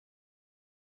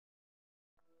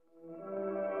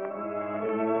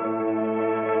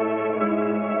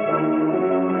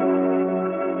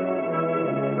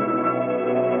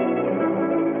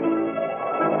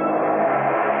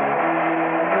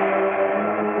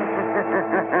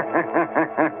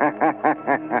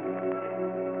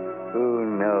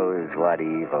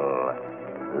evil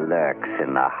lurks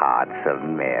in the hearts of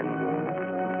men.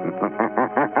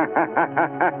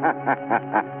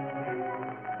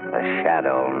 The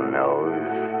shadow knows.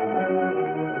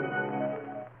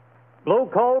 Blue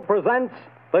Coal presents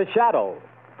The Shadow,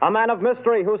 a man of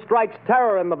mystery who strikes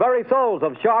terror in the very souls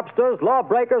of sharpsters,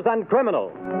 lawbreakers, and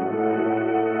criminals.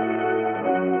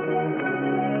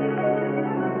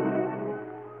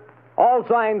 All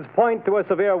signs point to a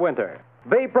severe winter.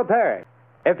 Be prepared.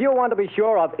 If you want to be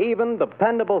sure of even,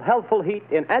 dependable, healthful heat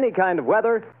in any kind of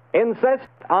weather, insist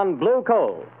on Blue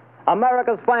Coal,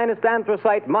 America's finest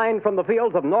anthracite mined from the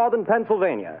fields of northern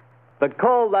Pennsylvania. The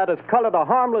coal that is colored a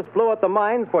harmless blue at the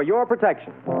mines for your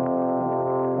protection.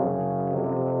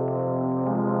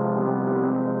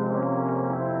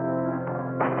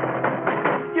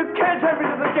 You can't have me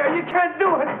to the jail. You can't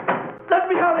do it. Let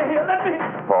me out of here. Let me...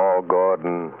 Paul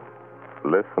Gordon,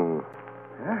 listen.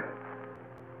 Huh?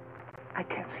 I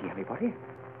can't see anybody.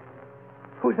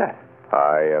 Who's that?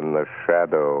 I am the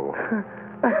Shadow.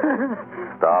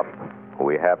 Stop.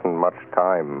 We haven't much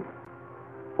time.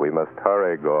 We must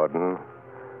hurry, Gordon.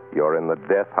 You're in the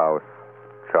death house,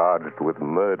 charged with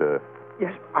murder.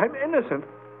 Yes, I'm innocent.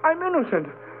 I'm innocent.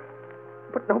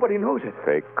 But nobody knows it.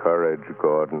 Take courage,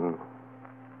 Gordon.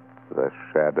 The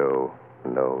Shadow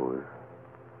knows.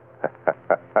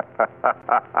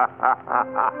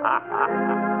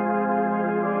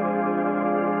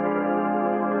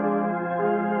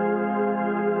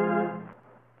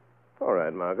 All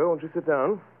right, Margot, won't you sit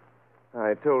down?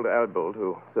 I told Albo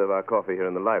to serve our coffee here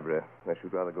in the library, unless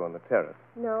you'd rather go on the terrace.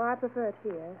 No, I prefer it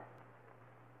here.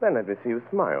 Then let me see you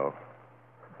smile.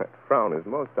 That frown is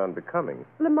most unbecoming.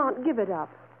 Lamont, give it up.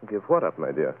 Give what up,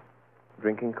 my dear?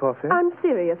 Drinking coffee? I'm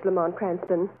serious, Lamont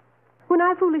Cranston. When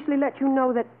I foolishly let you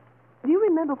know that... Do you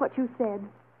remember what you said?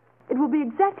 It will be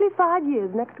exactly 5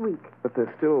 years next week. But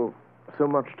there's still so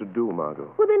much to do, Margot.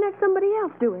 Well, then let somebody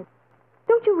else do it.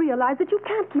 Don't you realize that you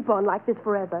can't keep on like this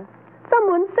forever?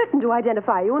 Someone's certain to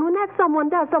identify you, and when that someone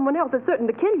does, someone else is certain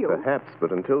to kill you. Perhaps,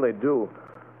 but until they do...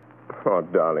 Oh,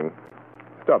 darling,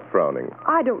 stop frowning.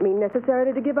 I don't mean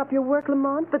necessarily to give up your work,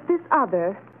 Lamont, but this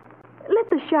other. Let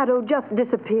the shadow just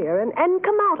disappear and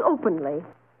come out openly.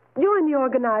 Join the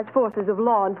organized forces of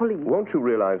law and police. Won't you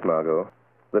realize, Margot,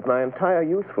 that my entire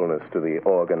usefulness to the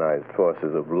organized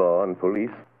forces of law and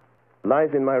police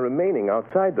lies in my remaining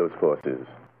outside those forces,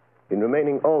 in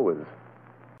remaining always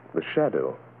the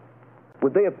shadow?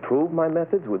 Would they approve my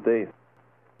methods? Would they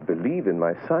believe in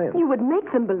my science? You would make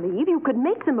them believe. You could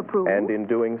make them approve. And in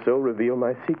doing so, reveal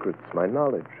my secrets, my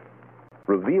knowledge.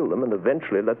 Reveal them and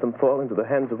eventually let them fall into the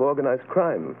hands of organized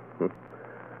crime.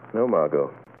 No,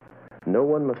 Margot. No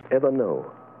one must ever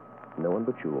know. No one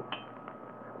but you.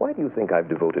 Why do you think I've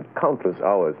devoted countless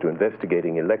hours to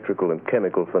investigating electrical and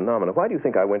chemical phenomena? Why do you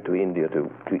think I went to India, to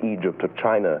Egypt, to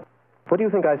China? What do you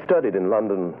think I studied in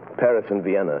London, Paris, and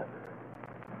Vienna?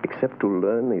 Except to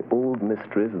learn the old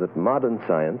mysteries that modern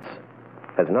science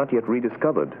has not yet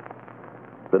rediscovered.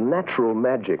 The natural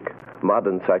magic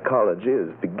modern psychology is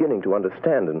beginning to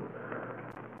understand, and,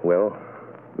 well,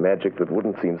 magic that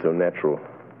wouldn't seem so natural.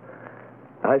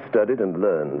 I studied and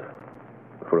learned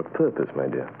for a purpose, my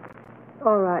dear.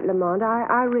 All right, Lamont,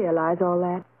 I realize all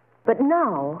that. But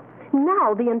now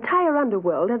the entire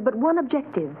underworld has but one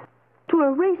objective: to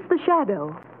erase the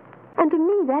shadow. And to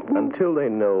me, that means... Until they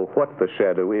know what the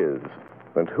shadow is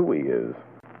and who he is,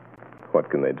 what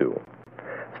can they do?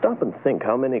 Stop and think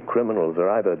how many criminals are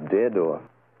either dead or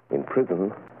in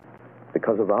prison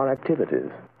because of our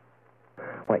activities.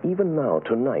 Why, even now,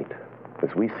 tonight,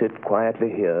 as we sit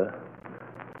quietly here,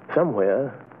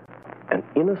 somewhere, an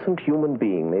innocent human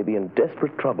being may be in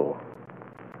desperate trouble.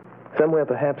 Somewhere,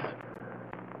 perhaps,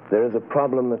 there is a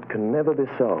problem that can never be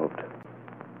solved,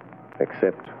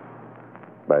 except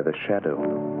by the shadow.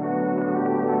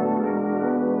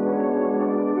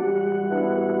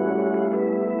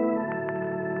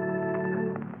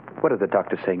 What did the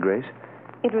doctor say, Grace?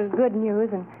 It was good news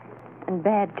and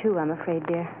bad, too, I'm afraid,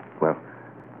 dear. Well,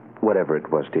 whatever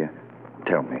it was, dear,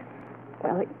 tell me.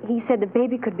 Well, he said the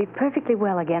baby could be perfectly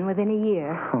well again within a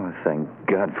year. Oh, thank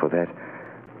God for that.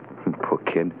 Poor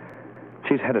kid.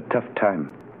 She's had a tough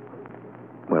time.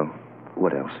 Well,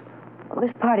 what else? Well,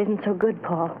 this part isn't so good,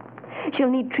 Paul.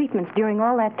 She'll need treatments during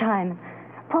all that time.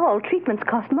 Paul, treatments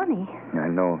cost money. I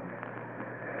know.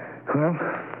 Well,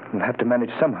 we'll have to manage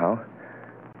somehow.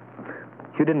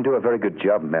 You didn't do a very good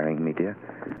job marrying me, dear.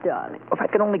 Darling. If I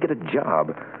could only get a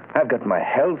job. I've got my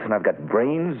health and I've got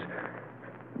brains,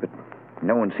 but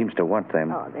no one seems to want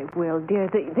them. Oh, they will, dear.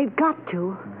 They've got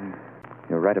to.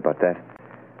 You're right about that.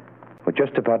 We're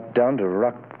just about down to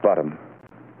rock bottom.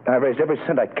 I've raised every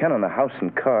cent I can on the house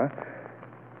and car.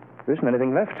 There isn't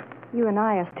anything left. You and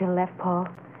I are still left, Paul.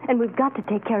 And we've got to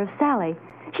take care of Sally.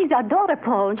 She's our daughter,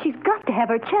 Paul, and she's got to have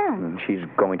her chance. She's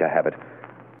going to have it.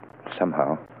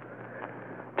 Somehow.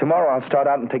 Tomorrow I'll start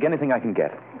out and take anything I can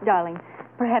get. Darling,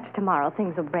 perhaps tomorrow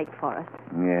things will break for us.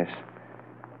 Yes.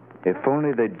 If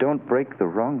only they don't break the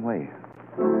wrong way.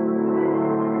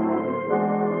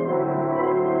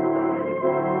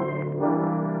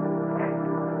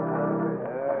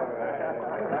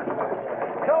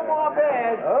 No more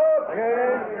beds.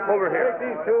 Okay. Over here. Take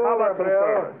these two How over, about some Bill.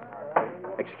 service?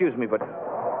 Excuse me, but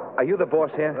are you the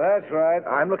boss here? That's right.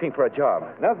 I'm looking for a job.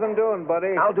 Nothing doing,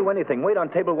 buddy. I'll do anything. Wait on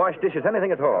table, wash dishes,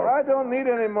 anything at all. I don't need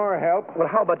any more help. Well,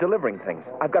 how about delivering things?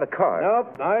 I've got a car.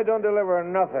 Nope, I don't deliver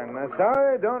nothing.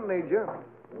 Sorry, don't need you.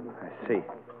 I see.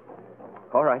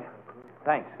 All right.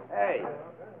 Thanks. Hey,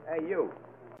 you.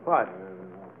 What?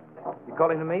 You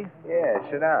calling to me? Yeah,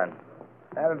 sit down.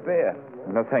 Have a beer.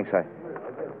 No, thanks.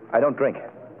 I don't drink.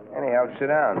 Anyhow, sit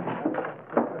down.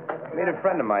 Meet a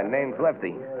friend of mine. Name's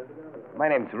Lefty. My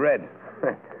name's Red.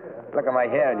 Look at my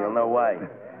hair and you'll know why.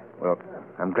 Well,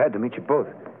 I'm glad to meet you both.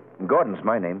 Gordon's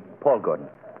my name. Paul Gordon.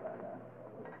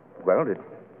 Well, do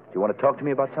you want to talk to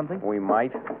me about something? We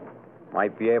might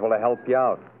be able to help you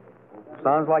out.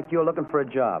 Sounds like you're looking for a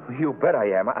job. You bet I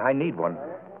am. I need one.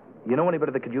 You know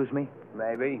anybody that could use me?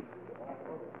 Maybe.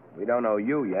 We don't know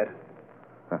you yet.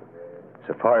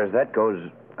 So far as that goes,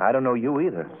 I don't know you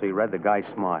either. See, Red, the guy's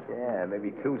smart. Yeah,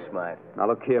 maybe too smart. Now,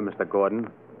 look here, Mr.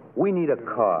 Gordon. We need a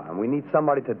car, and we need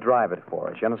somebody to drive it for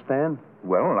us. You understand?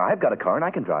 Well, I've got a car and I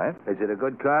can drive. Is it a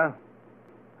good car?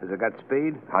 Has it got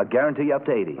speed? I'll guarantee you up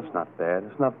to 80. That's not bad.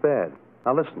 It's not bad.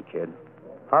 Now, listen, kid.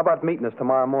 How about meeting us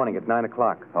tomorrow morning at 9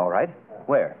 o'clock? All right.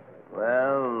 Where?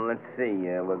 Well, let's see.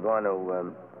 We're going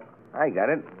to, I got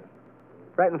it.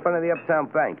 Right in front of the Uptown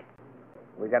Bank.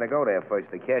 We got to go there first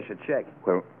to cash a check.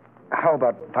 Well, how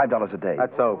about $5 a day?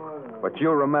 That's so. But you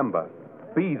remember,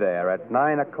 be there at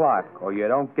 9 o'clock, or you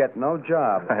don't get no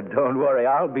job. Don't worry,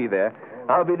 I'll be there.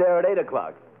 I'll be there at 8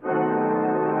 o'clock.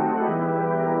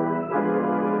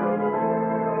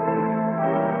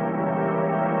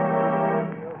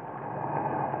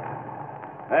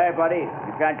 Hey, buddy,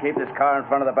 you can't keep this car in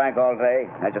front of the bank all day.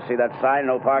 Can't you see that sign,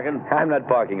 no parking? I'm not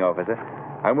parking, officer.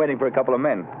 I'm waiting for a couple of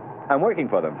men. I'm working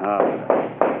for them. Oh.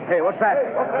 Hey, what's that?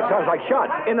 Sounds like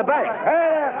shots in the bank. Hey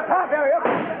there! Stop there, you!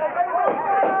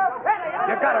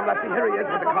 You got him, Lefty. Here he is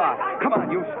with the car. Come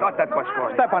on, you start that bus for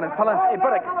us. Step on it, fella. Hey,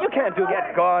 buddy, you can't do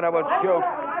that. Get going, I will shoot.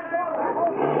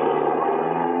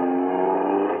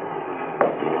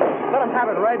 Let him have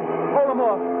it, Red. Hold him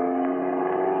off.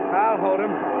 I'll hold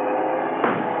him.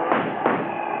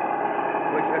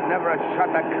 Wish I'd never have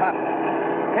shot that cop.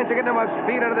 Can't you get no more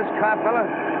speed out of this car, fella?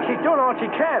 She's doing all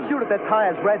she can. Shoot at their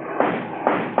tires, Red.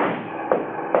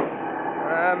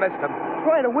 Missed him.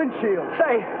 Trying a windshield.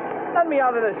 Say, let me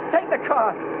out of this. Take the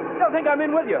car. They'll think I'm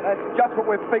in with you. That's just what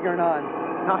we're figuring on.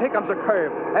 Now, here comes a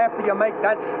curve. After you make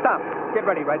that stop, get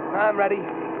ready, Red. I'm ready.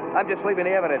 I'm just leaving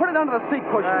the evidence. Put it under the seat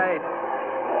cushion. Right.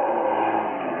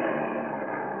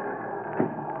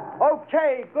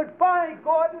 Okay, goodbye,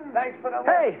 Gordon. Thanks for the...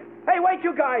 Hey, wait,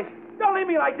 you guys. Don't leave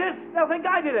me like this. They'll think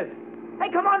I did it. Hey,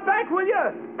 come on back, will you?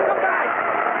 Come back.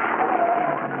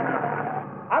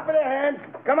 Up with their hands.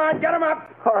 Come on, get them up.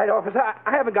 All right, officer.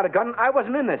 I haven't got a gun. I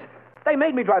wasn't in this. They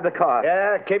made me drive the car.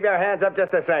 Yeah, keep your hands up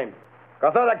just the same.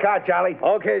 Go through the car, Charlie.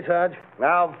 Okay, Sarge.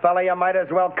 Now, fella, you might as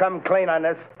well come clean on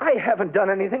this. I haven't done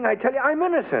anything. I tell you, I'm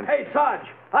innocent. Hey, Sarge,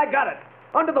 I got it.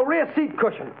 Under the rear seat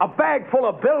cushion, a bag full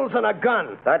of bills and a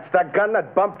gun. That's the gun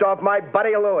that bumped off my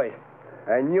buddy Louis.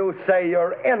 And you say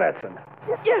you're innocent.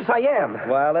 Yes, I am.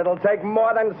 Well, it'll take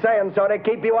more than saying so to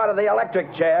keep you out of the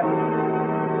electric chair.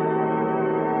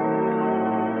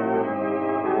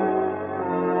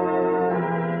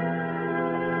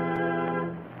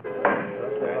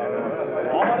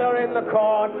 Order in the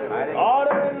court.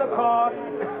 Order in the court.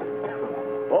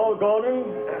 Paul Gordon,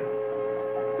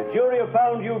 the jury have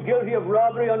found you guilty of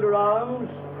robbery under arms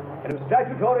and of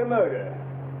statutory murder.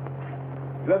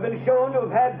 You have been shown to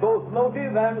have had both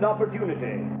motive and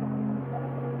opportunity.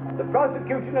 The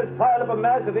prosecution has piled up a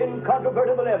mass of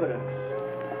incontrovertible evidence,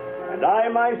 and I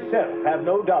myself have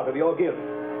no doubt of your guilt.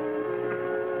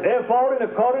 Therefore, in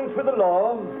accordance with the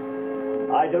law,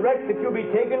 I direct that you be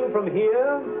taken from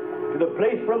here to the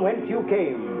place from whence you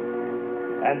came,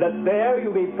 and that there you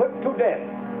be put to death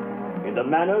in the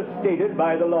manner stated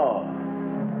by the law.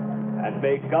 And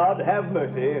may God have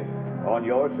mercy on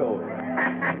your soul. Hey,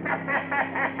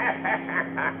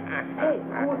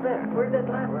 who was that? Where did that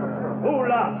laugh come from? Who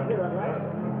laughed?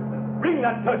 Bring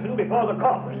that person before the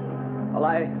court. Well,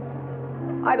 I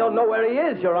don't know where he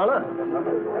is, Your Honor.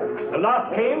 The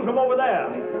laugh came from over there.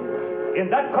 In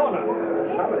that corner.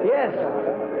 Yes.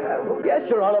 Yes,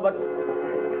 Your Honor, but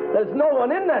there's no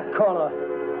one in that corner.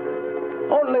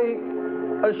 Only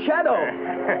a shadow.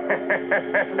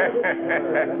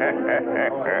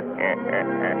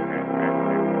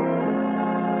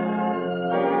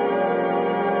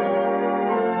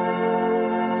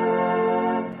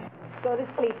 Go to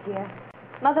sleep, dear.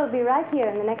 Mother will be right here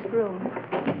in the next room.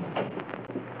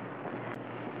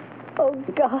 Oh,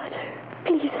 God.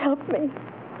 Please help me.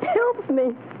 Help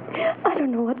me. I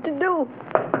don't know what to do.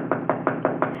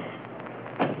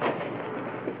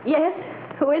 Yes?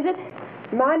 Who is it?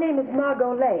 My name is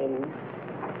Margot Lane.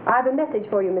 I have a message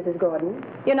for you, Mrs. Gordon.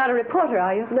 You're not a reporter,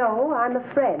 are you? No, I'm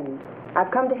a friend.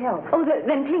 I've come to help. Oh,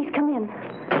 then please come in.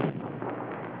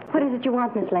 What is it you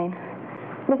want, Miss Lane?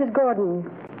 Mrs. Gordon,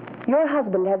 your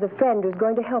husband has a friend who's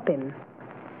going to help him.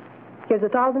 Here's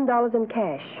 $1,000 in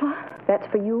cash. What? That's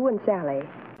for you and Sally.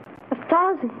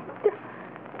 1,000?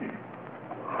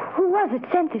 Who was it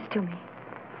sent this to me?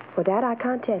 For that, I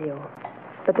can't tell you.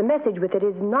 But the message with it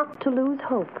is not to lose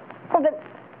hope. Oh, then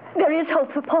there is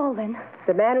hope for Paul, then.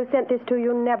 The man who sent this to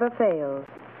you never fails.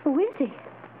 Who is he?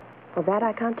 Well, that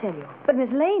I can't tell you. But,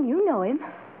 Miss Lane, you know him.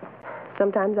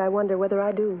 Sometimes I wonder whether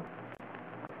I do.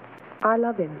 I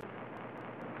love him.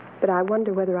 But I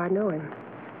wonder whether I know him.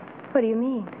 What do you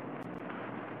mean?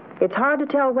 It's hard to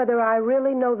tell whether I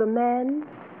really know the man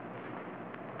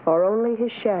or only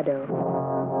his shadow.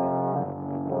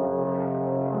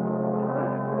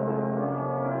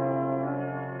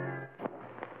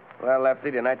 Well, Lefty,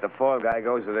 tonight the fall guy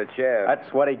goes to the chair.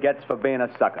 That's what he gets for being a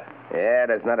sucker. Yeah,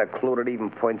 there's not a clue that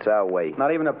even points our way.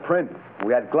 Not even a print.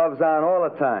 We had gloves on all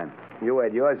the time. You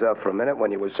had yours off for a minute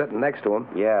when you were sitting next to him.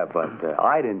 Yeah, but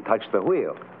I didn't touch the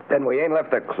wheel. Then we ain't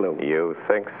left a clue. You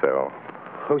think so?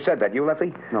 Who said that? You,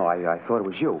 Lefty? No, I thought it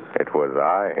was you. It was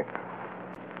I.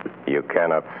 You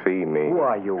cannot see me. Who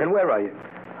are you? And where are you?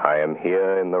 I am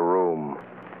here in the room,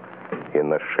 in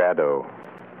the shadow.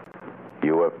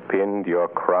 You have pinned your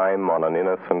crime on an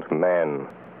innocent man.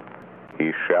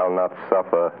 He shall not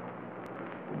suffer,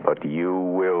 but you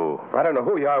will. I don't know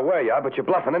who you are, where you are, but you're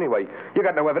bluffing anyway. You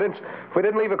got no evidence. We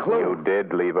didn't leave a clue. You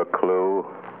did leave a clue.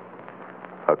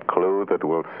 A clue that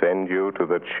will send you to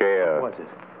the chair. Where was it?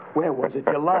 Where was it?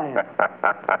 You're lying.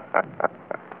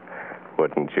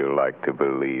 Wouldn't you like to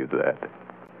believe that?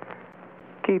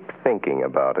 Keep thinking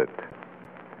about it.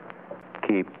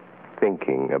 Keep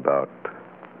thinking about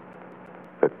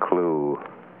the clue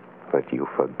that you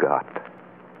forgot.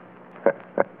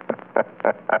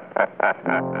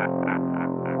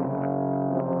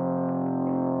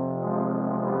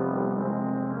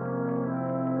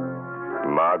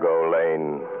 Margot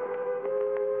Lane.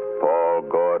 Paul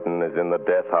Gordon is in the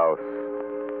death house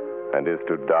and is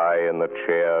to die in the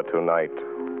chair tonight.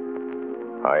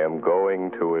 I am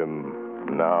going to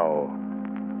him now.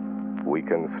 We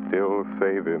can still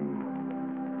save him.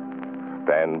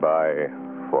 Stand by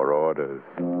for orders.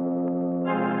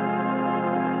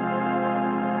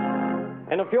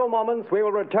 In a few moments, we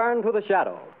will return to the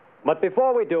shadow. But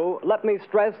before we do, let me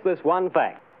stress this one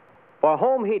fact. For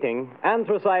home heating,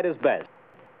 anthracite is best.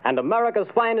 And America's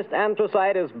finest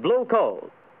anthracite is blue coal.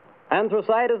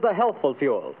 Anthracite is the healthful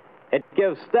fuel. It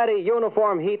gives steady,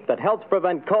 uniform heat that helps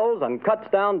prevent colds and cuts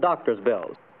down doctor's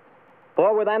bills.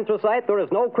 For with anthracite, there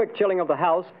is no quick chilling of the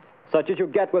house, such as you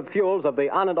get with fuels of the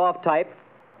on and off type,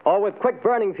 or with quick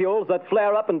burning fuels that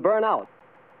flare up and burn out.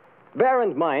 Bear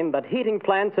in mind that heating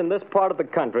plants in this part of the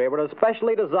country were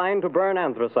especially designed to burn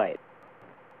anthracite.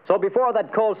 So before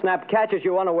that cold snap catches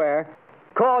you unaware,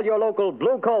 call your local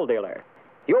blue coal dealer.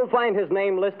 You'll find his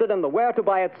name listed in the Where to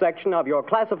Buy It section of your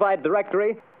classified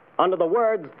directory under the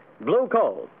words Blue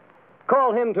Coal.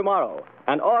 Call him tomorrow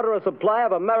and order a supply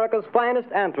of America's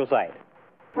finest anthracite.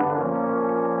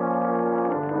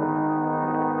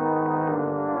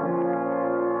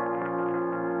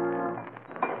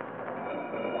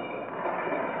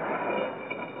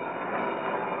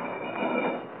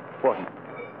 Gordon,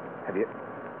 have you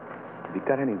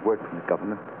got any word from the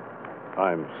governor?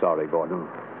 I'm sorry, Gordon.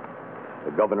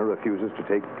 The governor refuses to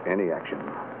take any action.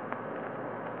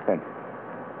 Then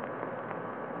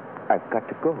I've got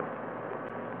to go.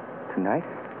 Tonight?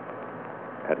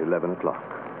 At 11 o'clock.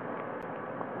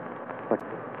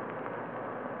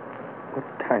 What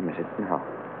time is it now?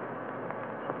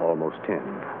 Almost 10.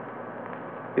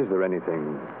 Is there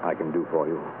anything I can do for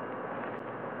you?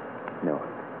 No.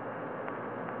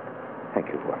 Thank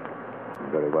you, Gordon.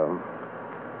 Very well.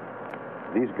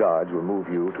 These guards will move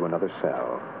you to another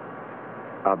cell.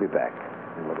 I'll be back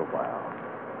in a little while.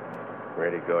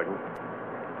 Ready, Gordon?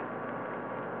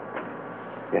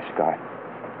 Yes, guard.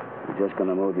 We're just going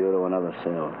to move you to another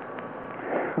cell.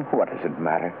 What does it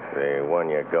matter? The one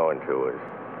you're going to is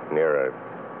nearer.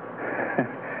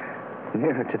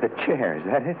 Nearer to the chair, is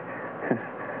that it?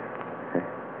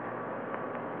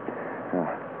 Oh.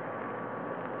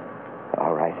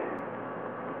 All right.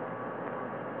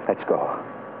 Let's go.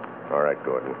 All right,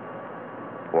 Gordon.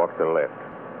 Walk to the left.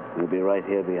 We'll be right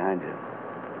here behind you.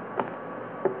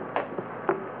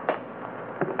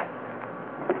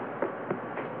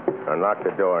 Unlock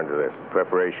the door into this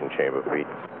preparation chamber, Pete.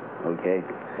 Okay,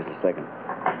 just a second.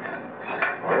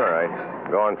 All right.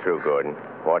 Go on through, Gordon.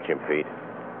 Watch him, Pete.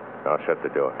 I'll shut the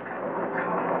door.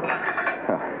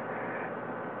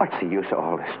 What's the use of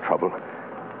all this trouble?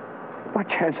 What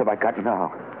chance have I got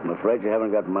now? I'm afraid you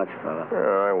haven't got much, fella.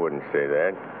 I wouldn't say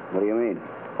that. What do you mean?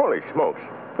 Holy smokes.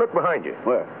 Look behind you.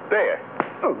 Where? There.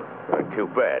 Oh. Too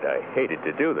bad. I hated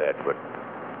to do that, but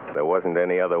there wasn't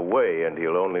any other way, and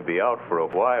he'll only be out for a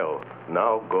while.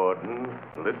 Now, Gordon,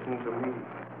 listen to me.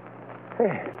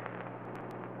 Hey,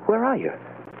 where are you?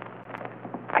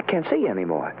 I can't see you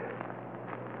anymore.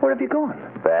 Where have you gone?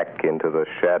 Back into the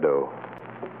shadow.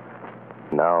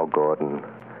 Now, Gordon,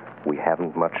 we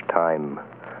haven't much time.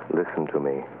 Listen to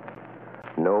me.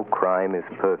 No crime is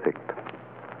perfect.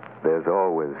 There's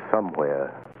always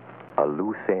somewhere a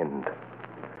loose end.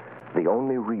 The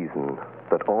only reason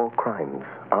that all crimes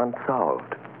aren't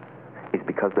solved is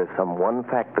because there's some one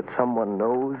fact that someone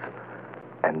knows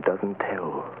and doesn't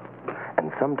tell.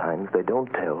 And sometimes they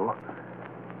don't tell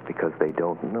because they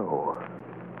don't know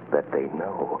that they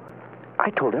know. I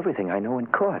told everything I know in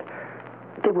court.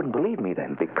 They wouldn't believe me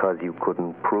then. Because you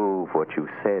couldn't prove what you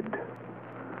said.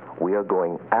 We are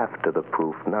going after the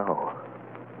proof now.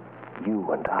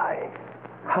 You and I.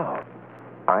 How?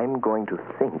 I'm going to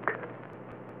think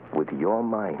with your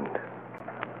mind.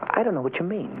 I don't know what you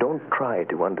mean. Don't try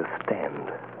to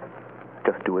understand.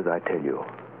 Just do as I tell you.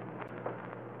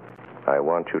 I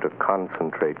want you to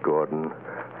concentrate, Gordon.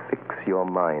 Fix your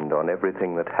mind on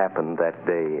everything that happened that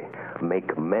day.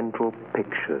 Make mental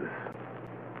pictures.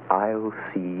 I'll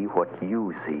see what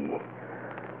you see.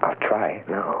 I'll try.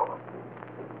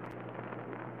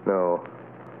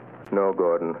 No,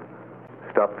 Gordon.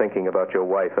 Stop thinking about your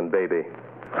wife and baby.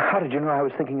 How did you know I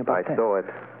was thinking about that? I saw it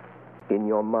in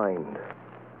your mind.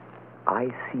 I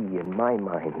see in my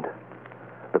mind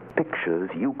the pictures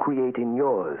you create in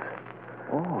yours.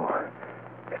 Oh,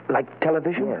 like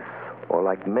television? Yes, or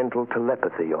like mental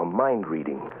telepathy or mind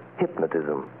reading,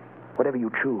 hypnotism, whatever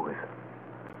you choose.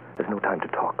 There's no time to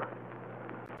talk.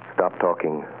 Stop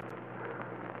talking.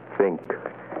 Think.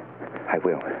 I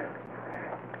will.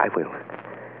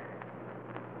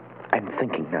 I'm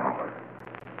thinking now.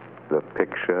 The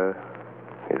picture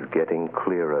is getting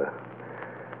clearer.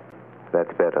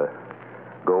 That's better.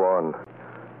 Go on.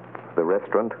 The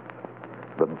restaurant?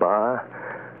 The bar?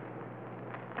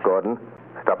 Gordon,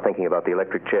 stop thinking about the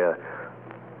electric chair.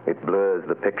 It blurs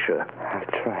the picture.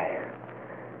 I'll try.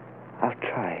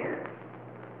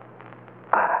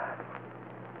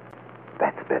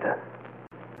 That's better.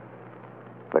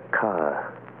 The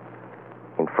car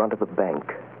in front of the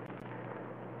bank.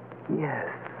 Yes,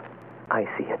 I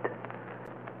see it.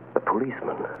 The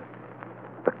policeman.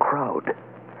 The crowd.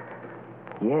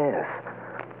 Yes.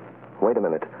 Wait a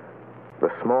minute. The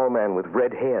small man with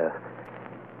red hair.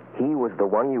 He was the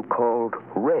one you called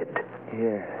Red.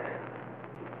 Yes.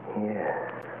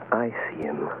 Yes, I see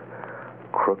him.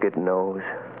 Crooked nose,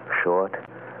 short,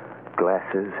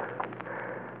 glasses.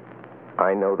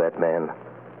 I know that man.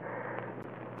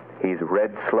 He's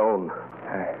Red Sloan.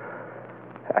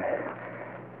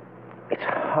 It's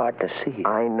hard to see.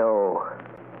 I know.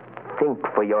 Think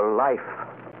for your life.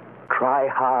 Try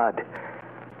hard.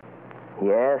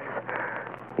 Yes,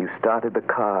 you started the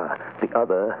car. The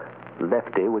other,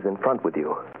 Lefty, was in front with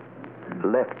you.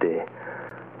 Lefty.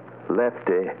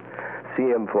 See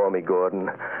him for me, Gordon.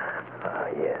 Ah,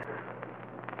 yes.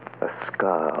 A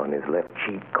scar on his left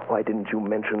cheek. Why didn't you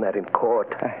mention that in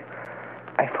court?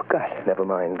 I forgot. Never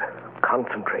mind.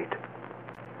 Concentrate.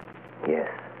 Yes.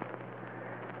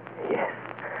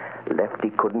 Lefty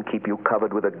couldn't keep you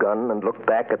covered with a gun and look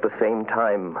back at the same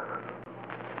time.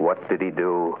 What did he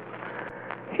do?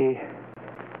 He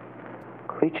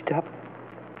reached up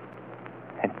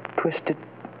and twisted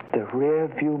the rear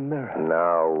view mirror.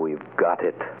 Now we've got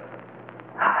it.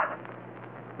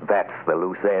 That's the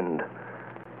loose end.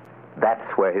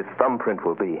 That's where his thumbprint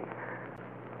will be.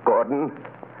 Gordon,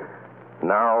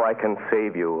 now I can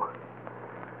save you.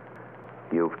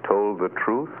 You've told the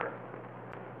truth.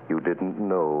 You didn't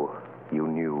know you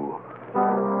knew.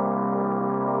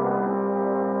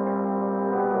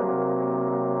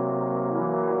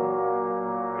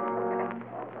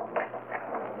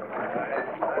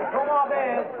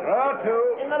 Draw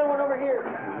two. another one over here.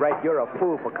 Red, you're a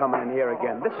fool for coming in here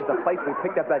again. This is the place we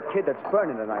picked up that kid that's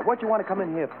burning tonight. What'd you want to come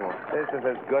in here for? This is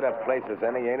as good a place as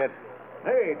any, ain't it?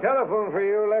 Hey, telephone for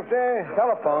you, Lefty.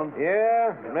 Telephone.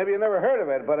 Yeah, maybe you never heard of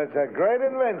it, but it's a great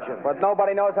invention. But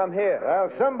nobody knows I'm here.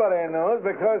 Well, somebody knows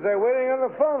because they're waiting on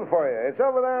the phone for you. It's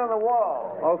over there on the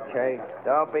wall. Okay.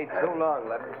 Don't be too long,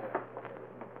 Lefty.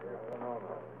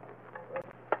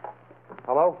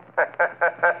 Hello?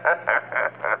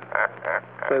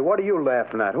 Say, what are you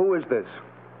laughing at? Who is this?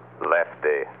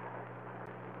 Lefty,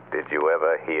 did you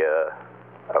ever hear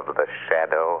of the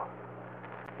shadow?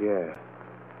 Yeah.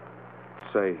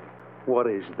 Say, what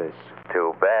is this?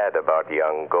 Too bad about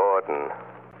young Gordon,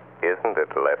 isn't it,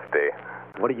 Lefty?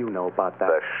 What do you know about that?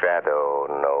 The shadow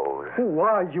knows. Who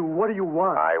are you? What do you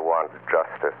want? I want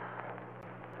justice.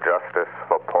 Justice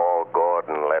for Paul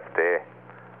Gordon, Lefty.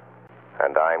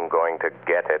 And I'm going to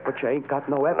get it. But you ain't got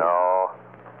no evidence. No.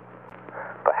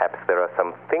 Perhaps there are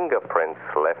some fingerprints,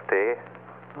 Lefty.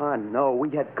 Oh, no. We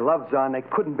had gloves on. There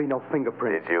couldn't be no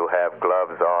fingerprints. Did you have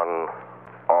gloves on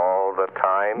all the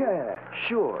time? Yeah,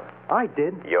 sure. I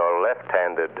did. You're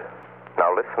left-handed.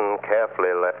 Now listen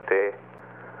carefully, Lefty.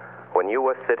 When you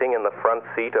were sitting in the front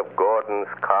seat of Gordon's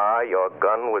car, your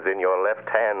gun was in your left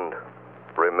hand.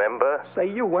 Remember? Say,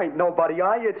 you ain't nobody,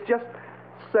 are you? It's just...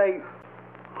 Say...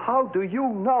 How do you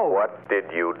know? What did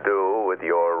you do with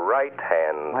your right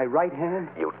hand? My right hand?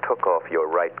 You took off your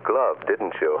right glove,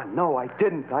 didn't you? Oh, no, I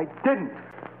didn't.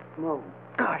 No,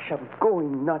 gosh, I'm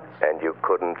going nuts. And you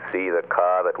couldn't see the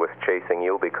car that was chasing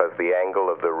you because the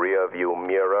angle of the rear view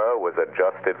mirror was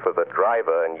adjusted for the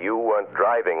driver and you weren't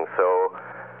driving, so...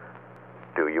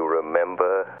 Do you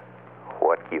remember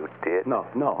what you did? No,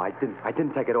 I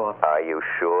didn't take it off. Are you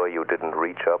sure you didn't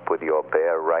reach up with your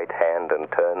bare right hand and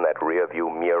turn that rear view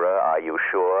mirror? Are you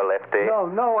sure, Lefty?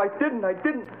 No, I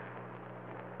didn't.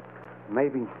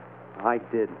 Maybe I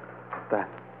did that.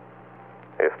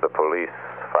 If the police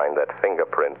find that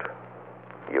fingerprint,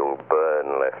 you'll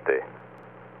burn, Lefty.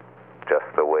 Just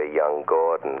the way young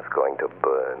Gordon's going to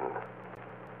burn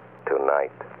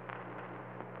tonight.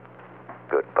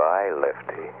 Goodbye,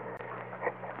 Lefty.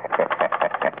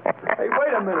 Hey,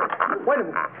 wait a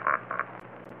minute.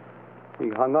 He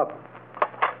hung up.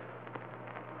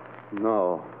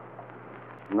 No,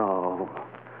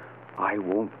 I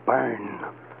won't burn.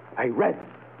 Hey, Red!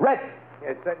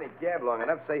 It's certainly jabbed long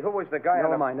enough. Say, who was the guy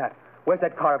Never mind that. Where's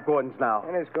that car of Gordon's now?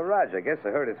 In his garage, I guess. I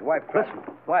heard his wife... Listen.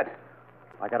 What?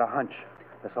 I got a hunch.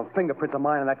 There's some fingerprints of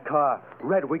mine in that car.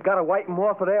 Red, we gotta wipe them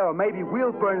off of there, or maybe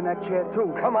we'll burn in that chair,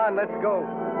 too. Come on, let's go.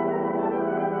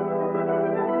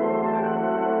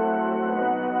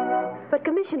 But,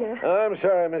 Commissioner... I'm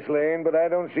sorry, Miss Lane, but I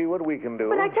don't see what we can do.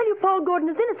 But I tell you, Paul Gordon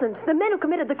is innocent. The men who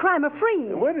committed the crime are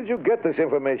free. Where did you get this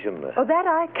information? Oh, that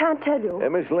I can't tell you.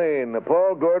 Miss Lane,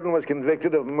 Paul Gordon was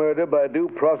convicted of murder by due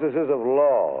processes of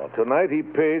law. Tonight he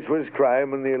pays for his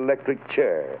crime in the electric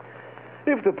chair.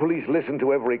 If the police listen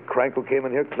to every crank who came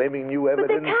in here claiming new But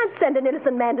evidence... they can't send an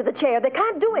innocent man to the chair. They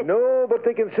can't do it. No, but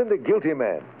they can send a guilty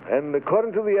man. And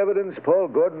according to the evidence, Paul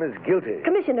Gordon is guilty.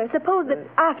 Commissioner, suppose that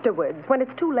afterwards, when it's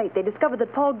too late, they discover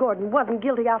that Paul Gordon wasn't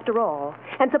guilty after all.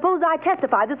 And suppose I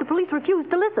testify that the police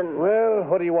refused to listen. Well,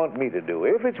 what do you want me to do?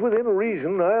 If it's within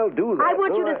reason, I'll do that. I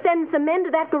want you to send some men to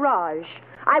that garage.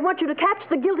 I want you to catch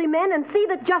the guilty men and see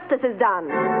that justice is done.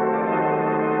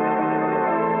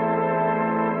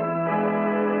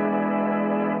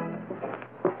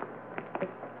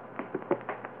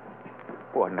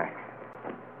 Gordon,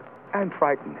 I'm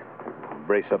frightened.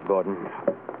 Brace up, Gordon.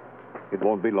 It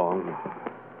won't be long.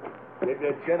 Keep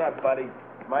your chin up, buddy.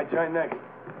 My turn next.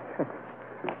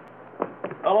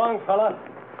 So long, fella.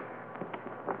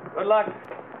 Good luck.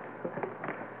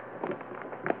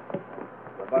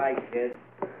 Goodbye, kid.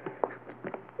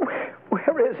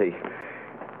 Where is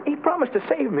he? He promised to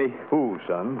save me. Who,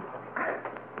 son?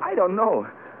 I don't know.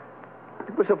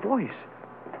 It was a voice.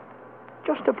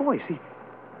 Just a voice.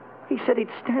 He said he'd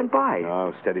stand by.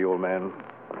 Now, steady, old man.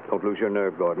 Don't lose your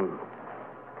nerve, Gordon.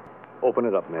 Open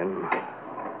it up, men.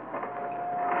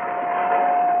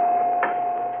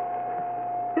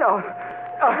 No,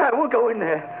 I won't go in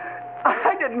there.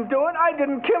 I didn't do it. I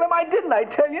didn't kill him. I didn't, I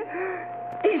tell you.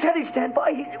 He said he'd stand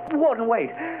by. Warden,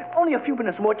 wait. Only a few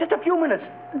minutes more. Just a few minutes.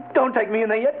 Don't take me in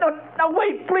there yet. No,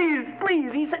 wait, please.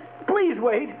 He said, please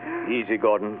wait. Easy,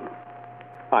 Gordon.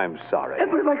 I'm sorry.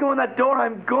 But if I go in that door,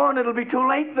 I'm gone. It'll be too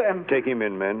late then. Take him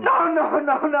in, men.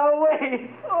 No, wait.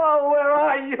 Oh, where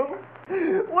are you?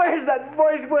 Where's that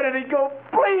voice? Where did he go?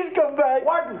 Please come back.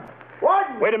 Warden!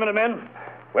 Wait a minute, men.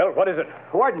 Well, what is it?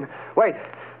 Warden, wait.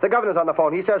 The governor's on the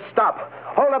phone. He says stop.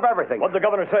 Hold up everything. What'd the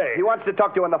governor say? He wants to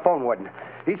talk to you on the phone, Warden.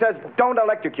 He says don't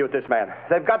electrocute this man.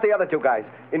 They've got the other two guys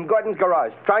in Gordon's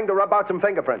garage trying to rub out some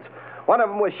fingerprints. One of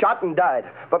them was shot and died.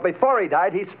 But before he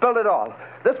died, he spilled it all.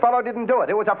 This fellow didn't do it.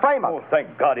 It was a frame-up. Oh,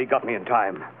 thank God he got me in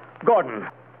time. Gordon!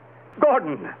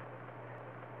 Gordon!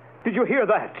 Did you hear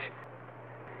that?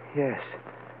 Yes.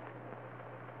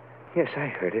 Yes, I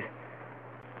heard it.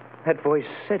 That voice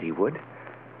said he would.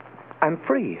 I'm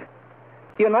free.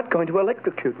 You're not going to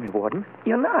electrocute me, Warden.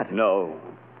 You're not. No.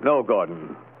 No,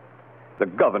 Gordon. The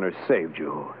governor saved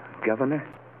you. Governor?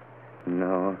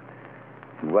 No.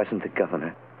 It wasn't the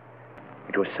governor.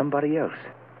 It was somebody else.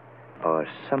 Or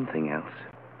something else.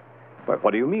 But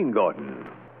what do you mean, Gordon?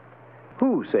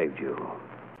 Who saved you?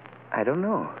 I don't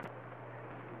know.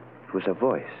 It was a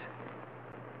voice.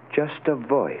 Just a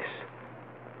voice.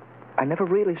 I never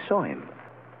really saw him.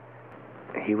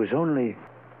 He was only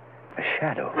a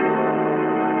shadow.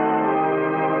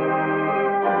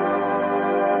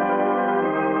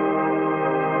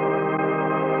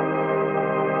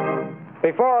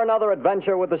 Before another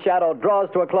adventure with the Shadow draws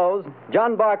to a close,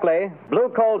 John Barclay, Blue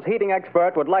Coal's heating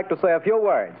expert, would like to say a few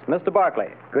words. Mr.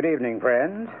 Barclay. Good evening,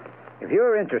 friends. If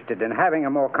you're interested in having a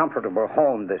more comfortable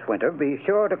home this winter, be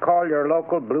sure to call your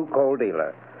local Blue Coal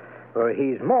dealer. For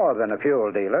he's more than a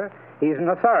fuel dealer. He's an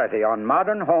authority on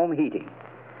modern home heating.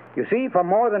 You see, for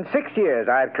more than 6 years,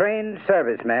 I've trained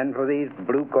servicemen for these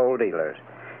Blue Coal dealers.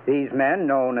 These men,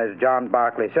 known as John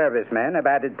Barclay servicemen, have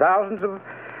added thousands of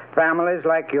families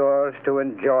like yours to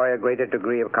enjoy a greater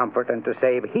degree of comfort and to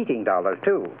save heating dollars,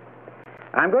 too.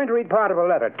 I'm going to read part of a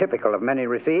letter typical of many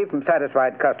received from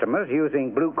satisfied customers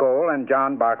using Blue Coal and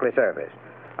John Barclay service.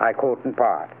 I quote in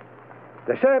part.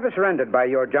 The service rendered by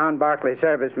your John Barclay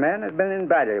servicemen has been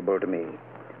invaluable to me.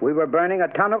 We were burning a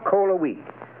ton of coal a week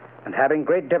and having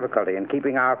great difficulty in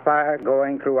keeping our fire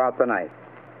going throughout the night.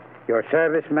 Your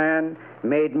serviceman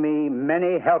made me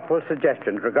many helpful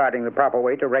suggestions regarding the proper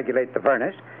way to regulate the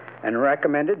furnace and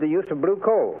recommended the use of Blue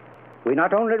Coal. We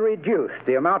not only reduced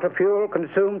the amount of fuel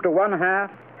consumed to 1/2,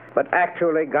 but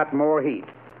actually got more heat.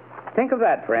 Think of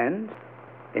that, friends.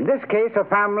 In this case, a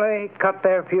family cut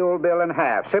their fuel bill in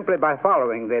half simply by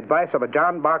following the advice of a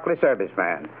John Barclay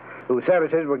serviceman, whose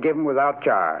services were given without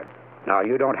charge. Now,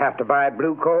 you don't have to buy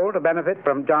Blue Coal to benefit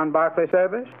from John Barclay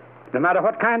service. No matter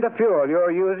what kind of fuel you're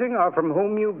using or from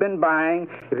whom you've been buying,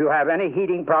 if you have any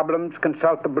heating problems,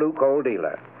 consult the Blue Coal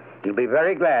dealer. He'll be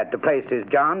very glad to place his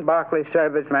John Barclay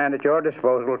serviceman at your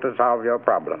disposal to solve your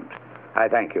problems. I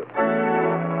thank you.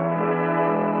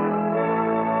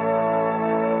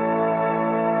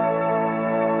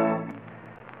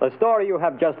 The story you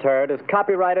have just heard is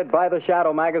copyrighted by the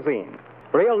Shadow magazine.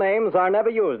 Real names are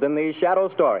never used in these Shadow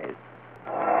stories.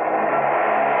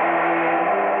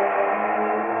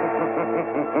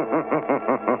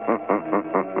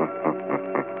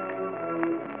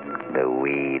 The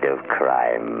weed of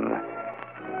crime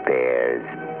bears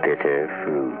bitter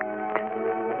fruit.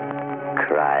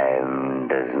 Crime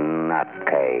does not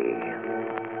pay.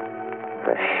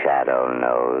 The Shadow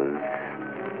knows.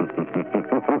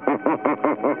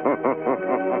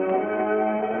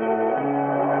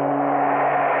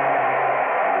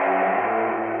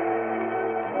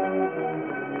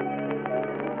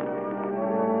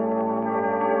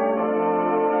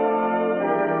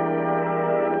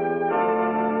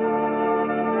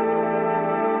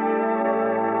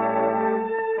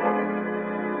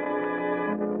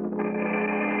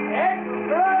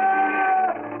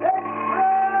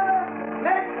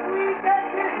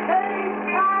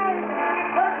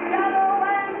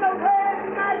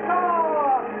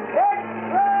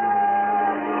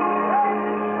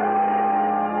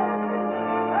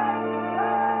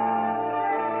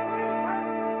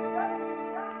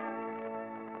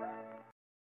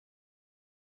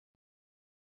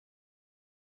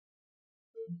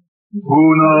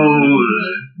 Who knows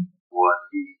what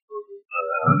people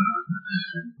Shadow knows.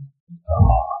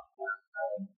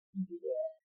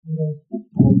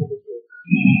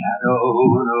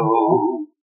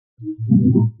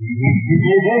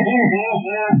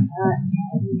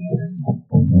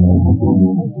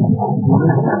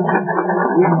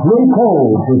 Blue Coal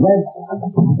presents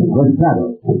The Shadow,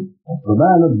 the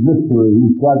man of mystery who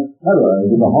strikes terror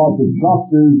into the hearts of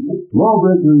doctors,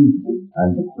 lawbreakers,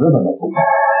 and criminals.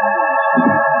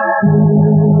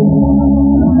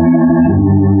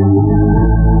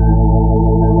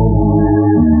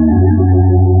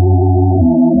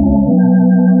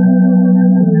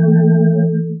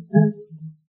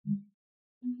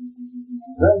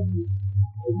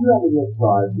 If you haven't yet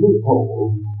tried Blue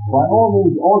Coal, by all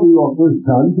means order your first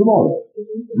ton tomorrow.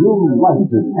 You'll like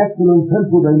this excellent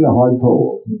Pennsylvania hard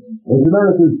coal. It's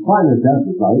America's finest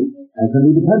anthracite and can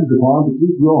be depended upon to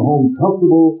keep your home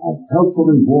comfortable and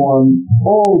healthfully warm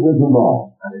all winter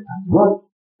long. But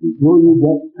be sure you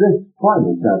get this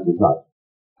finest anthracite.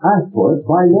 Ask for it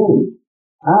by name.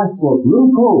 Ask for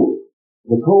Blue Coal,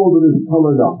 the coal that is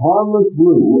colored a harmless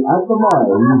blue at the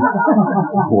mines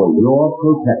for your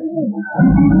protection.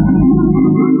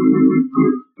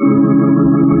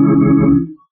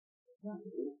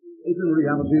 Is in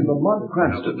reality Lamont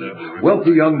Cranston,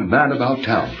 wealthy young man about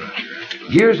town.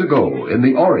 Years ago, in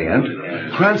the Orient,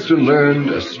 Cranston learned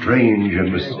a strange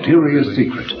and mysterious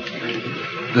secret.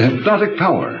 The hypnotic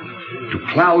power to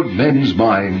cloud men's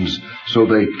minds so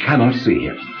they cannot see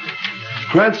him.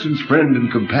 Cranston's friend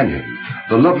and companion,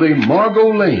 the lovely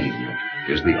Margot Lane,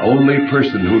 is the only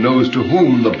person who knows to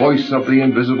whom the voice of the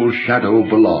invisible shadow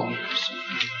belongs.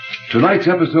 Tonight's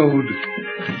episode,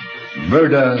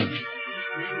 Murder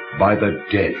by the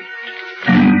Dead.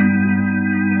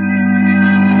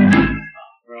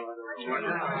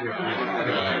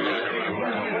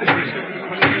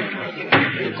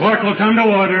 The court will come to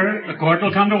order. The court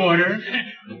will come to order.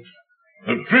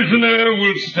 The prisoner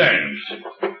will stand.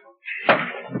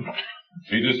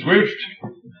 Peter Swift,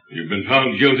 you've been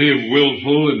found guilty of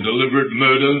willful and deliberate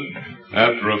murder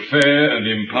after a fair and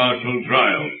impartial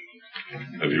trial.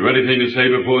 Have you anything to say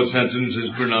before sentence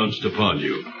is pronounced upon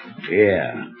you?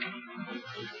 Yeah.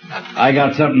 I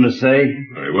got something to say.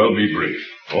 Very well, be brief.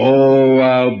 Oh,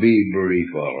 I'll be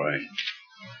brief, all right.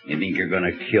 You think you're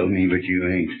gonna kill me, but you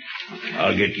ain't.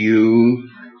 I'll get you,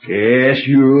 yes,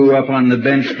 you up on the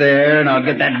bench there, and I'll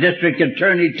get that district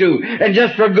attorney, too. And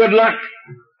just for good luck,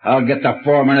 I'll get the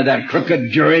foreman of that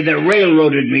crooked jury that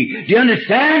railroaded me. Do you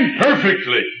understand?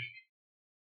 Perfectly.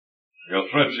 Your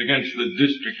threats against the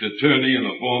district attorney and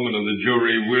the foreman of the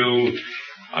jury will,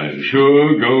 I am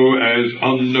sure, go as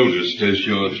unnoticed as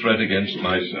your threat against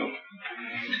myself.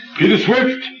 Peter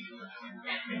Swift,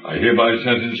 I hereby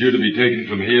sentence you to be taken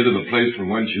from here to the place from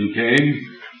whence you came,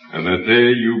 and that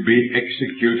there you be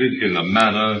executed in the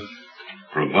manner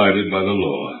provided by the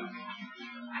law.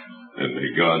 And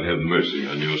may God have mercy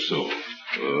on your soul.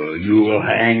 You will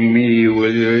hang me,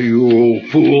 will you, you old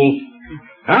fool?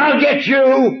 I'll get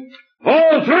you,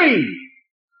 all three.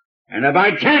 And if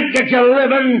I can't get you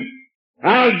living,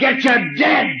 I'll get you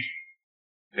dead.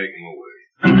 Take him away.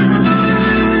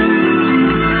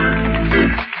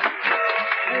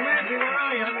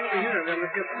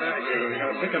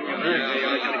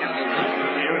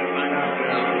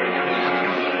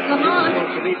 Lamont.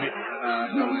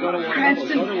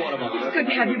 Cranston, it's good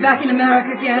to have you back in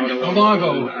America again. Oh,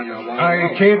 Margot,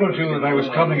 I cabled you that I was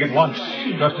coming at once,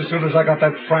 just as soon as I got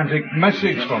that frantic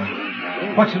message from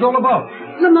you. What's it all about?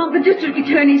 Lamont, the district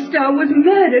attorney Stowe was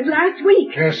murdered last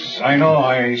week. Yes, I know.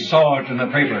 I saw it in the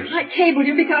papers. I cabled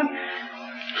you because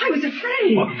I was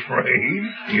afraid. Afraid?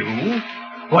 You?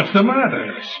 What's the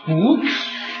matter? Spooks?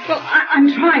 Well,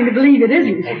 I'm trying to believe it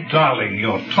isn't. Oh, darling,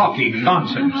 you're talking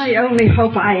nonsense. I only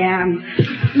hope I am.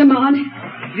 Lamont,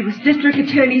 it was District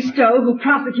Attorney Stowe who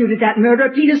prosecuted that murder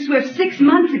of Peter Swift 6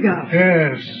 months ago.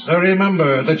 Yes, I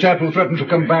remember. The chap who threatened to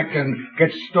come back and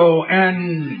get Stowe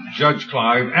and Judge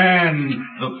Clive and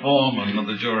the foreman of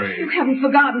the jury. You haven't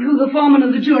forgotten who the foreman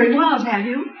of the jury was, have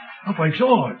you? Oh, by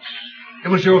George. It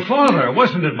was your father,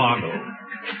 wasn't it, Margot?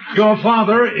 Your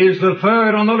father is the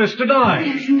third on the list to die.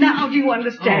 Yes, now do you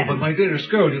understand? Oh, but my dearest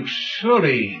girl, you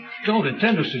surely don't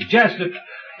intend to suggest that...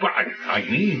 Well, I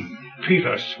mean,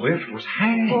 Peter Swift was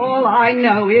hanged. All I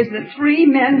know is that 3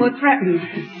 men were threatened,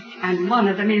 and one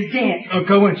of them is dead. A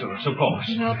coincidence, of course.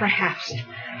 Well, perhaps.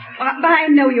 I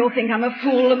know you'll think I'm a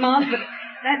fool, Lamont, but...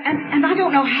 And I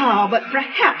don't know how, but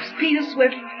perhaps Peter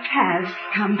Swift has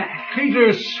come back.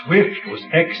 Peter Swift was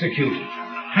executed.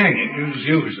 Hanging is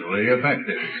usually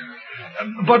effective.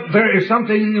 But there is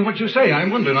something in what you say. I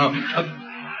wonder now.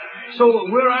 So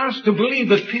we're asked to believe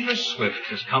that Peter Swift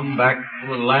has come back from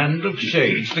the land of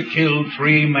shades to kill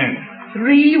 3 men.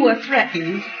 3 were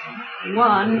threatened.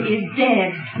 1 is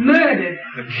dead. Murdered.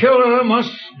 The killer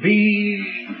must be,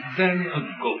 then, a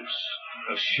ghost.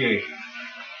 A shade.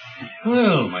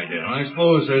 Well, my dear, I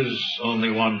suppose there's only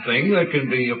one thing that can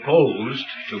be opposed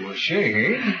to a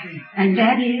shade. And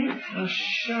that is? A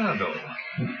shadow.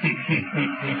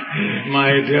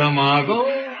 My dear Margot,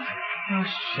 a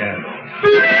shadow.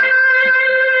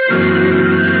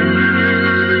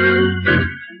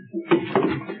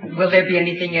 Will there be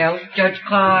anything else, Judge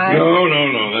Clive? No,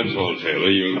 that's all, Taylor.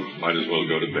 You might as well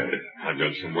go to bed. I've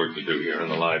got some work to do here in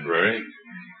the library.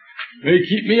 May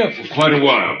keep me up for quite a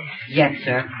while. Yes,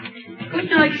 sir. Good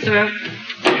night, sir.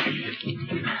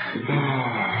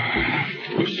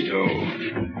 Poor Stowe.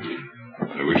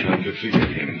 I wish I could forget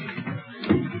him.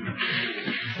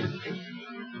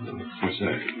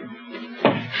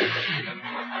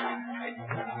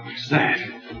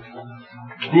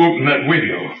 Who opened that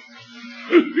window?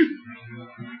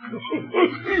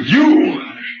 You!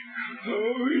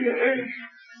 Oh, yes.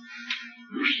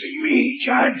 You see me,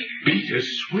 Judge? Peter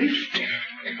Swift?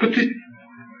 But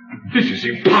this is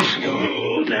impossible.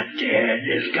 Oh, the dead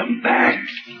has come back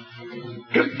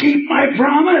to keep my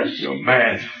promise. You're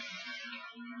mad.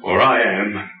 Or I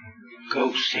am.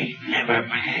 Ghosts ain't never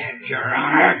mad, Your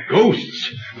Honor.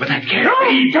 Ghosts? But that can't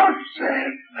be. Don't say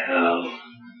it, Bill.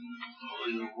 Oh,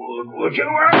 you would you?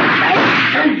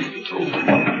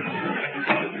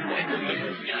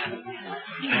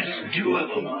 That's two of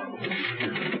them.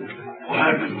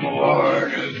 One more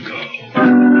to go.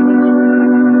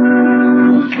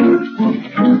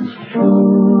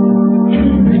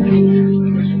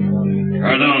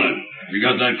 Cardona, you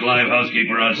got that Clive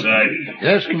housekeeper outside?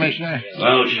 Yes, Commissioner.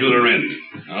 Well, shoot her in.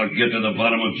 I'll get to the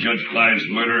bottom of Judge Clive's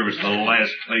murder if it's the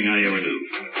last thing I ever do.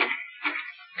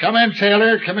 Come in,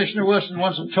 Taylor. Commissioner Wilson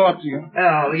wants to talk to you.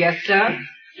 Oh, yes, sir?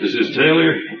 Mrs.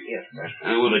 Taylor? Yes, sir.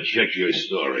 I want to check your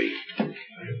story.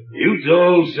 You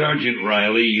told Sergeant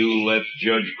Riley you left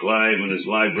Judge Clive in his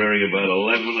library about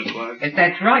 11 o'clock? Yes,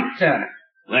 that's right, sir.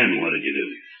 Then what did you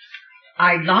do?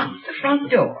 I locked the front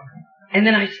door, and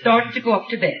then I started to go up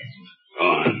to bed. Go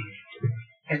on.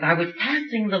 As I was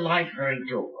passing the library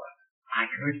door, I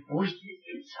heard voices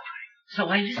inside, so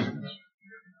I listened.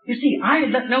 You see, I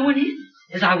had let no one in,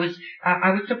 as I was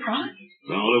surprised.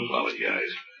 Don't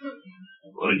apologize.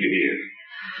 What did you hear?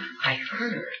 I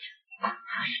heard a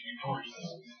hushed voice,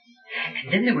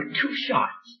 and then there were two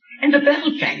shots, and the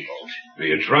bell jangled.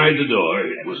 You tried the door.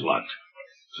 It was locked.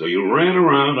 So you ran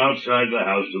around outside the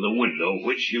house to the window,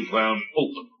 which you found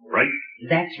open, right?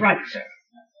 That's right, sir.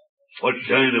 What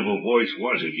kind of a voice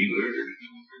was it you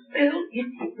heard? Well, it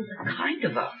was a kind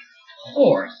of a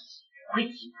hoarse,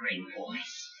 whispering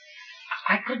voice.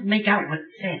 I couldn't make out what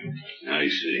it said. I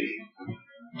see.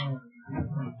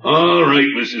 All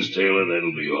right, Mrs. Taylor,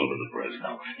 that'll be all for the present.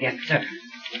 Yes, sir.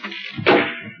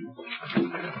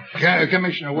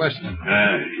 Commissioner Weston.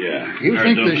 Yeah. You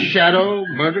think the shadow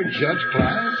murdered Judge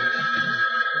Clive?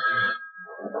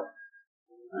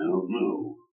 I don't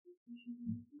know.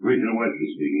 Commissioner Weston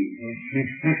speaking.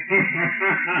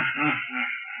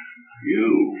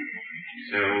 You.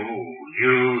 So,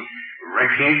 you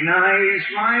recognize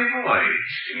my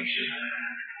voice, Commissioner?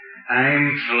 I'm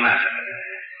flattered.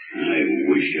 I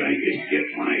wish I could get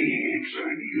my hands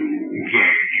on you.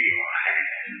 Get your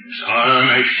hands on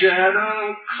a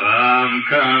shadow.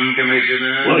 Come,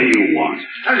 Commissioner. What do you want?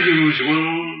 As usual,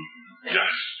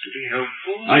 just to be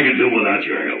helpful. I can do without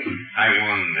your help. I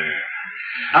wonder.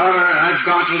 However, I've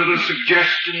got a little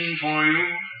suggestion for you.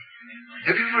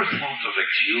 Have you ever thought of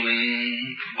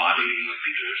exhuming the body of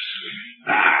Peter Swift?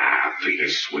 Peter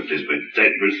Swift has been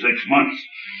dead for 6 months.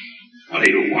 What do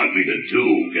you want me to do?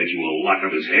 Get you a lock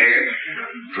of his hair?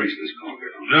 Trace this conker.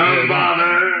 Don't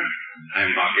bother.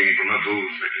 I'm walking from a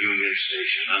booth at Union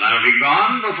Station, and I'll be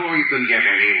gone before you can get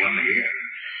anyone here.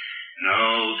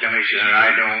 No, Commissioner,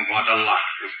 I don't want a lock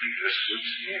of Peter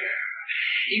Swift's hair.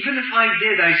 Even if I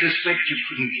did, I suspect you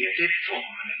couldn't get it for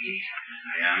me.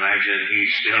 I imagine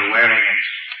he's still wearing it.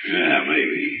 Yeah,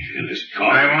 maybe. In his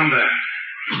car. I wonder.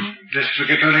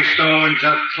 District Attorney Stowe and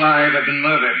Judge Clive have been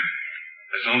murdered.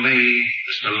 There's only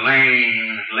Mr.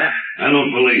 Lane left. I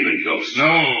don't believe in ghosts.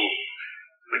 No.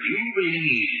 But you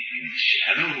believe in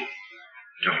shadow,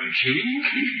 don't you?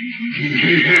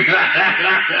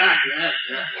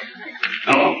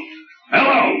 Hello.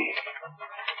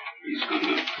 He's hung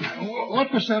up. What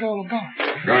was that all about?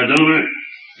 Cardona,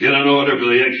 get an order for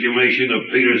the exhumation of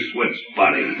Peter Swift's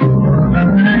body.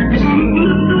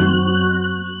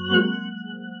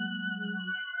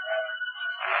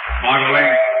 Margot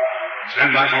Lane,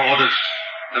 stand by for orders.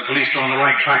 The police are on the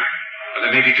right track, but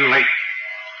they may be too late.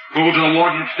 Go to the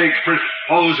Warden State Prison.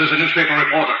 Pose as a newspaper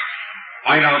reporter.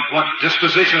 Find out what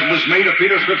disposition was made of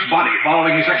Peter Swift's body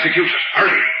following his execution.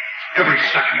 Hurry. Every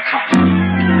second counts.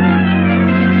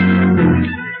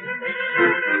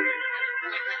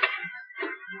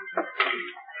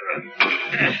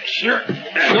 Sure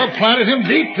planted him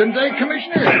deep, didn't they,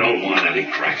 Commissioner? I don't want any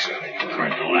cracks on it,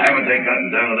 Colonel. Haven't they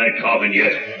gotten down to that coffin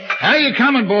yet? How you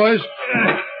coming, boys?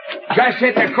 Just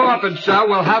hit the coffin, sir.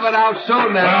 We'll have it out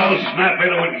soon now. Well, snap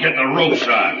into it and get the ropes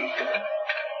on.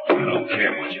 I don't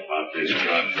care much about this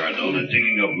job, Cardona.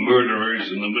 Digging up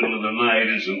murderers in the middle of the night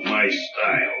isn't my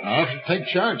style. I'll have to take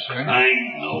charge, sir. I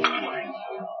know, Mike.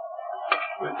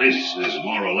 But this is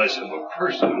more or less of a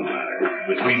personal matter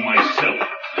between myself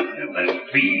and that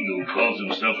fiend who calls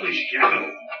himself the Shadow.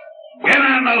 Get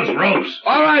on those ropes.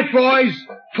 All right, boys.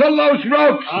 Pull those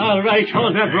ropes. All right,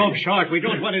 hold that rope short. We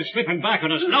don't want it slipping back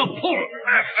on us. Now pull.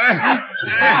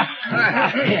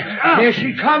 Here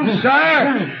she comes,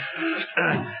 sir.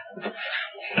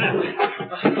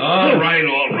 All right.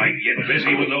 Get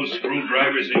busy with those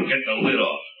screwdrivers and get the lid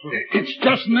off. It's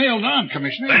just nailed on,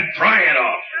 Commissioner. Then pry it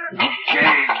off.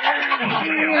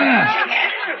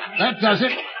 That does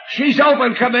it. She's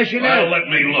open, Commissioner. Well, let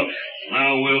me look.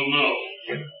 Now we'll know.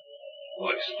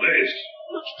 What's this?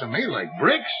 Looks to me like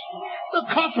bricks. The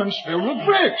coffin's filled with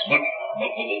bricks. But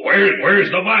where's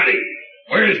the body?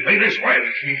 Where's Peter Swift?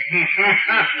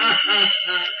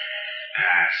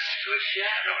 Ask the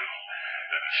shadow.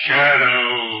 Shadow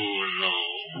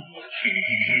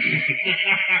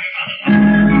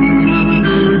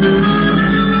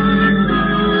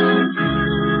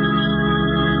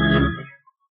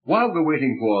While we're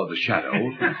waiting for the shadow,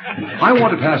 I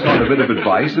want to pass on a bit of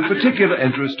advice of particular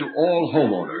interest to all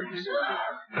homeowners.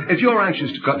 If you're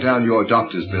anxious to cut down your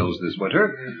doctor's bills this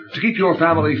winter, to keep your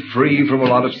family free from a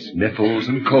lot of sniffles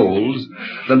and colds,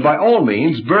 then by all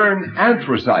means burn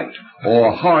anthracite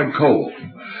or hard coal,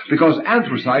 because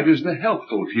anthracite is the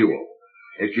healthful fuel.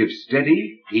 It gives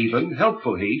steady, even,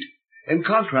 healthful heat, in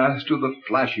contrast to the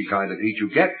flashy kind of heat you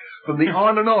get from the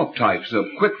on and off types of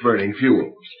quick-burning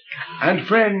fuels. And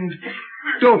friend,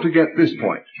 don't forget this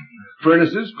point.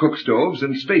 Furnaces, cook stoves,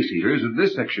 and space heaters in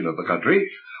this section of the country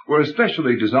were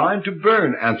especially designed to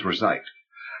burn anthracite.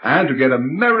 And to get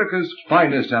America's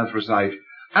finest anthracite,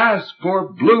 ask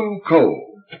for blue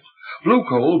coal. Blue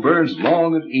coal burns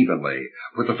long and evenly,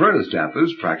 with the furnace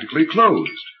dampers practically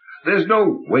closed. There's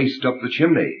no waste up the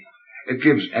chimney. It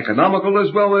gives economical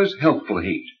as well as healthful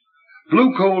heat.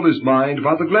 Blue coal is mined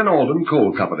by the Glen Alden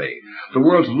Coal Company, the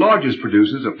world's largest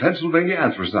producers of Pennsylvania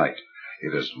anthracite.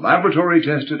 It is laboratory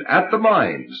tested at the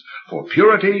mines for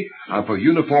purity and for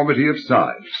uniformity of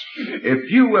size. If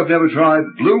you have never tried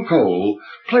blue coal,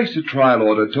 place a trial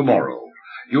order tomorrow.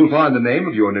 You'll find the name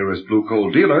of your nearest blue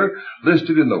coal dealer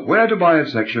listed in the Where to Buy It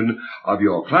section of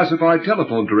your classified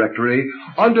telephone directory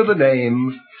under the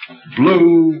name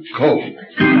Blue Coal.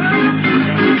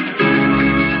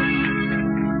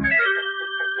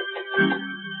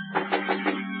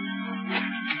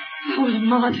 Oh,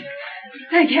 Lamont.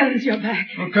 Thank heavens you're back.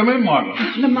 Well, come in, Margot.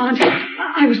 Lamont,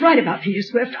 I was right about Peter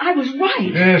Swift. I was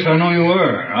right. Yes, I know you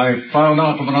were. I found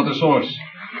out from another source.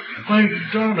 My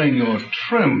darling, you're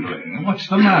trembling. What's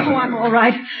the matter? Oh, I'm all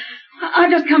right. I've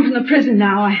just come from the prison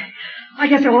now. I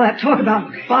guess all that talk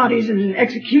about bodies and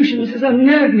executions has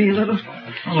unnerved me a little.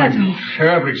 Well, I'm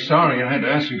terribly sorry I had to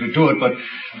ask you to do it, but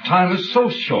time is so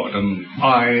short, and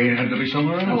I had to be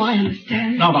somewhere else. Oh, I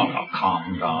understand. No,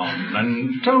 calm down,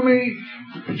 and tell me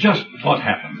just what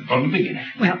happened from the beginning.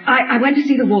 Well, I went to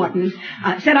see the warden,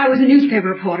 said I was a newspaper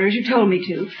reporter, as you told me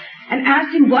to, and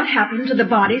asked him what happened to the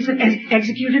bodies of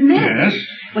executed men. Yes?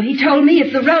 Well, he told me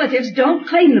if the relatives don't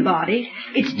claim the body,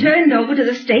 it's turned over to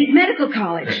the state medical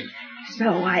college.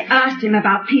 So I asked him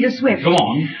about Peter Swift. Go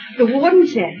on. The warden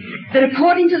said that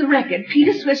according to the record,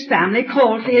 Peter Swift's family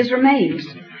called for his remains.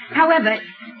 However,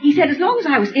 he said as long as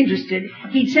I was interested,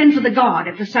 he'd send for the guard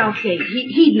at the south gate.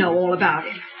 He'd know all about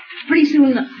it. Pretty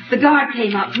soon, the guard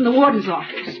came up from the warden's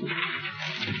office.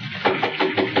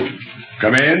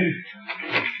 Come in.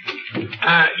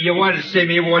 You want to see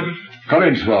me, Warden? Come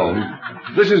in, Sloan.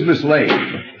 This is Miss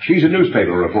Lane. She's a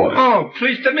newspaper reporter. Oh,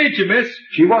 pleased to meet you, miss.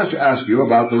 She wants to ask you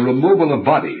about the removal of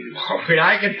bodies. Oh,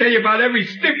 I can tell you about every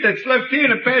stick that's left here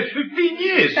in the past 15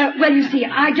 years. Well, you see,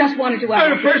 I just wanted to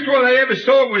ask... The first one I ever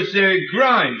saw was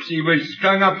Grimes. He was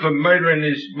strung up for murdering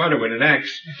his mother with an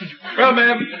axe. Well,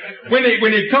 ma'am, when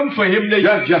they come for him, they...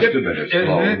 Just a minute,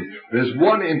 Sloan. There's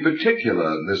one in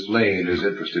particular Miss Lane is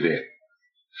interested in.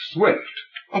 Swift.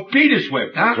 Oh, Peter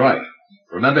Swift, huh? That's right.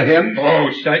 Remember him? Oh,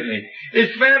 certainly.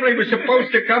 His family was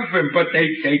supposed to come for him, but they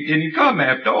didn't come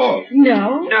after all.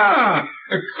 No? No.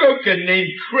 A croaker named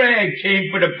Cragg came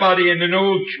for the body in an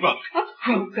old truck. A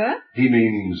croaker? He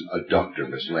means a doctor,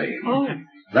 Miss Lane. Oh.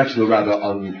 That's the rather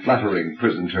unflattering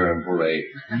prison term for a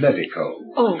medico.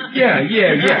 Oh. Yeah.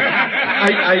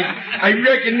 I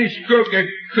reckon this croaker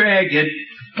Cragg had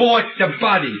bought the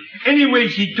body.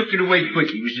 Anyways, he took it away quick.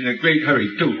 He was in a great hurry,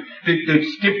 too. The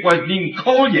stiff wasn't even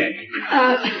cold yet.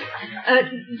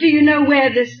 Do you know where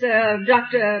this,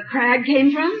 Dr. Cragg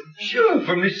came from? Sure,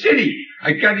 from the city.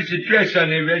 I got his address on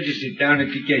the register down at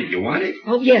the gate. You want it?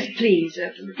 Oh, yes, please.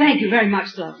 Thank you very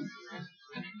much, Sloan.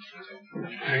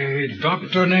 A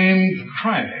doctor named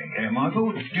Cragg,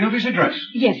 Margot? Do you have his address?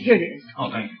 Yes, here it is. Oh,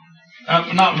 thank you.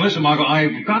 Now, listen, Margot,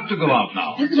 I've got to go out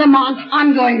now. Lamont,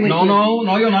 I'm going with you.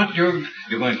 No, you're not. You're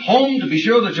going home to be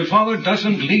sure that your father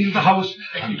doesn't leave the house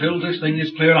until this thing is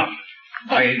cleared up.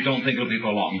 I don't think it'll be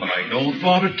for long, but I don't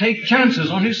want to take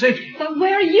chances on his safety. But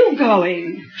where are you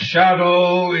going?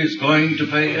 Shadow is going to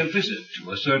pay a visit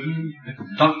to a certain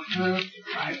Dr.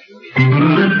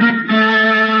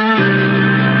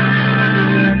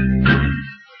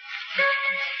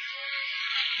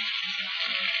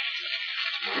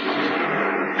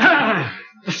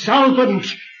 The solvent!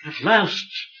 At last!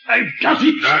 I've got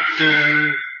it!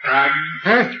 Dr. Cragg?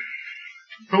 Huh?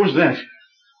 Who was that?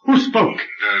 Who spoke?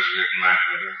 Does it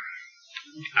matter?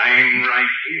 I'm right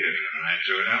here, at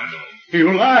your elbow.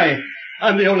 You lie.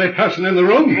 I'm the only person in the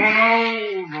room. Oh, no,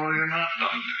 you're not,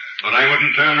 Doctor. But I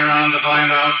wouldn't turn around to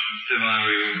find out if I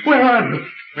were you. Where are you?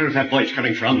 Where's that voice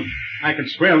coming from? I can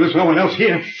swear there's no one else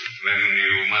here. Then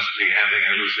you must be having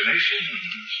hallucinations,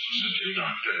 mustn't you,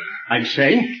 Doctor? I'm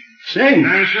sane. Sane.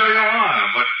 I'm sure you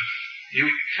are, but you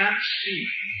can't see me,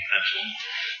 that's all.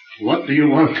 What do you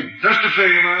want? Just a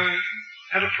favor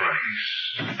at a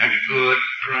price. A good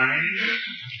price.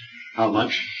 How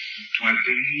much?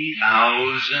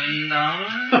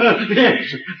 $20,000.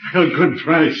 Yes, a good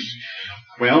price.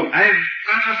 Well, I've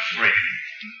got a friend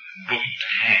booked to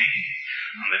hang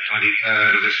on the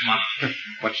 23rd of this month.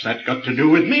 What's that got to do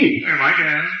with me? Here, my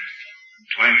guess.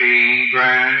 20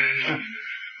 grand.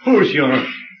 Who's your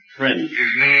friend?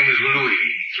 His name is Louis.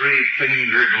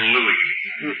 Three-fingered Louis.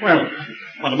 Well,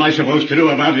 what am I supposed to do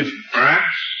about it?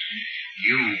 Perhaps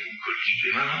you could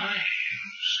keep him alive.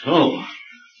 So,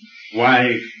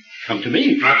 why come to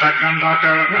me? Drop that gun, Doctor.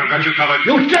 I've got you covered.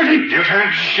 You did it! You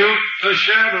can't shoot the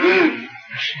shadow.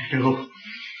 Shadow?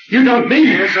 You don't mean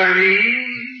it? Yes, I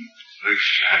mean the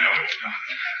shadow,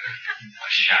 Doctor. The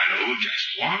shadow just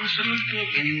wants a little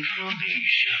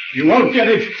information. You won't get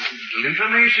it. Little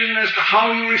information as to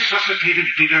how you resuscitated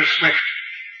Peter Swift.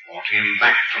 Brought him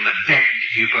back from the dead,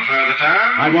 if you prefer the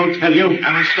term. I won't tell you.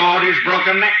 And restored his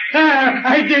broken neck.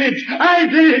 I did it! I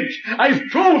did it! I've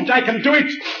proved I can do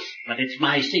it! But it's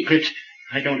my secret.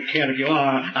 I don't care if you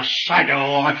are a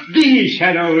shadow or the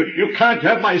shadow. You can't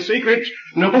have my secret.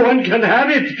 No one can have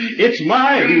it. It's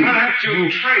mine. You have to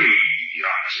trade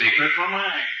your secret for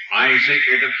mine. My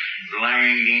secret of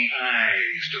blinding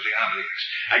eyes to the obvious.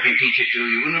 I can teach it to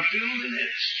you in a few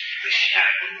minutes. The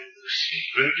shadow's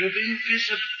secret of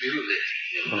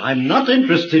invisibility. Well, I'm not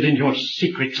interested in your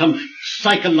secret, some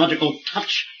psychological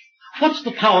touch. What's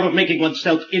the power of making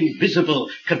oneself invisible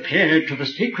compared to the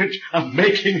secret of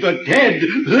making the dead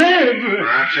live?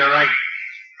 Perhaps you're right.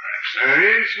 Perhaps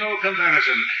there is no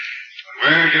comparison.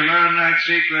 But where'd you learn that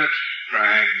secret,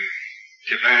 Cragg?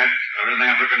 Tibet or in the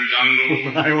African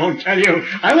jungle? I won't tell you.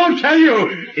 I won't tell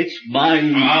you. It's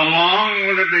mine. How long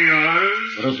will it be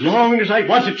yours? For as long as I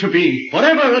want it to be.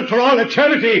 Forever and for all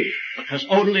eternity. Because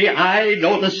only I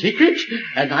know the secret,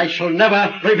 and I shall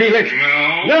never reveal it.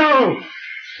 No? No!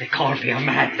 They called me a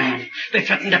madman. They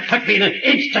threatened to put me in an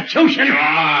institution. You're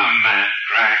mad,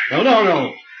 Cragg.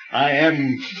 No. I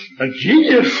am a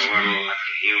genius. Well,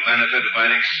 you benefited by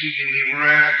an exceedingly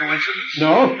rare coincidence.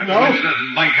 No. A coincidence that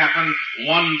might happen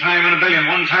one time in a billion,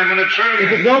 one time in a trillion.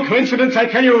 It was no coincidence, I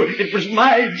tell you. It was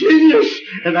my genius.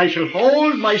 And I shall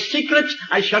hold my secret.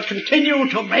 I shall continue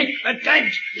to make the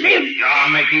dead live. You're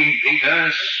making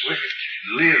Peter Swift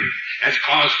live has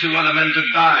caused two other men to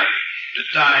die. To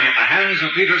die at the hands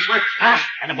of Peter Swift.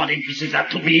 And what interest is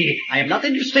that to me? I am not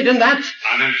interested in that.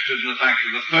 I'm interested in the fact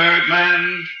that the third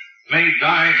man may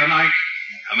die tonight.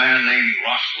 A man named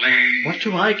Ross Lane. What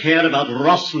do I care about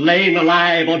Ross Lane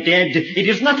alive or dead? It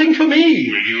is nothing to me.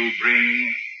 Will you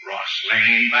bring Ross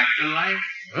Lane back to life?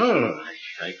 Oh,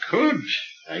 I could.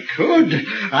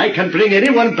 I can bring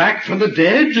anyone back from the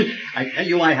dead. I tell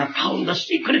you, I have found the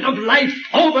secret of life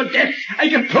over death. I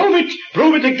can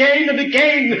prove it again and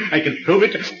again. I can prove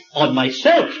it on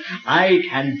myself. I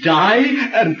can die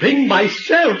and bring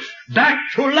myself back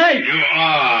to life. You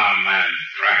are mad,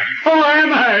 Cragg. Oh,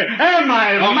 am I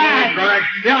Don't mad? move, Cragg.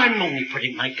 Yeah, I'm only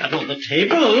putting my gun on the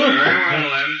table. Very well,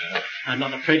 then. I'm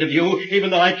not afraid of you, even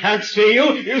though I can't see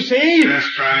you. You see? Yes,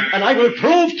 Cragg. And I will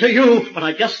prove to you what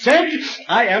I just said.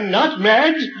 I am not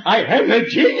mad. I am a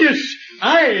genius.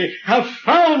 I have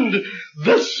found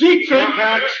the secret.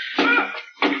 What was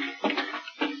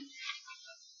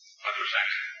that?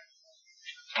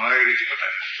 Why did you put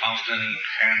that fountain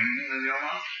pen in your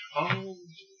mouth? Oh,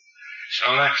 so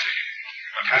that's it.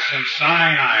 Potassium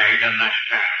cyanide in that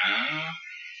pen, huh?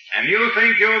 And you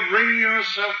think you'll bring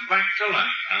yourself back to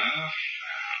life, huh?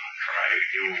 Cragg,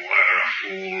 you were a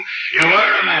fool. You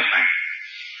were a madman.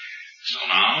 So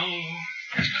now,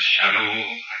 as the shadow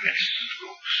against the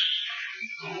ghost. The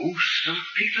ghost of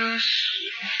Peter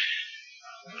Swift.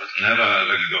 But never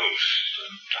the ghost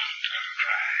of Dr.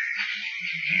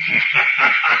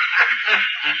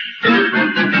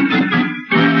 Cragg.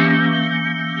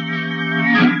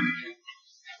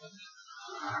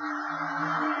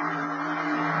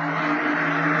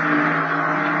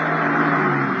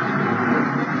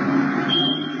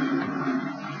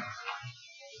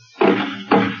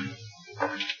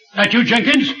 That you,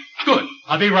 Jenkins? Good.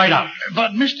 I'll be right out.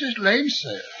 But Mr. Lane,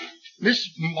 sir, Miss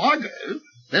Margot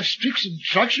left strict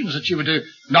instructions that she were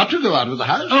not to go out of the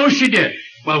house. Oh, she did.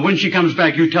 Well, when she comes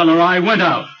back, you tell her I went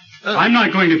out. I'm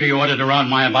not going to be ordered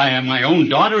around by my own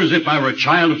daughter as if I were a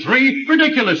child of 3.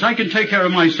 Ridiculous. I can take care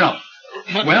of myself.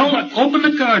 Open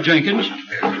the car, Jenkins.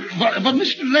 But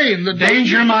Mr. Lane, the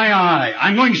danger my eye.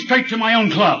 I'm going straight to my own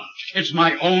club. It's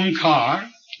my own car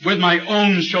with my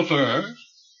own chauffeur.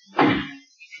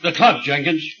 The club,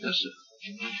 Jenkins. Yes, sir.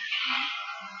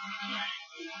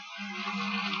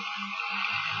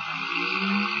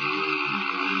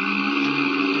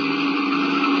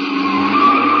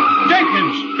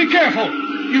 Jenkins, be careful.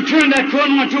 You turned that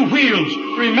corner on 2 wheels.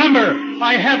 Remember,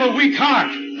 I have a weak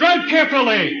heart. Drive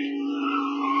carefully.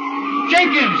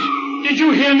 Jenkins, did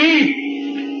you hear me?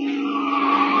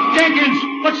 Jenkins,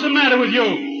 what's the matter with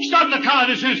you? Stop the car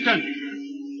this instant.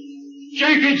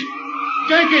 Jenkins,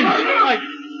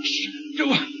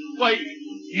 why,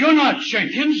 you're not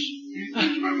Jenkins.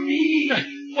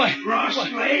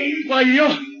 Why,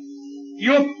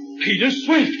 you're Peter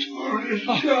Swift.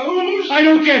 I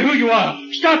don't care who you are.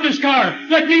 Stop this car.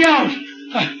 Let me out.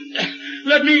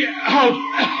 Let me out.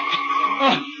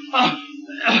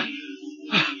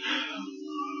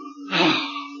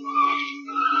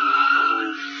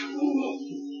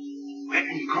 Went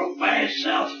and croaked by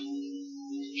herself.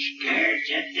 Scared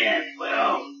to death.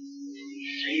 Well,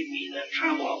 save me the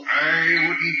trouble. I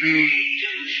wouldn't be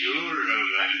too sure of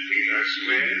that, Peter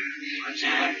Swift. What's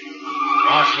that?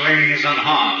 Ross Lane is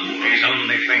unharmed. He's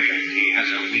only thinking he has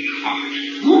a weak heart.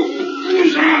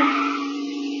 Who's that?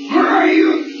 Where are you?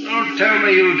 Don't tell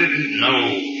me you didn't know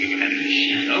you had the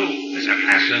shadow as a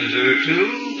passenger, too,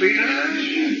 Peter.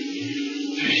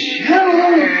 The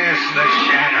shadow? Yes, the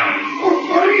shadow.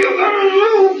 What are you going to do?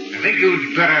 I think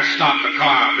you'd better stop the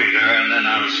car, Peter, and then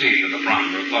I'll see to the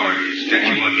proper authorities get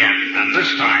you again. And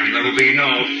this time there will be no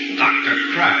Dr.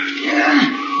 Pratt. Yeah.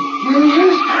 Well,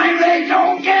 this time they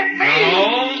don't get me. No?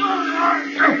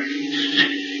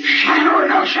 Shadow or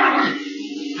no shadow,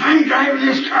 I'm driving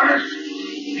this car,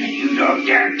 and you don't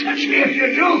dare touch me if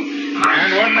you do.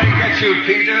 And when they get you,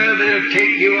 Peter, they'll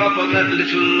take you up on that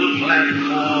little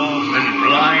platform and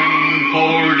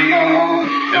blindfold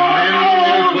you. And then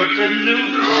they'll put a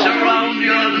noose around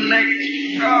your neck.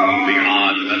 It'll be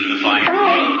hard for them to find you.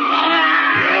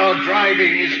 Your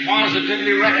driving is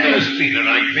positively reckless, Peter.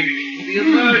 I think the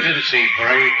emergency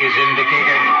brake is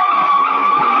indicating.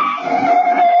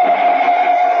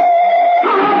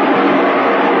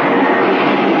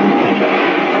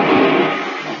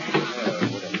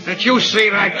 Did you see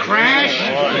that crash?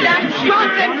 That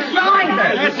drunken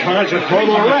driver! That car's a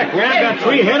total wreck. We have got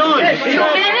 3 head-ons. There's 2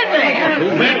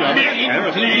 men in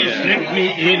there. Please let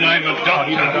me in. I'm a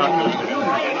doctor.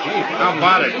 How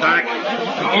about it, Doc?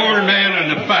 The old man in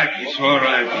the back is all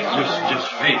right. He's just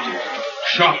fainted.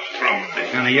 Shock probably.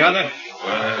 And the other?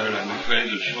 Well, I'm afraid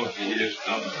the shock is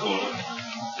not for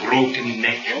broken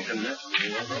neck.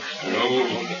 No,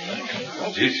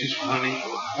 this is funny.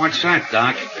 What's that,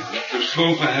 Doc? The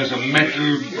chauffeur has a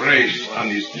metal brace on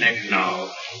his neck now.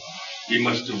 He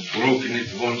must have broken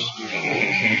it once before.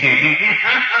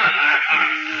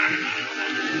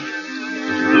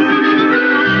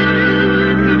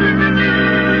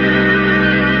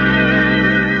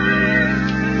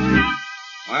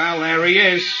 Well, there he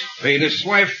is. Peter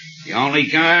Swift. The only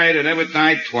guy that ever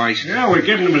died twice. Yeah, we're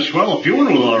giving him a swell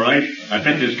funeral, all right. I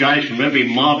bet there's guys from every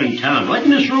mob in town, right in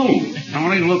this room.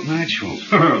 Don't he look natural?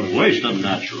 Waste of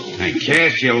natural. And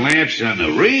cast your lamps on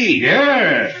the reed.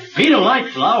 Yeah. Peter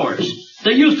liked flowers.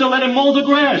 They used to let him mow the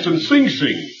grass and sing.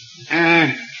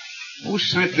 Who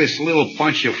sent this little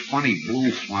bunch of funny blue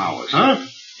flowers? Huh?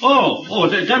 Oh,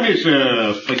 them is,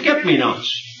 forget-me-nots.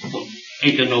 Well,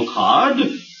 ain't there no card?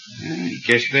 I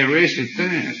guess there is at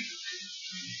that.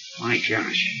 My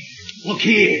gosh. Look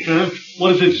here.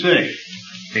 What does it say?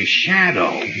 The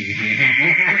shadow.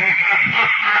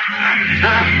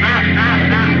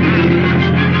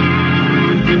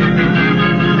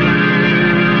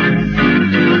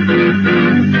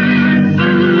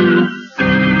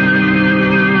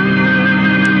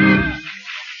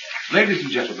 Ladies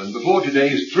and gentlemen, before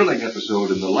today's thrilling episode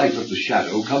in the life of the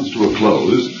Shadow comes to a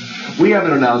close, we have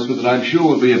an announcement that I'm sure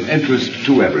will be of interest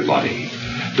to everybody.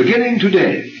 Beginning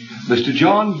today, Mr.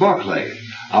 John Barclay,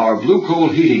 our blue coal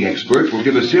heating expert, will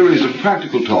give a series of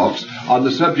practical talks on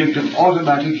the subject of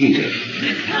automatic heating.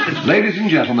 Ladies and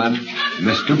gentlemen,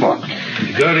 Mr. Barclay.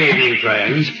 Good evening,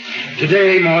 friends.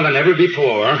 Today, more than ever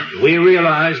before, we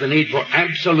realize the need for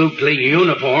absolutely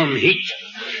uniform heat.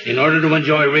 in order to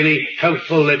enjoy really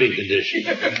healthful living conditions.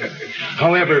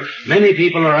 However, many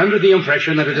people are under the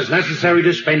impression that it is necessary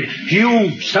to spend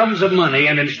huge sums of money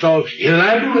and install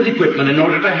elaborate equipment in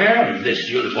order to have this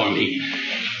uniform heat.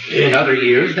 In other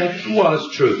years, that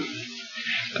was true.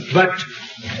 But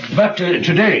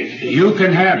today, you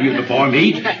can have uniform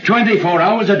heat 24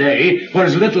 hours a day for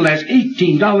as little as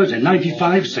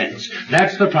 $18.95.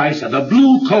 That's the price of a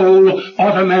Blue Coal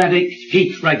automatic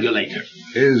heat regulator.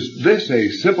 Is this a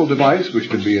simple device which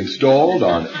can be installed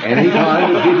on any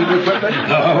kind of heating equipment?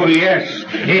 Oh, yes.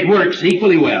 It works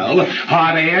equally well.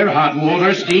 Hot air, hot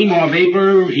water, steam or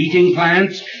vapor, heating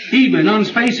plants, even on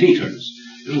space heaters,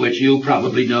 which you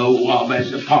probably know of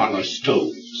as parlor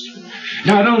stoves.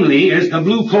 Not only is the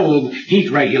Blue Coal heat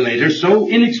regulator so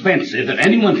inexpensive that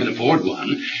anyone can afford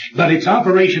one, but its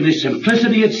operation is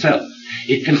simplicity itself.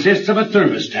 It consists of a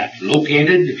thermostat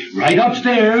located right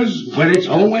upstairs where it's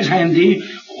always handy,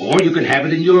 or you can have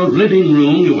it in your living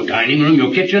room, your dining room,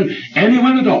 your kitchen,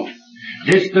 anywhere at all.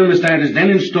 This thermostat is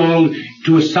then installed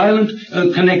to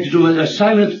connected to a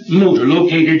silent motor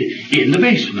located in the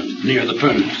basement near the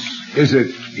furnace. Is it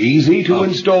easy to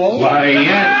install? Why,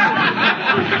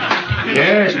 yes.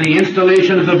 Yes, the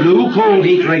installation of the Blue Coal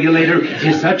heat regulator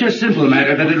is such a simple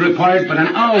matter that it requires but an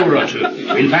hour or two.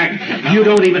 In fact, you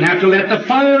don't even have to let the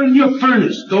fire in your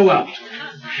furnace go out.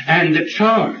 And the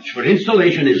charge for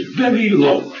installation is very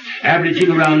low,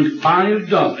 averaging around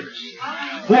 $5.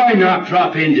 Why not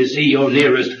drop in to see your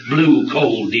nearest Blue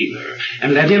Coal dealer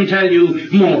and let him tell you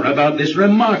more about this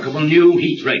remarkable new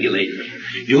heat regulator?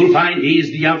 You'll find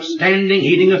he's the outstanding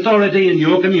heating authority in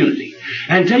your community.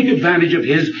 And take advantage of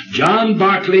his John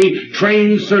Barclay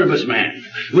trained serviceman,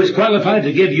 who is qualified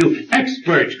to give you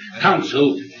expert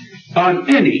counsel on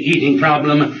any heating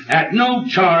problem at no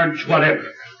charge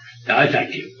whatever. I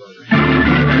thank you.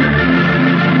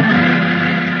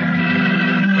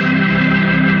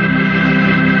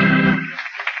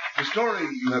 The story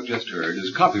you have just heard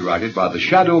is copyrighted by the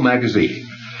Shadow magazine.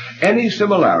 Any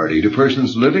similarity to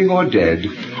persons living or dead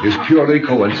is purely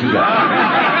coincidental.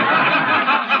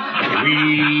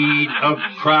 Weed of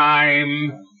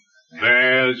crime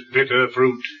bears bitter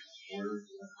fruit.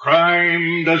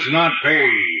 Crime does not pay.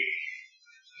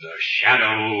 The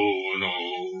shadow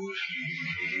knows.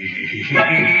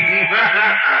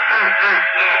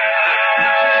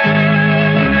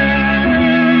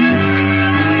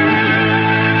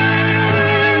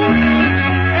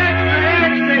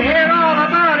 Extra, hear all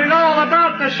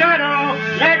about the shadow.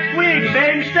 Next week,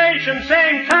 same station,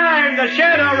 same time, the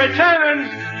shadow returns.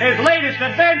 His latest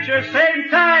adventure, same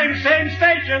time, same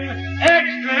station.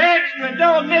 Extra,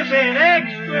 don't miss it,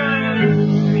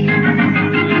 extra.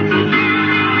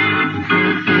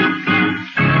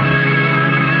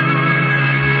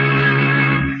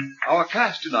 Our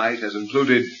cast tonight has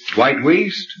included Dwight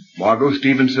Weist, Margot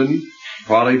Stevenson,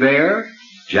 Parley Bear,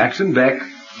 Jackson Beck,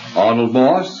 Arnold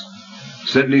Moss,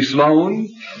 Sidney Sloan,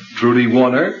 Trudy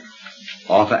Warner,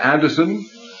 Arthur Anderson,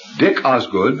 Dick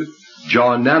Osgood,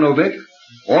 John Nanovic,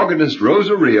 organist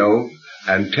Rosa Rio,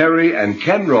 and Terry and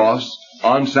Ken Ross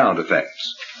on sound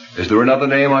effects. Is there another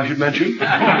name I should mention?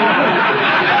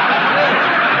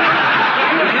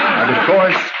 And of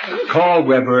course, Carl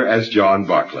Weber as John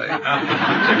Barclay.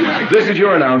 This is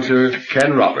your announcer,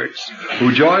 Ken Roberts,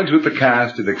 who joins with the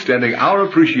cast in extending our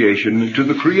appreciation to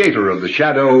the creator of the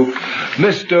shadow,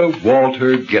 Mr.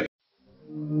 Walter Gibson.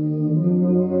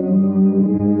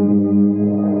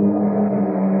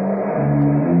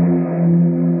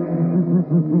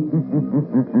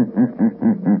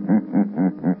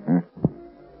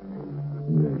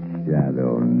 The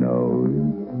shadow knows.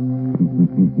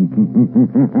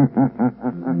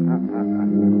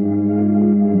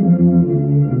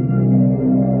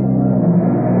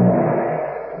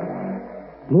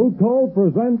 Blue Coal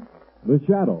presents The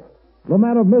Shadow, the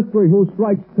man of mystery who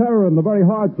strikes terror in the very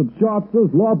hearts of sharpsters,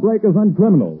 lawbreakers, and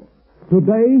criminals.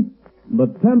 Today, the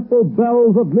Temple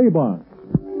Bells of Lebanon.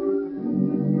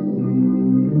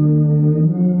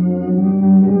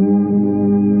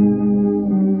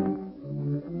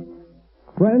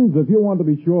 Friends, if you want to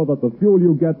be sure that the fuel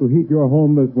you get to heat your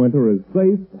home this winter is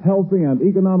safe, healthy, and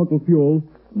economical fuel,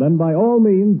 then by all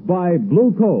means buy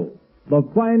Blue Coal, the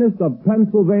finest of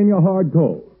Pennsylvania hard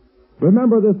coal.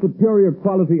 Remember, this superior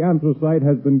quality anthracite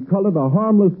has been colored a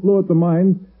harmless fluid to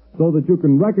minds so that you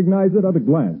can recognize it at a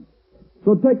glance.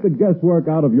 So take the guesswork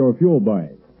out of your fuel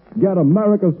buying. Get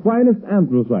America's finest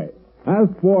anthracite.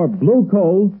 Ask for Blue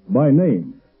Coal by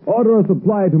name. Order a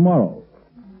supply tomorrow.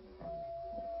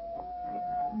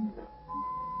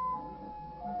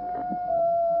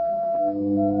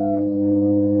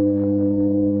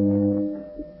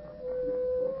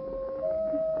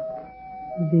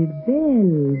 The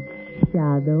bells,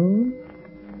 Shadow.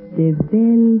 The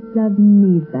bells of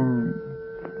Nivan.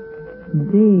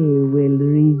 They will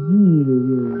reveal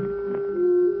you.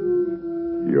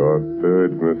 Your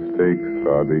third mistake,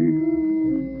 Sadi.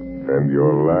 And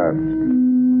your last.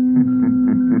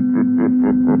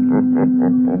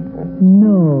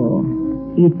 No,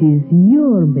 it is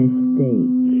your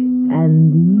mistake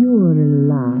and your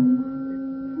last.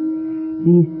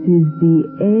 This is the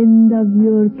end of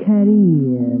your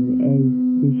career as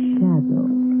the Shadow.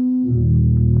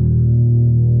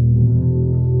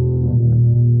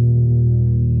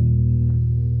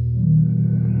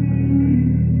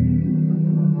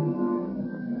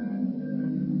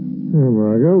 Oh,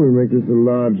 Margot, we'll make this a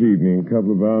large evening. A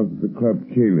couple of hours at the Club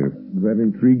Caliph. Does that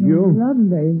intrigue you?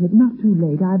 Lovely, but not too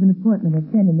late. I have an appointment at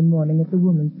 10 in the morning at the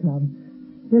Women's Club.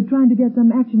 They're trying to get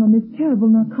some action on this terrible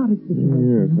narcotic situation.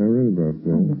 Yes, I read about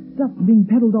that. The stuff's being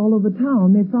peddled all over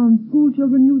town. They found school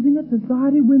children using it,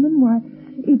 society women. Why,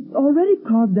 it's already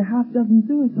caused a half dozen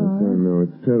suicides. Yes, I know.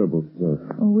 It's terrible stuff.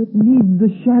 Oh, it needs the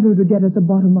Shadow to get at the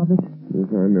bottom of it. Yes,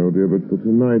 I know, dear, but for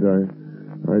tonight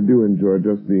I do enjoy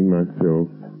just being myself.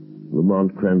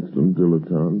 Lamont Cranston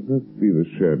dilettante. Let's be the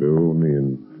Shadow only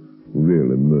in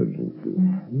real emergencies.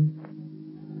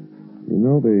 You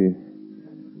know, they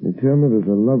tell me there's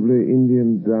a lovely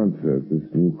Indian dancer at this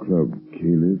new club,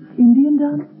 Caliph. Indian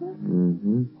dancer?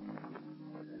 Mm-hmm.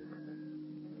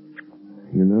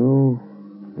 You know,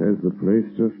 there's the place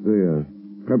just there.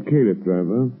 Club Caliph,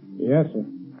 driver. Yes, sir.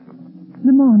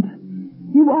 Lamont,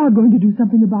 you are going to do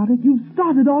something about it. You've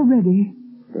started already.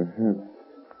 Perhaps.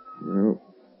 Well,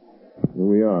 here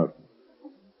we are.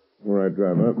 All right,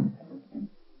 driver.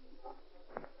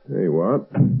 Hey, what?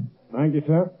 Thank you,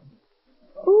 sir.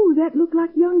 Oh, that looked like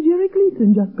young Jerry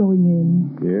Gleason just going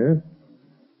in. Yes?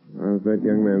 I was that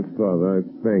young man's father. I'd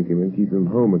spank him and keep him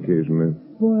home occasionally.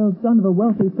 Spoiled son of a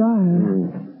wealthy sire.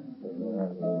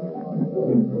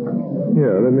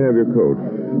 Here, let me have your coat.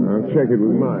 I'll check it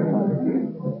with mine.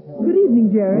 Good evening,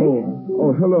 Jerry.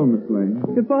 Oh, hello, Miss Lane.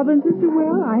 Your father and sister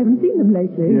well? I haven't seen them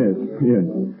lately. Yes.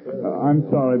 I'm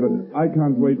sorry, but I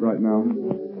can't wait right now.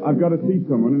 I've got to see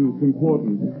someone, and it's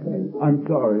important. I'm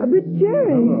sorry. But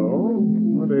Jerry... Hello.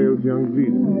 What ails young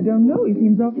Gleason? I don't know. He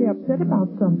seems awfully upset about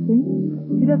something.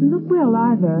 He doesn't look well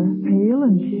either. Pale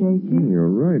and shaky. You're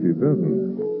right, he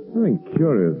doesn't. Something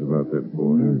curious about that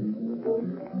boy.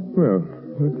 Well,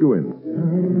 let's go in.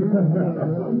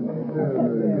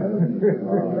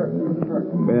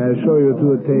 May I show you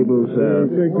to a table, sir?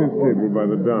 Take this table by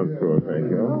the dance floor, thank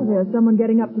you. Oh, there's someone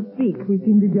getting up to speak. We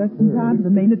seem to be just in time for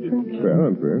the main attraction. Well,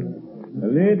 aren't we?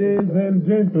 Ladies and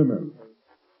gentlemen,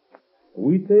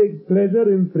 we take pleasure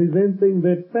in presenting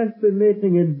the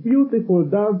fascinating and beautiful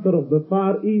dancer of the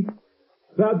Far East,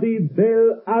 Sadi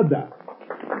Bel Ada.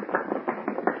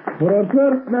 For our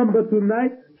first number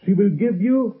tonight, she will give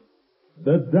you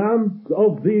the dance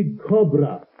of the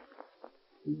cobra.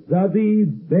 Sadi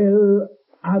Bel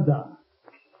Ada.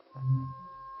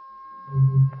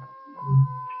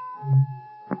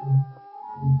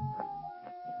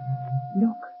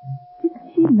 Look, isn't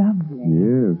she lovely?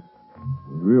 Yes.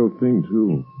 Real thing,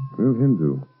 too. Real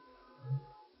Hindu.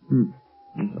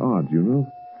 It's odd, you know?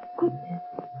 Goodness.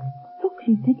 Look,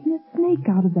 she's taking a snake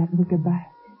out of that wicker basket.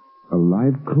 A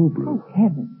live cobra. Oh,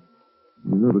 heavens.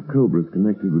 You know, the cobra's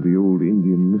connected with the old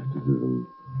Indian mysticism,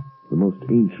 the most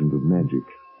ancient of magic.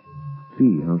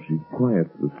 See how she quiets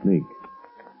the snake,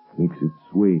 makes it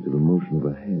sway to the motion of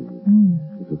her hand.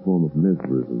 It's a form of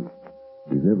mesmerism.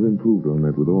 We've never improved on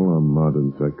that with all our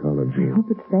modern psychology. I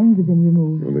hope its fangs have been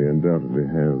removed. Well, they undoubtedly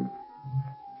have.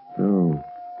 So,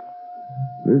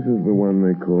 this is the one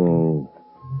they call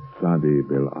Sadi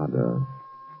Bel Ada.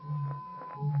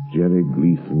 Jerry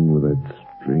Gleason with that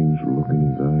strange look in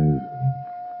his eyes.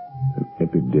 An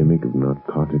epidemic of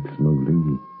narcotic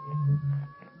smuggling.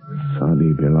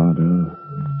 Sadi Bel Ada.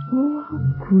 Oh, how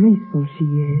graceful she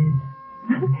is.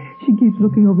 She keeps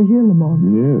looking over here, Lamont.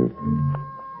 Yes.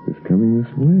 It's coming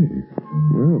this way.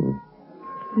 Well.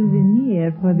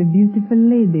 Souvenir for the beautiful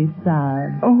lady,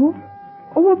 sir. Oh,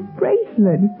 a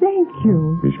bracelet. Thank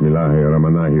you.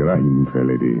 Bismillahirrahmanirrahim, fair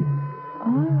lady.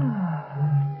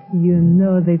 You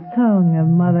know the tongue of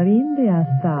Mother India,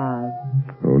 sir.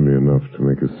 Only enough to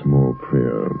make a small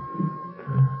prayer.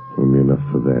 Only enough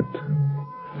for that.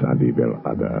 Sadi Bel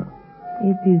Ada.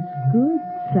 It is good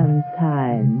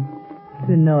sometimes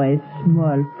to know a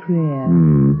small prayer.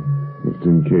 Just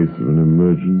in case of an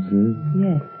emergency?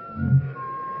 Yes.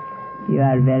 You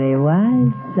are very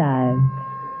wise, sir.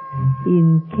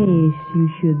 In case you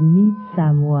should meet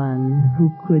someone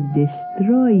who could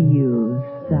destroy you,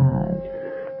 sir.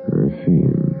 I see.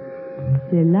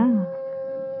 C'est là.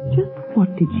 Just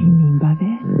What did she mean by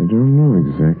that? I don't know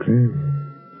exactly.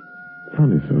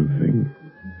 Funny something.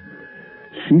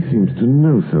 She seems to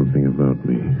know something about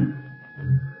me.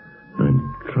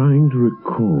 I'm trying to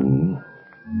recall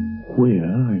where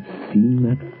I've seen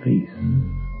that face.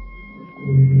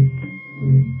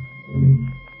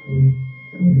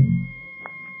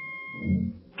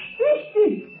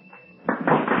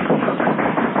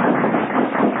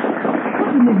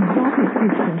 What an exotic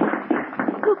sister.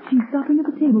 Look, she's stopping at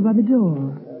the table by the door.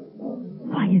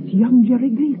 Why, it's young Jerry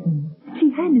Gleason.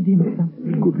 She handed him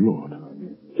something. Good Lord.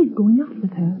 He's going out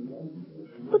with her.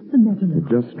 What's the matter, It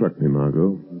just struck me,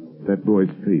 Margot. That boy's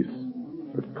face.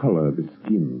 The color of his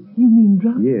skin. You mean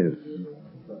drunk? Yes.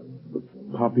 The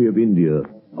poppy of India.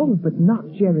 Oh, but not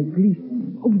Jerry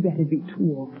Gleason. Oh, that'd be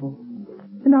too awful.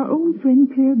 And our old friend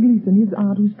Claire Gleason, his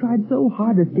aunt, who's tried so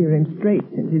hard to steer him straight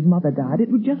since his mother died, it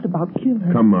would just about kill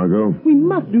her. Come, Margot. We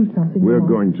must do something. We're Mom.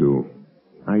 going to.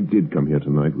 I did come here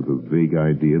tonight with a vague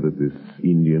idea that this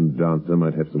Indian dancer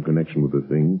might have some connection with the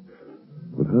thing.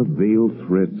 With her veiled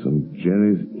threats and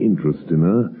Jerry's interest in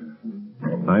her,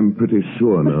 I'm pretty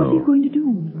sure now. What are you going to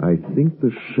do? I think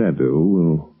the Shadow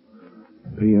will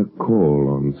pay a call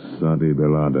on Sadi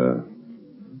Belada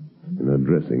in her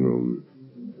dressing room.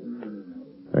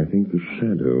 I think the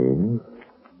Shadow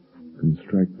can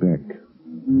strike back.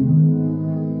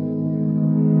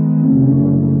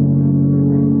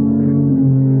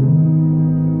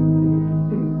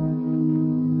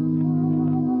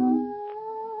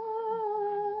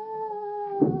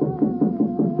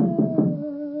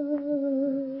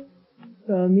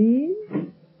 Come in.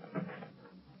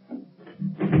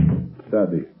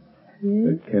 Sadi,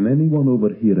 Yes? can anyone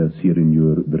overhear us here in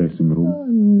your dressing room? Oh,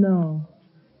 no.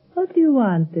 What do you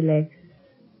want, Alex?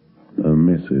 A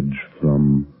message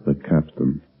from the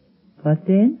captain. What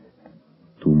then?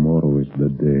 Tomorrow is the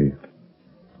day.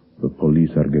 The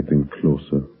police are getting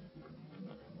closer.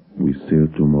 We sail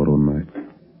tomorrow night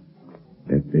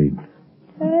at 8.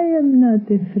 I am not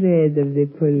afraid of the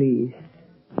police.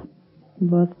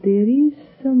 But there is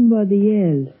somebody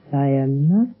else I am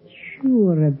not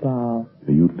sure about.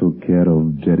 You took care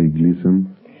of Jerry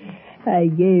Gleason? I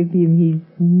gave him his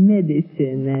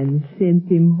medicine and sent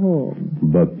him home.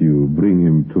 But you bring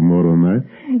him tomorrow night?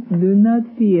 Do not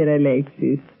fear,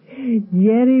 Alexis.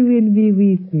 Jerry will be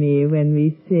with me when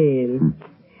we sail.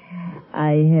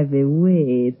 I have a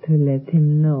way to let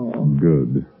him know.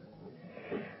 Good.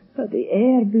 But the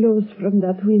air blows from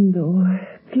that window.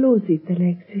 Close it,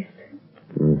 Alexis.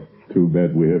 Too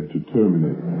bad we have to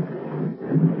terminate.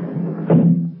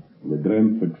 The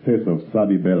grand success of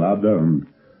Sadi Belada and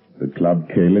the Club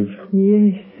Caliph.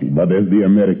 Yes. But as the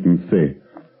Americans say,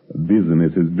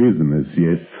 business is business,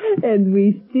 yes. And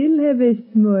we still have a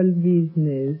small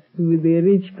business with the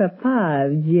rich papa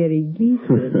of Jerry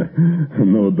Gleason.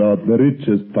 No doubt the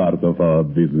richest part of our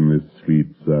business, sweet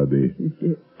Sadi.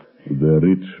 The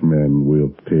rich man will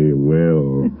pay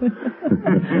well.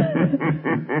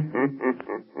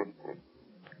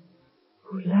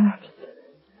 Who laughs?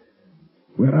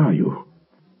 Where are you?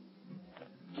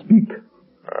 Speak.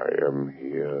 I am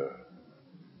here,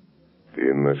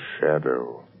 in the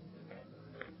shadow.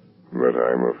 But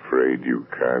I'm afraid you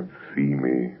can't see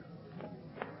me.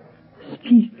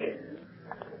 Speak.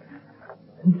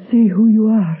 And say who you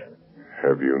are.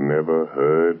 Have you never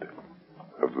heard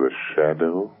of the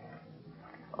shadow?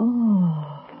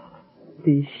 Oh,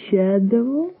 the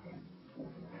shadow?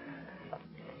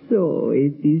 So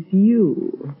it is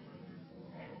you.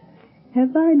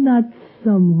 Have I not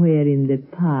somewhere in the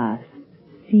past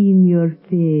seen your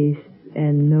face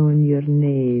and known your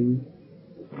name?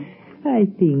 I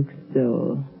think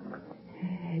so.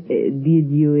 Did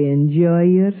you enjoy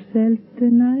yourself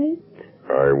tonight?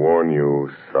 I warn you,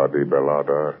 Sadi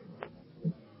Belada.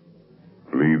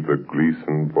 Leave the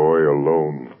Gleason boy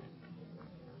alone.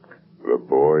 The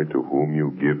boy to whom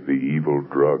you give the evil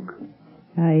drug.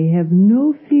 I have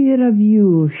no fear of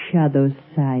you, Shadow's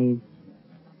side.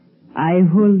 I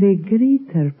hold a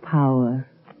greater power.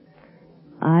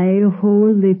 I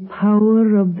hold the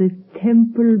power of the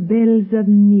temple bells of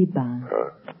Niban.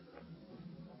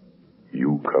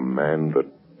 You command the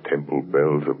temple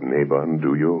bells of Naban,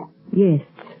 do you? Yes.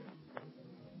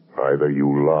 Either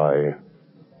you lie,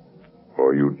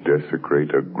 or you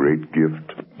desecrate a great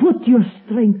gift. Put your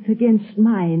strength against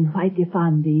mine, White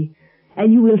Effendi,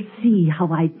 and you will see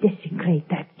how I desecrate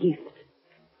that gift.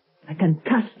 I can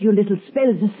cast your little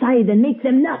spells aside and make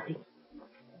them nothing.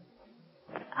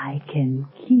 I can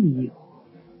kill you.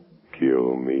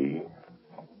 Kill me?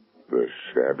 The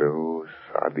shadow,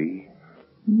 Sadi?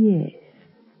 Yes.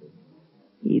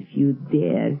 If you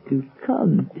dare to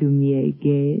come to me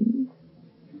again.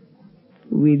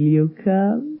 Will you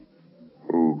come?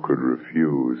 Who could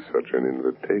refuse such an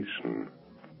invitation?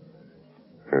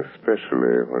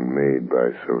 Especially when made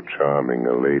by so charming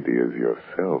a lady as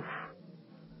yourself.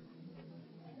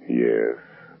 Yes,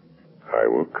 I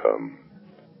will come.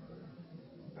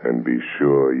 And be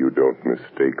sure you don't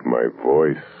mistake my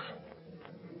voice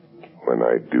when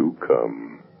I do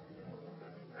come.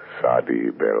 Sadi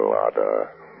Belada.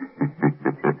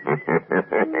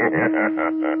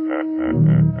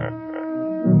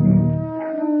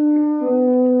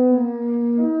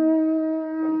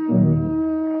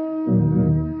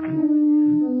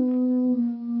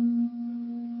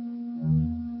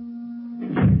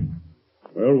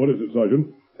 Well, what is it,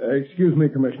 Sergeant? Excuse me,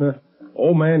 Commissioner.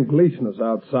 Old man Gleason is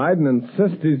outside and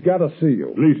insists he's got to see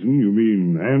you. Gleason? You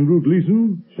mean Andrew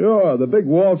Gleason? Sure, the big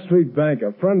Wall Street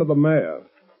banker, friend of the mayor.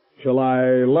 Shall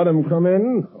I let him come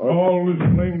in? All this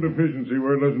blamed efficiency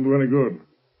word doesn't do any good.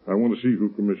 I want to see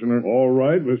you, Commissioner. All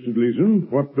right, Mr. Gleason.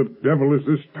 What the devil is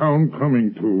this town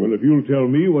coming to? Well, if you'll tell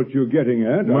me what you're getting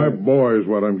at... My boy is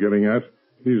what I'm getting at.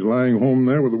 He's lying home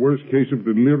there with the worst case of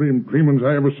delirium tremens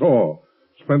I ever saw.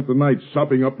 Spent the night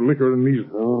sopping up liquor in these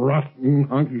rotten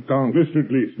honky-tonks. Mr.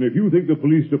 Gleason, if you think the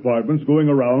police department's going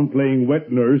around playing wet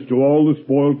nurse to all the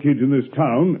spoiled kids in this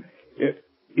town...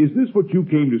 Is this what you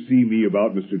came to see me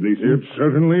about, Mr. Gleason? It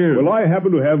certainly is. Well, I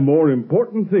happen to have more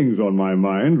important things on my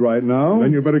mind right now.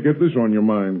 Then you better get this on your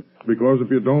mind, because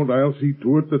if you don't, I'll see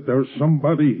to it that there's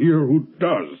somebody here who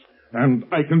does, and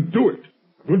I can do it.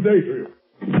 Good day to you.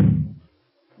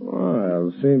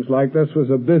 Well, seems like this was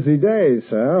a busy day,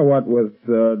 sir, what with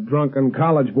drunken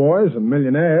college boys and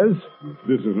millionaires.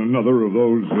 This is another of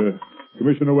those,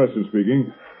 Commissioner Weston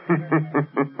speaking.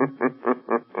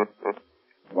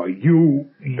 Why,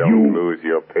 Don't lose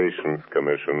your patience,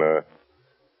 Commissioner.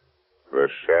 The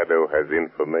Shadow has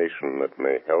information that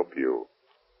may help you.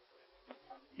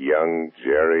 Young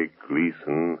Jerry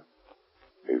Gleason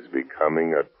is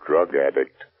becoming a drug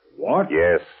addict. What?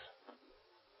 Yes.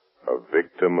 A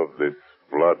victim of this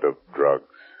flood of drugs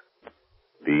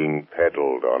being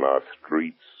peddled on our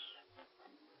streets.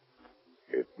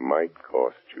 It might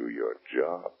cost you your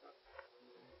job.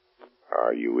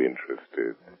 Are you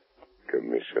interested,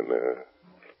 Commissioner?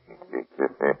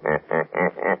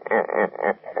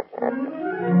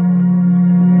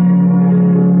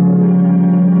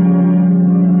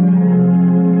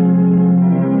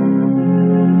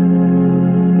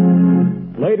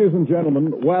 Ladies and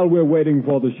gentlemen, while we're waiting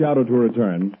for the Shadow to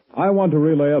return, I want to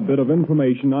relay a bit of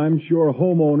information I'm sure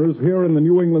homeowners here in the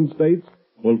New England states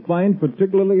will find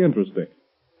particularly interesting.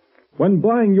 When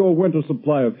buying your winter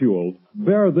supply of fuel,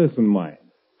 bear this in mind.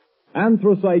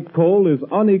 Anthracite coal is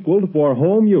unequaled for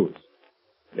home use.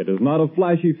 It is not a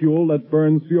flashy fuel that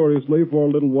burns furiously for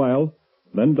a little while,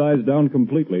 then dies down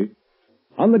completely.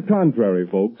 On the contrary,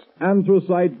 folks,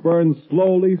 anthracite burns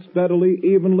slowly, steadily,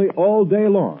 evenly all day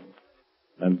long,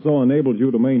 and so enables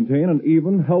you to maintain an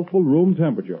even, healthful room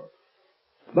temperature.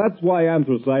 That's why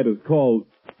anthracite is called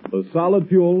the solid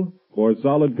fuel for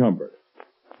solid comfort.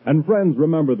 And friends,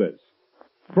 remember this.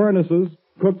 Furnaces,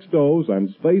 cook stoves, and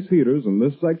space heaters in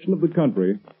this section of the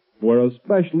country were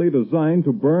especially designed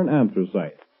to burn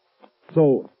anthracite.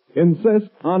 So,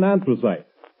 insist on anthracite,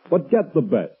 but get the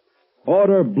best.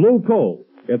 Order blue coal.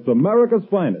 It's America's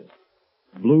finest.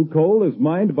 Blue coal is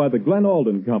mined by the Glen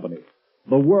Alden Company,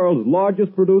 the world's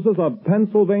largest producers of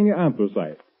Pennsylvania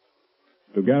anthracite.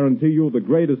 To guarantee you the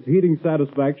greatest heating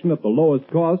satisfaction at the lowest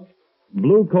cost,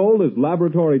 blue coal is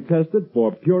laboratory tested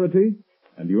for purity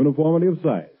and uniformity of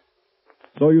size.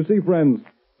 So you see, friends,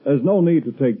 there's no need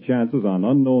to take chances on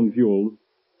unknown fuels.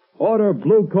 Order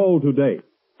blue coal today.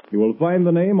 You will find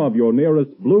the name of your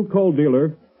nearest blue coal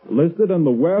dealer listed in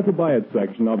the Where to Buy It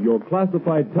section of your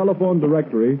classified telephone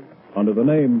directory under the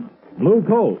name Blue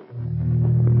Coal.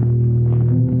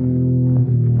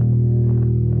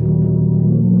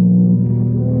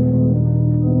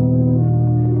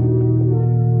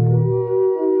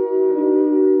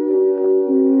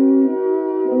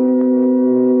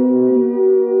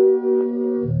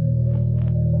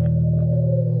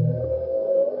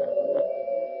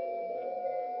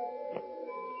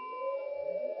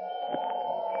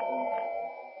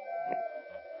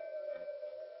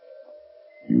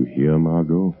 You hear,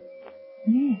 Margot?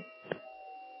 Yes.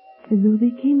 As though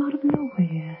they came out of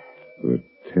nowhere. The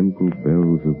temple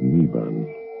bells of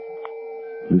Niban.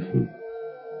 Listen.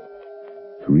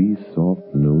 3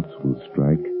 soft notes will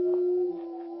strike,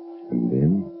 and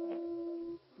then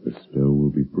the spell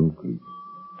will be broken.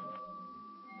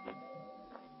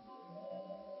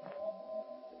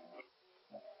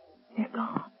 They're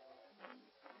gone.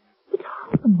 But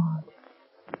how, Lamont?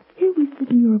 Here we sit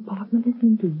in your your apartment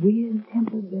listening to weird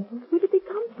temple bells? Where did they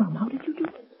come from? How did you do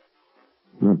it?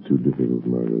 Not too difficult,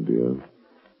 Margot, dear.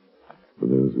 For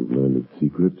those who've learned its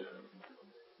secret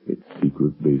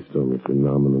based on the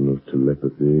phenomenon of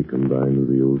telepathy combined with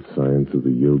the old science of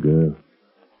the yoga,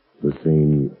 the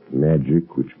same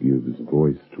magic which gives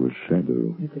voice to a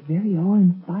shadow. It's a very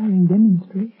awe-inspiring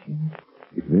demonstration.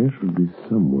 If there should be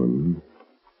someone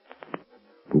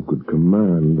who could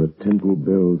command the temple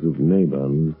bells of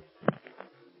Naban,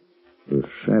 the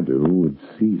shadow would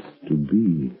cease to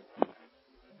be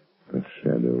a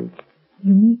shadow.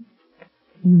 You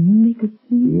mean they could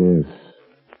see? Yes.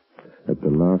 At the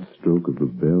last stroke of the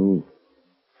bell,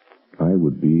 I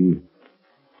would be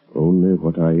only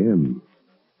what I am.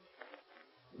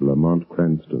 Lamont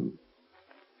Cranston.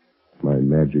 My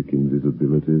magic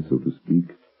invisibility, so to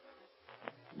speak,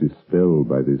 dispelled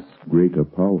by this greater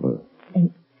power.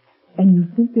 And you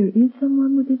think there is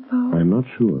someone with this power? I'm not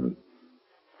sure.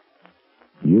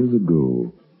 Years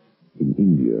ago, in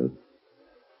India,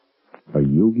 a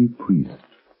yogi priest,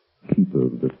 keeper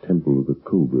of the Temple of the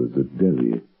Cobras at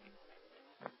Delhi,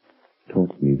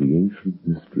 taught me the ancient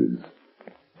mysteries.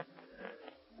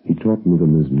 He taught me the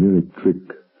mesmeric trick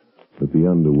that the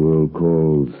underworld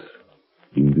calls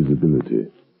invisibility.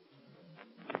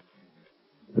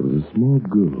 There was a small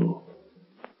girl,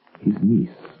 his niece,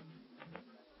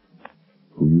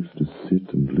 who used to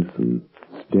sit and listen,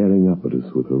 staring up at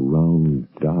us with her round,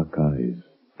 dark eyes.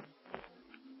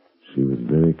 She was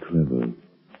very clever.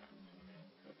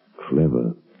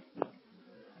 Clever.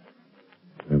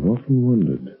 I've often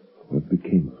wondered what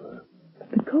became of her.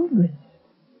 The Cobras.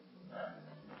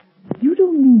 You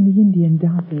don't mean the Indian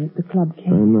dancer at the club camp?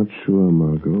 I'm not sure,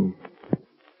 Margot.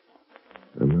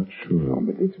 I'm not sure. Oh,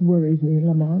 but this worries me,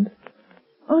 Lamont.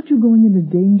 Aren't you going into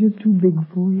dangers too big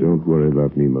for you? Don't worry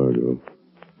about me, Margot.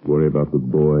 Worry about the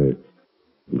boy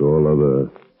and all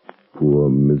other poor,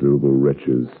 miserable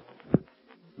wretches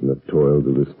in the toils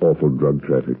of this awful drug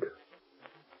traffic.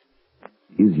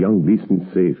 Is young Gleason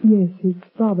safe? Yes, his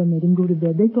father made him go to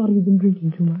bed. They thought he'd been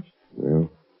drinking too much.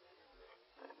 Well,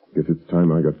 guess it's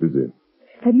time I got busy.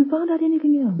 Have you found out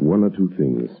anything else? One or two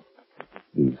things.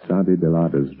 In Sadi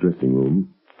Belada's dressing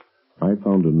room, I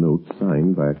found a note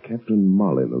signed by a Captain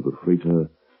Marlin of the freighter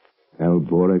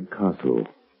Albora Castle.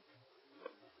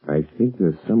 I think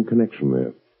there's some connection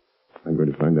there. I'm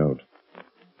going to find out.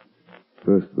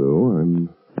 First, though, I'm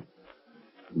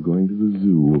going to the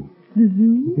zoo. The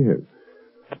zoo? Yes.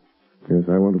 Yes,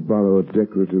 I want to borrow a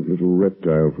decorative little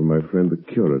reptile from my friend the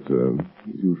curator.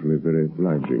 He's usually very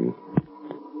obliging.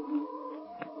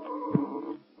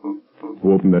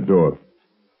 Who opened that door?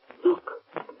 Look.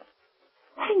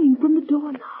 Hanging from the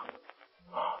door now.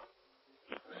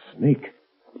 Snake.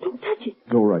 Don't touch it.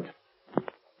 It's all right.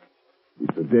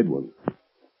 It's a dead one.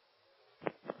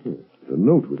 There's a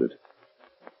note with it.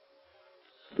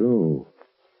 So,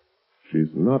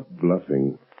 she's not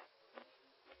bluffing.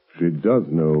 She does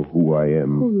know who I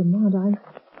am. Oh, Lamont,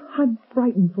 I'm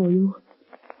frightened for you.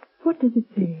 What does it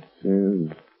say? It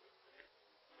says,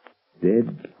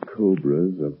 dead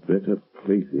cobras are better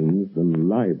playthings than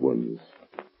live ones.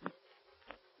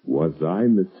 Was I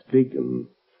mistaken?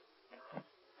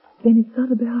 Then it's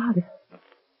not a Belada.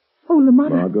 Oh,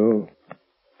 Lamont. Margot,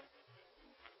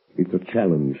 it's a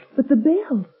challenge. But the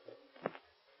bells.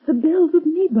 The bells of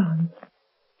Niban.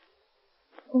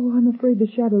 Oh, I'm afraid the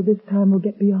shadow this time will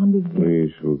get beyond his depth.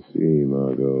 We shall see,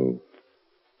 Margot.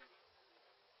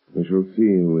 We shall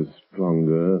see who is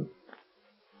stronger.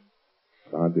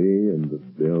 Sadi and the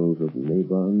bells of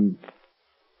Naban,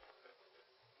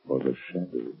 or the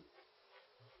shadow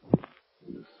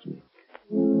and the snake.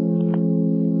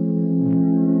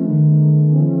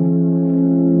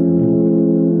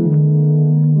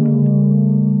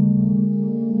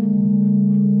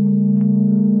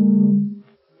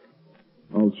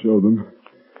 I'll show them.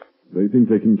 They think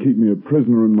they can keep me a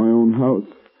prisoner in my own house,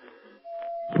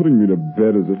 putting me to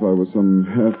bed as if I was some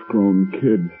half-grown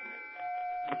kid.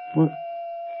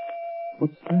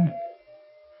 What's that?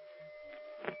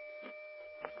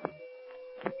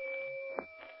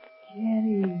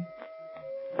 Jerry,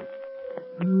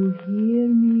 you hear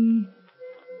me?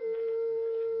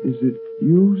 Is it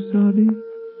you, Sadi?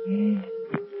 Yes,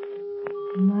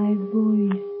 my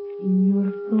voice in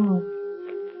your thoughts.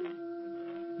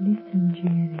 Listen,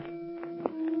 Jerry.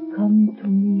 Come to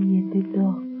me at the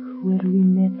dock where we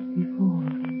met before.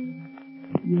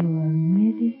 Your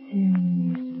medicine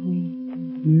is waiting.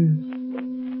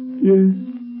 Yes.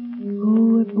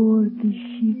 Go aboard the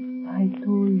ship I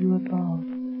told you about,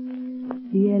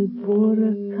 the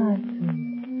Albora Castle.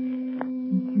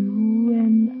 You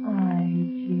and I,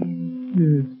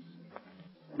 Jerry.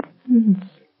 Yes.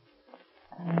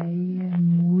 I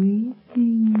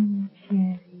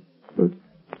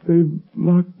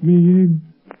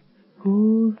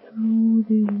Go through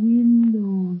the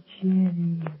window,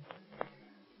 Jerry.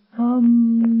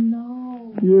 Come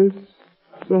now. Yes,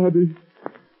 Sadie.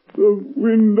 The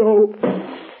window.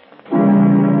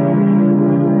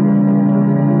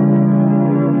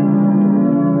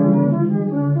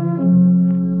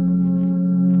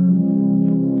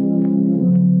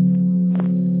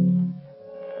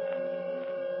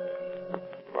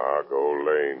 Margot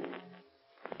Lane.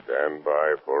 Stand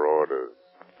by for orders.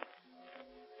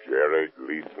 Jerry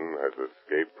Gleason has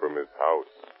escaped from his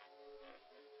house.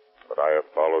 But I have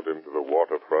followed him to the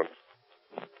waterfront,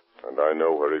 and I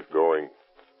know where he's going.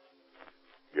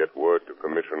 Get word to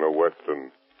Commissioner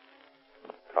Weston.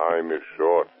 Time is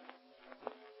short.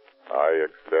 I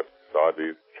accept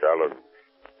Sadi's challenge.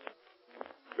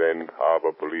 Send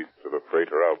harbor police to the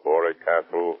freighter Albore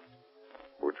Castle,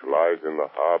 which lies in the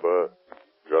harbor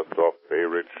just off Bay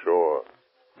Ridge shore,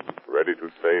 ready to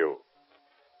sail.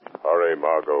 Hurry,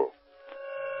 Margot.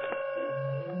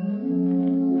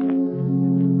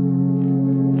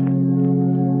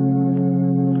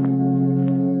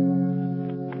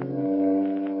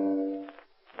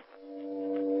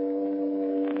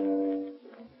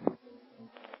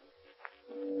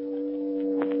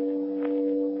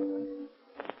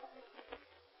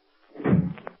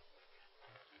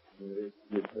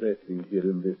 Depressing here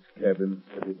in this cabin,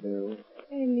 Sadie Bell.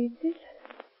 A little.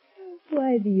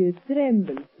 Why do you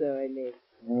tremble so, Annette?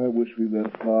 I wish we were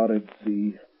far at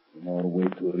sea, on our way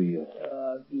to Rio.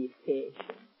 Oh, be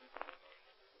patient.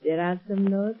 The ransom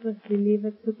note was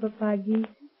delivered to Papa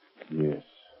Gleason? Yes.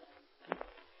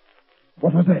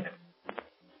 What was that?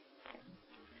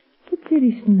 But there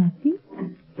is nothing.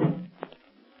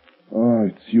 Oh,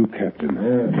 it's you,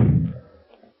 Captain.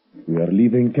 We are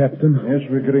leaving, Captain? Yes,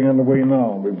 we're getting on the way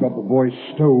now. We've got the boys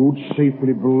stowed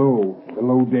safely below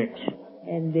decks.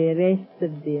 And the rest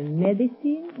of the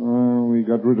medicine? We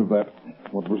got rid of that,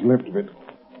 what was left of it.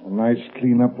 A nice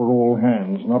clean-up for all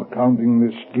hands, not counting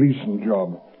this Gleason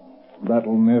job.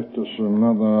 That'll net us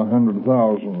another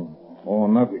 100,000, or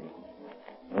nothing.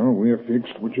 Well, we're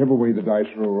fixed whichever way the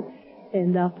dice roll.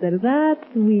 And after that,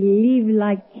 we live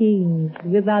like kings,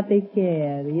 without a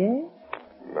care, yes?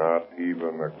 Not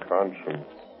even a conscience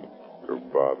to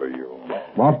bother you.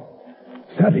 What?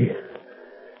 Sadie,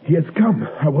 he has come.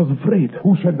 I was afraid.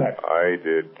 Who said that? I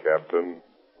did, Captain.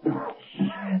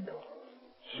 Shadow.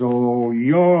 So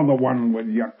you're the one with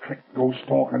your trick ghost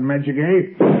talk and magic,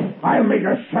 eh? I'll make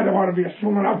a shadow out of you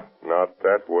soon enough. Not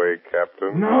that way,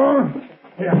 Captain. No?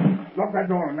 Here, lock that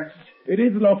door, Alexis. It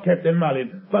is locked, Captain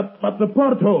Malin, but the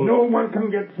porthole... No one can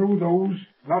get through those,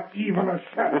 not even a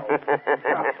shadow.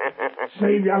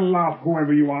 Save your laugh,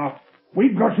 whoever you are.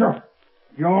 We've got you.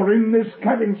 You're in this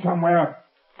cabin somewhere,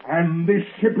 and this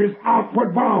ship is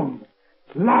outward bound.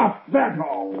 Laugh that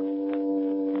off.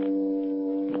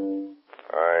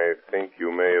 I think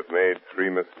you may have made 3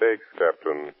 mistakes,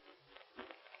 Captain.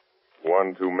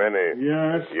 One too many.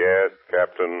 Yes? Yes,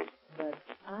 Captain. But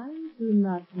I do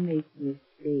not make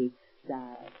mistakes,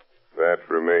 sir. That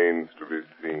remains to be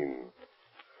seen,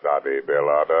 Sadi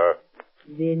Belada.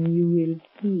 Then you will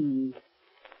see.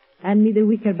 Hand me the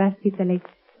wicker basket, Alex.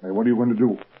 Hey, what are you going to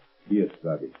do? Yes,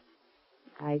 Daddy.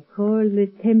 I call the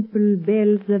temple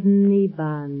bells of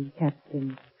Niban,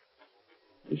 Captain.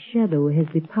 The shadow has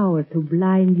the power to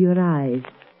blind your eyes,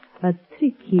 a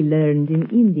trick he learned in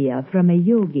India from a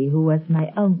yogi who was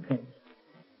my uncle.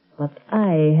 But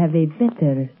I have a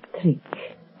better trick.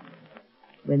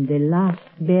 When the last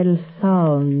bell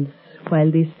sounds while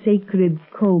the sacred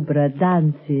cobra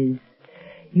dances,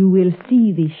 you will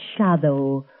see the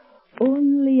shadow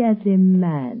only as a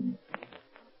man.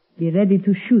 Be ready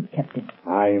to shoot, Captain.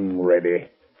 I'm ready.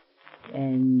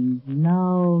 And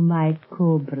now, my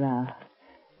cobra,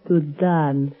 to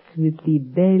dance with the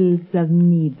bells of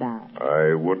Niban.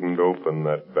 I wouldn't open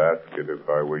that basket if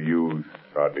I were you,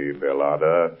 Sadi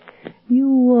Belada. You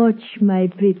watch my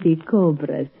pretty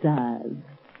cobra, sir.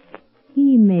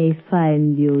 He may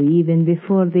find you even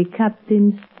before the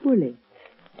captain's bullet.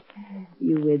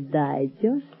 You will die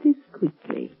just as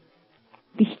quickly.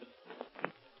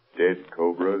 Dead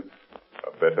cobras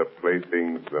are better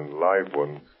playthings than live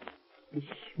ones.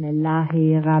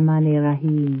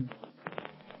 Bismillahirrahmanirrahim.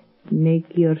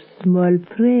 Make your small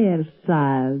prayer,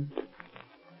 sir.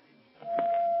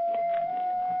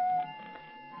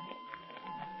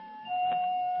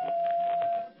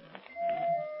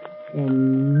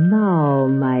 And now,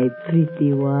 my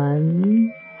pretty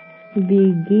one,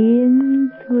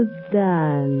 begin to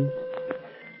dance.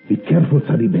 Be careful,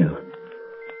 Sunny Bell.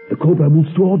 The cobra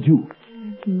moves towards you.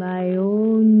 My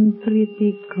own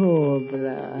pretty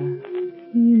cobra.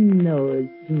 He knows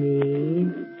me.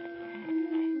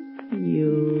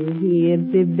 You hear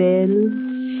the bells,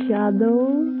 Shadow?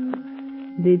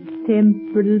 The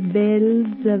temple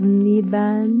bells of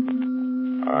Niban?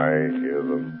 I hear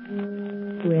them.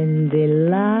 When the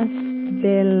last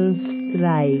bell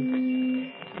strikes,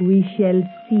 we shall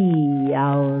see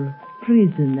our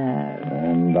prisoner.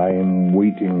 And I am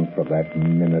waiting for that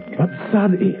minute. But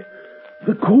Sadi,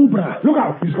 the cobra. Look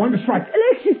out, he's going to strike.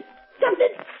 Alexis, stop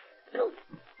it!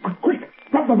 Quick,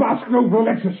 drop the mask over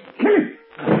Alexis. Kill him.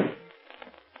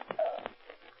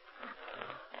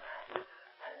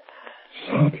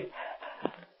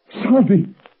 Sadi.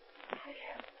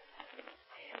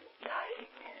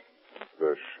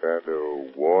 The shadow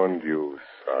warned you,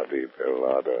 Sadi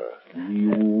Velada.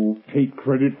 You take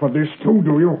credit for this too,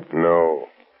 do you? No.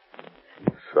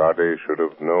 Sadi should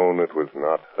have known it was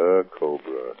not her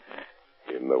cobra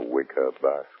in the wicker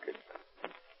basket.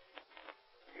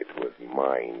 It was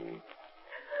mine.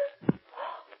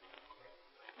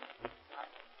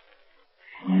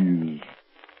 He's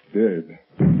dead.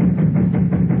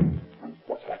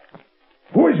 What's that?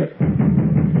 Who is it?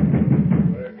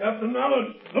 Captain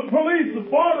Allen, the police, the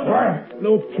border. Where?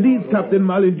 No, please, Captain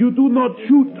Malin, you do not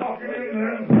shoot.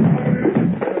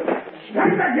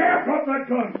 Stand back here! Drop that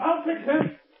gun. I'll fix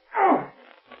him. Oh!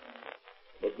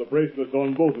 Put the bracelets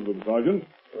on both of them, Sergeant.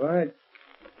 Right.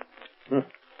 Huh.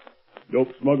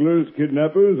 Dope smugglers,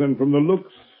 kidnappers, and from the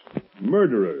looks,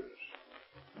 murderers.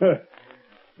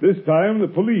 This time the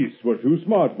police were too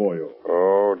smart for you.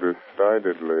 Oh,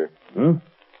 decidedly. Huh?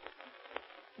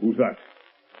 Who's that?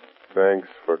 Thanks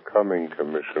for coming,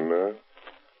 Commissioner.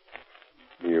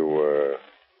 You were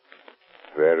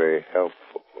very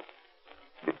helpful.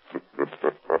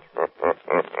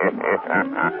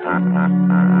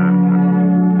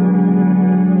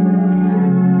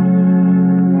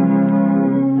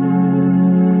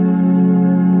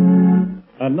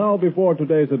 And now, before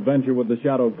today's adventure with the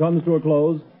Shadow comes to a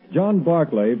close, John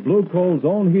Barclay, Blue Coal's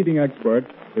own heating expert,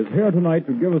 is here tonight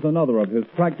to give us another of his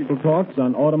practical talks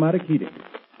on automatic heating.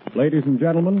 Ladies and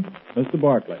gentlemen, Mr.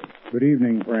 Barclay. Good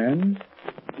evening, friends.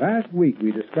 Last week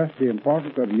we discussed the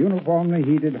importance of uniformly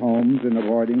heated homes in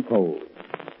avoiding cold.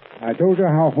 I told you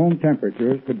how home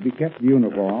temperatures could be kept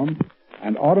uniform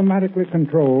and automatically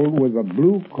controlled with a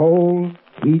Blue Coal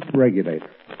heat regulator.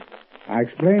 I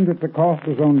explained that the cost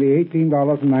was only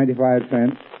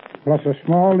 $18.95 plus a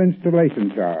small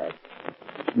installation charge.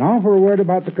 Now for a word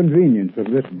about the convenience of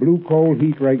this Blue Coal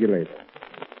heat regulator.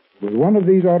 With one of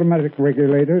these automatic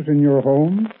regulators in your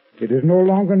home, it is no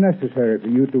longer necessary for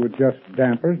you to adjust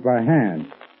dampers by hand.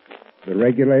 The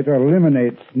regulator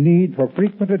eliminates need for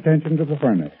frequent attention to the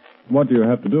furnace. What do you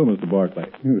have to do, Mr. Barclay?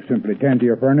 You simply tend to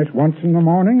your furnace once in the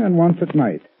morning and once at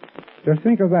night. Just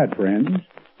think of that, friends.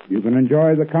 You can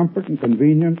enjoy the comfort and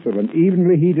convenience of an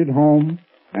evenly heated home,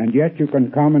 and yet you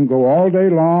can come and go all day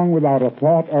long without a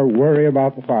thought or worry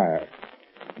about the fire.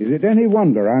 Is it any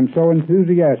wonder I'm so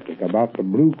enthusiastic about the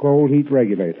Blue Coal heat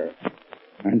regulator?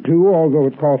 And two, although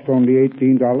it costs only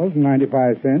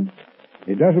 $18.95,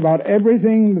 it does about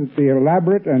everything that the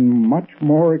elaborate and much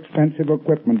more expensive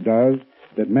equipment does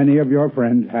that many of your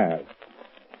friends have.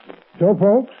 So,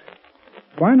 folks,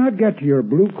 why not get to your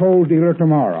Blue Coal dealer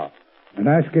tomorrow and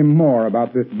ask him more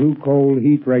about this Blue Coal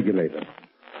heat regulator?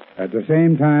 At the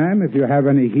same time, if you have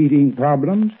any heating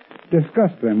problems,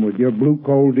 discuss them with your Blue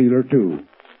Coal dealer, too.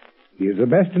 He is the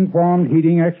best-informed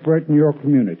heating expert in your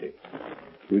community.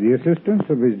 With the assistance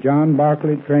of his John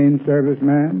Barclay trained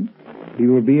serviceman, he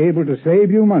will be able to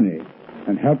save you money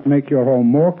and help make your home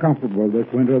more comfortable this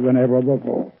winter than ever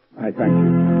before. I thank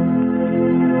you.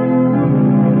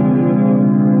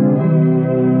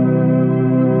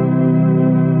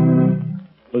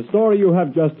 The story you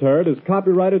have just heard is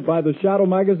copyrighted by the Shadow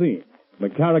magazine. The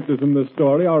characters in this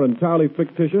story are entirely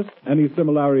fictitious. Any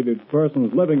similarity to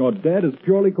persons living or dead is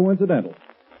purely coincidental.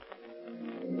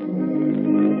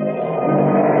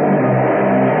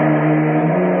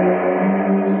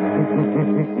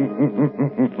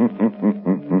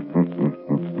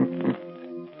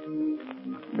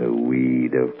 The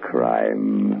weed of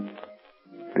crime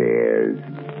bears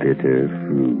bitter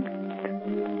fruit.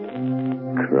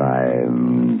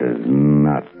 Crime does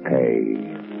not pay.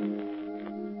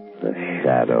 The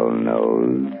Shadow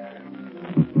knows.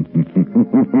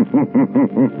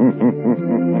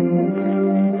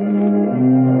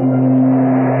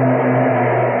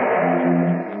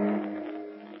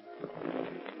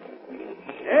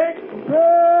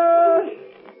 Extra!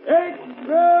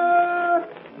 Extra!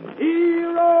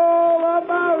 Hear all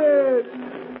about it!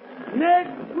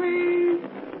 Next week,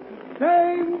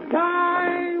 same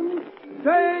time,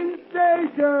 same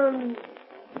station.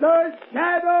 The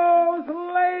Shadow's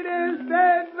latest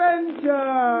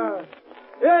adventure.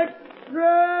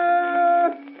 Extra!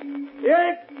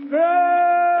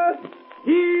 Extra!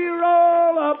 Hear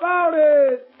all about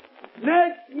it!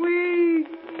 Next week,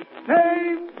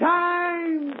 same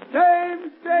time,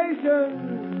 same station.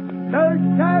 The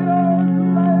Shadows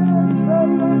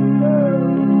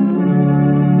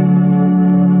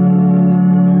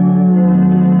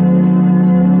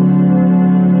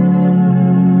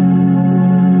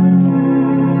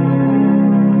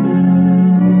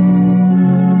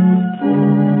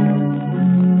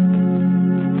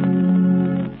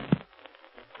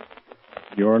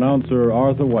Your announcer,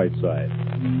 Arthur Whiteside.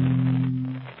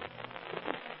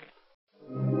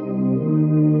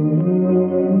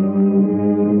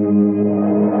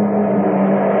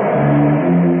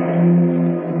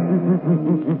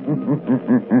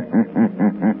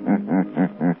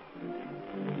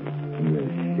 The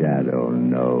shadow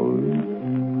knows.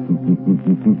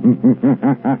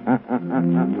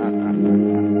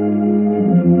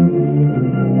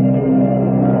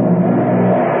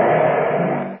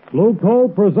 Blue Coal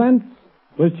presents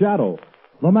The Shadow,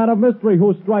 the man of mystery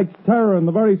who strikes terror in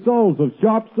the very souls of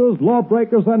sharpsters,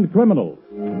 lawbreakers, and criminals.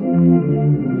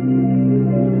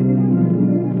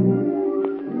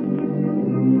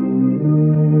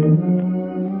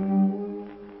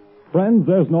 Friends,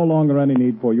 there's no longer any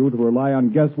need for you to rely on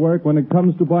guesswork when it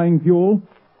comes to buying fuel.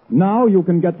 Now you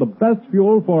can get the best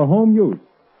fuel for home use,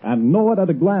 and know it at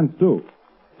a glance, too.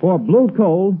 For Blue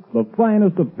Coal, the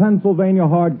finest of Pennsylvania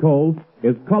hard coal,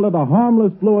 is colored a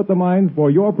harmless blue at the mines for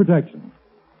your protection,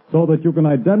 so that you can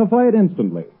identify it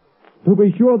instantly. To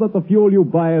be sure that the fuel you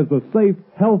buy is the safe,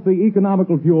 healthy,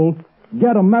 economical fuel,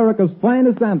 get America's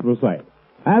finest anthracite.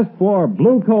 Ask for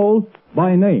Blue Coal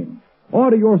by name.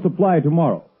 Order your supply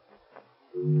tomorrow.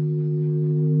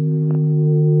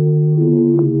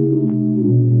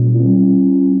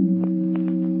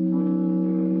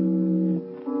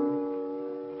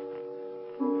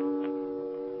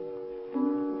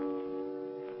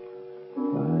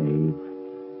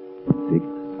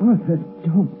 Arthur,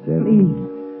 don't, 7, please.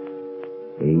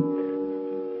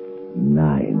 8,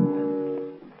 9.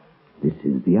 This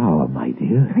is the hour, my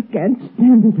dear. I can't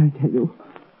stand it, I tell you.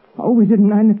 Always at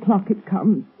 9 o'clock it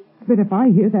comes. But if I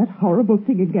hear that horrible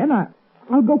thing again,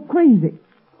 I'll go crazy.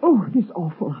 Oh, this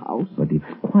awful house. But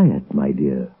it's quiet, my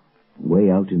dear. Way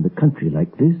out in the country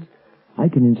like this, I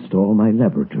can install my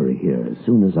laboratory here as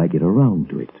soon as I get around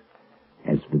to it.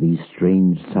 As for these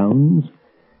strange sounds,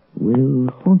 well,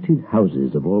 haunted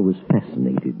houses have always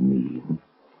fascinated me.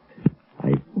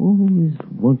 I've always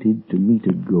wanted to meet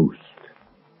a ghost,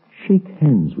 shake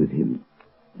hands with him,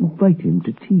 invite him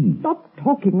to tea. Stop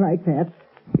talking like that.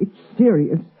 It's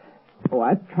serious. Oh,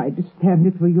 I've tried to stand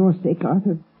it for your sake,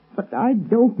 Arthur, but I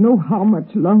don't know how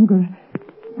much longer.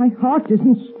 My heart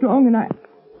isn't strong, and I...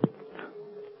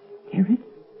 Hear it?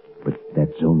 But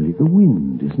that's only the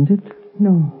wind, isn't it?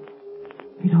 No.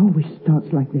 It always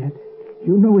starts like that.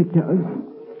 You know it does.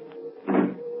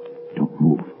 Don't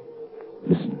move.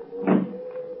 Listen.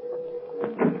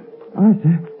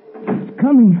 Arthur, it's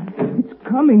coming. It's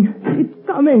coming. It's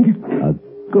coming. A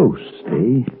ghost,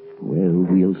 eh? Well,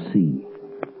 we'll see.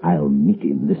 I'll meet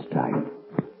him this time.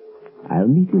 I'll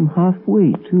meet him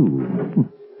halfway, too.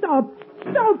 Stop!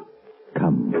 Stop!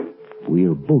 Come.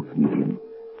 We'll both meet him.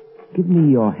 Give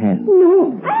me your hand.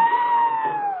 No!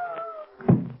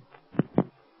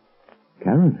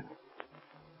 Carolyn.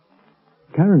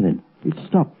 Carolyn, it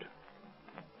stopped.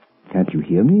 Can't you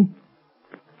hear me?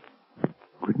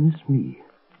 Goodness me.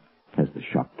 Has the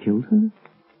shock killed her?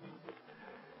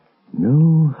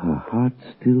 No, her heart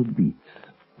still beats.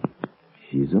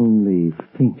 She's only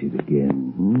fainted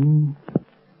again.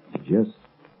 Just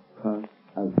pass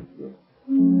out there.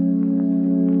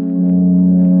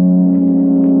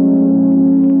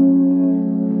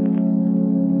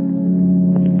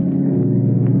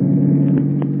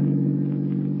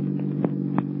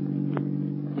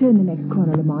 Turn the next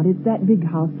corner, Lamont. It's that big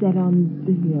house set on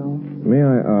the hill. May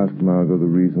I ask, Margot, the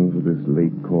reason for this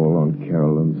late call on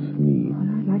Carolyn Sneed?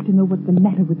 I'd like to know what's the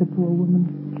matter with the poor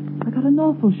woman. I got an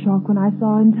awful shock when I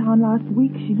saw her in town last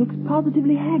week. She looks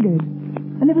positively haggard.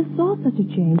 I never saw such a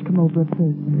change come over a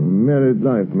person. Married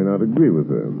life may not agree with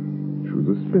her. She was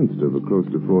a spinster for close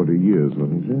to 40 years,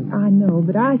 wasn't she? I know,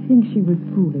 but I think she was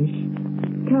foolish.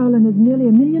 Carolyn has nearly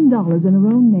 $1 million in her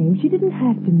own name. She didn't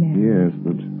have to marry. Yes,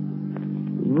 but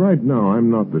right now I'm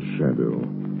not the shadow.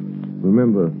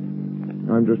 Remember,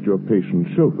 I'm just your patient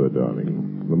chauffeur,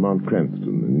 darling. Lamont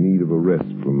Cranston, in need of a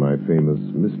rest from my famous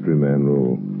mystery man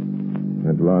role.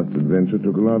 That last adventure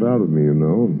took a lot out of me, you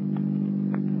know.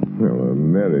 Well, a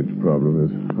marriage problem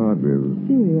is hardly as...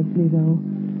 Seriously, though,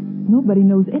 nobody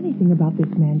knows anything about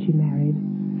this man she married.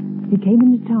 He came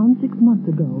into town 6 months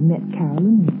ago, met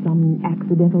Carolyn in some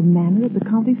accidental manner at the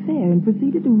county fair, and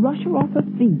proceeded to rush her off her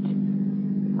feet.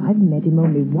 I've met him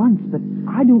only once, but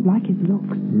I don't like his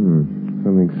looks.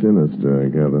 Something sinister,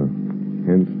 I gather.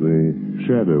 Hence the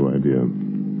shadow idea.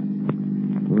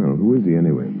 Well, who is he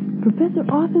anyway? Professor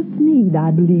Arthur Sneed,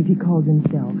 I believe he calls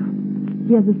himself.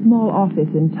 He has a small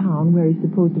office in town where he's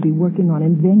supposed to be working on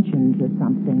inventions or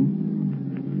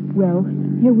something. Well,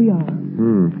 here we are.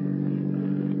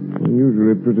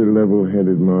 Usually pretty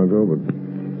level-headed, Margot, but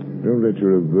don't let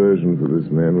your aversion for this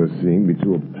man we're seeing be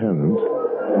too apparent.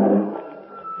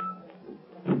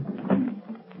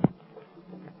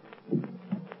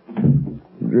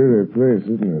 Dreary place,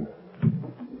 isn't it?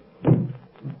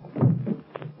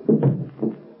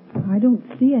 I don't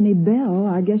see any bell.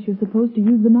 I guess you're supposed to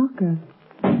use the knocker.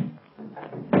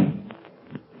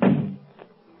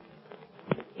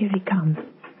 Here he comes.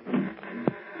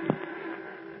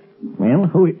 Well,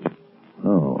 who is...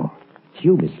 Oh, it's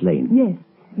you, Miss Lane. Yes.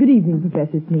 Good evening,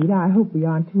 Professor Sneed. I hope we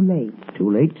aren't too late.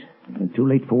 Too late? Too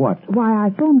late for what? Why,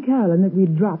 I phoned Carolyn that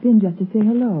we'd drop in just to say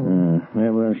hello.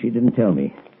 Well, she didn't tell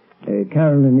me.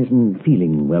 Carolyn isn't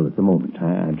feeling well at the moment.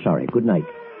 I'm sorry. Good night.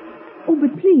 Oh,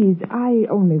 but please, I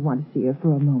only want to see her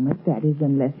for a moment. That is,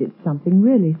 unless it's something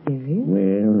really serious.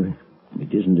 Well,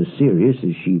 it isn't as serious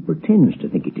as she pretends to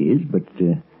think it is, but,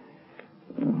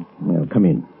 well, come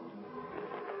in.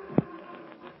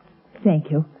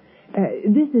 Thank you.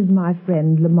 This is my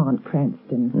friend Lamont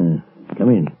Cranston. Come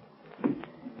in.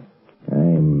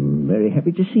 I'm very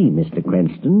happy to see Mr.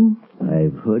 Cranston.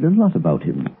 I've heard a lot about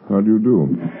him. How do you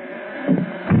do?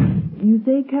 You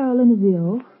say Carolyn is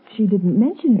ill? She didn't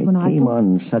mention it when I came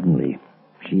on suddenly.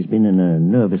 She's been in a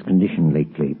nervous condition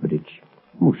lately, but it's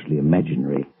mostly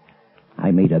imaginary.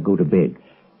 I made her go to bed.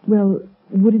 Well,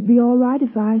 would it be all right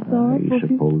if I saw her? I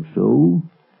suppose so.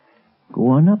 Go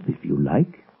on up if you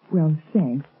like. Well,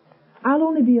 thanks. I'll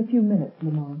only be a few minutes,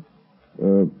 Lamont.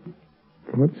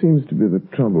 What seems to be the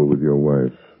trouble with your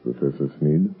wife, Professor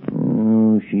Sneed?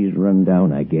 Oh, she's run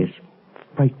down, I guess.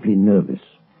 Frightfully nervous.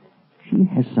 She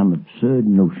has some absurd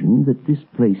notion that this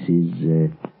place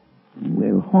is,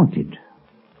 well, haunted.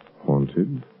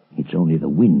 Haunted? It's only the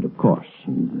wind, of course,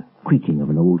 and the creaking of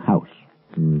an old house.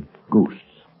 Ghosts.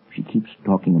 She keeps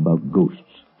talking about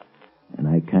ghosts. And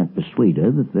I can't persuade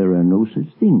her that there are no such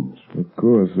things. Of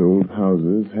course, old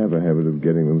houses have a habit of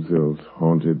getting themselves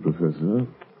haunted, Professor.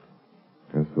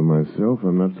 As for myself,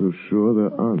 I'm not so sure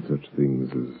there aren't such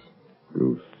things as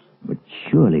ghosts. But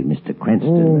surely, Mr.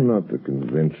 Cranston... Oh, not the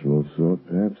conventional sort,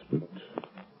 perhaps, but...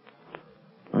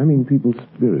 I mean people's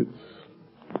spirits.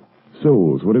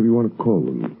 Souls, whatever you want to call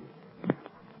them.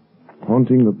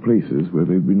 Haunting the places where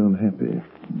they've been unhappy.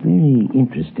 Very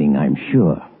interesting, I'm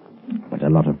sure. But a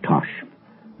lot of tosh.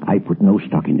 I put no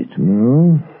stock in it.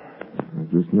 No? I was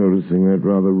just noticing that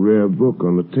rather rare book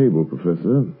on the table,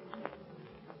 Professor.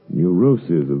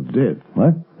 Neuroses of Death.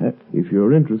 What? If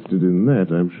you're interested in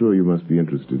that, I'm sure you must be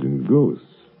interested in ghosts.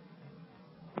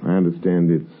 I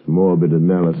understand its morbid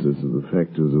analysis of the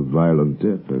factors of violent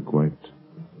death are quite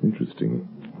interesting.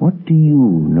 What do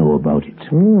you know about it?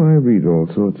 Oh, I read all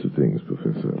sorts of things,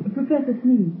 Professor. Professor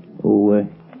Sneed. Oh,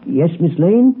 yes, Miss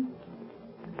Lane?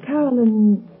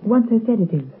 Carolyn wants her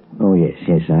sedative. Oh, yes.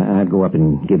 I'll go up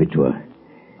and give it to her.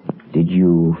 Did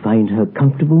you find her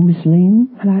comfortable, Miss Lane?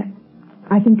 Well,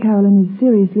 I think Carolyn is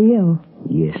seriously ill.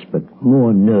 Yes, but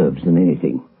more nerves than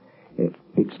anything.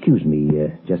 Excuse me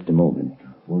just a moment,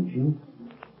 won't you?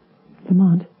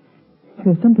 Lamont,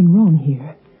 there's something wrong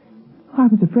here. I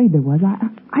was afraid there was.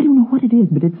 I don't know what it is,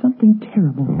 but it's something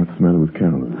terrible. What's the matter with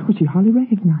Carolyn? Well, she hardly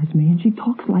recognized me, and she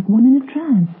talks like one in a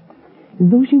trance, as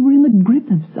though she were in the grip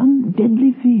of some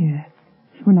deadly fear.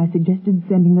 When I suggested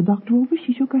sending the doctor over,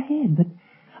 she shook her head, but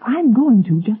I'm going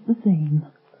to just the same.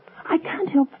 I can't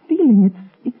help feeling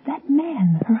it's that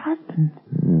man, her husband.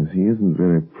 Yes, he isn't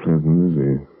very pleasant, is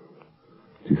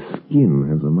he? His skin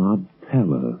has an odd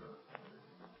pallor.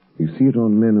 You see it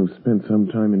on men who've spent some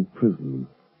time in prison.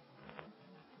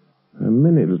 There are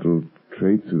many little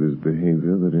traits of his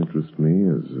behavior that interest me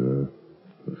as a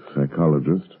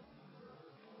psychologist.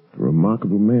 A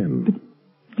remarkable man. But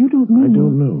you don't know... I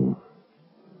don't know.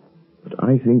 But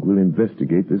I think we'll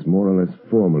investigate this more or less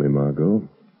formally, Margot.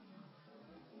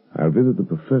 I'll visit the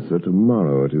professor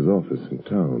tomorrow at his office in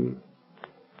town.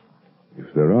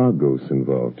 If there are ghosts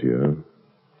involved here,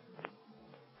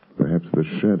 perhaps the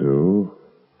shadow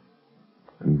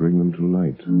can bring them to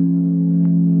light.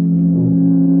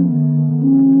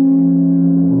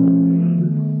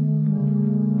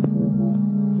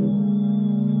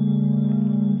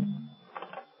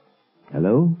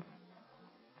 Hello?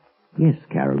 Yes,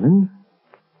 Carolyn.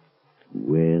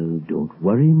 Well, don't Don't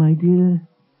worry, my dear.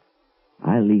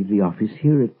 I'll leave the office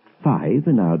here at 5,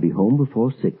 and I'll be home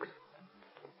before 6.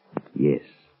 Yes,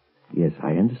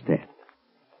 I understand.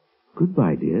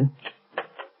 Goodbye, dear.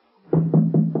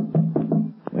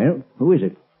 Well, who is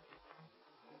it?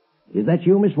 Is that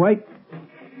you, Miss White?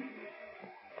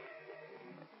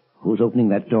 Who's opening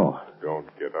that door? Don't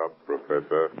get up,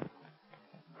 Professor.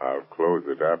 I'll close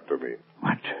it after me.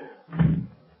 What?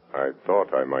 I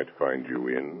thought I might find you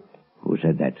in. Who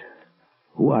said that?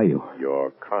 Who are you?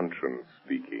 Your conscience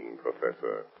speaking,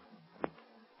 Professor.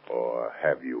 Or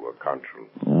have you a conscience?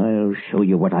 I'll show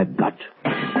you what I've got.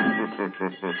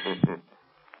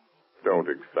 Don't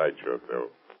excite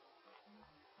yourself.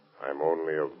 I'm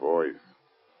only a voice.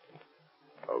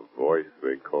 A voice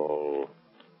they call...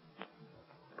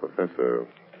 Professor,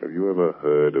 have you ever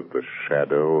heard of the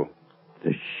shadow?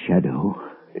 The shadow?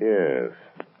 Yes.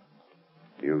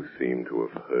 You seem to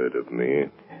have heard of me.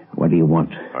 What do you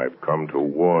want? I've come to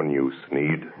warn you,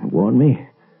 Sneed. Warn me?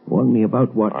 Warn me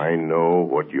about what? I know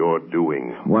what you're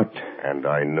doing. What? And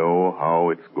I know how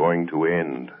it's going to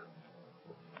end.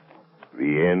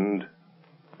 The end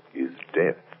is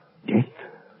death. Death?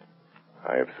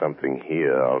 I have something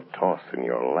here I'll toss in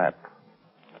your lap.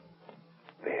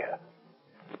 There.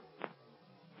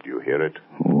 Do you hear it?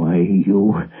 Why,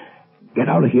 you... Get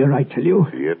out of here, I tell you.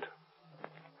 See it?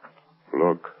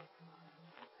 Look.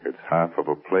 It's half of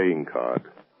a playing card.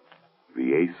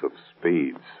 The ace of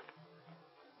spades.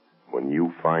 When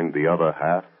you find the other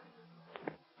half,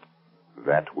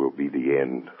 that will be the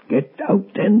end. Get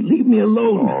out and leave me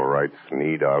alone. All right,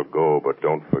 Sneed, I'll go, but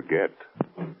don't forget.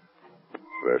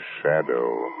 The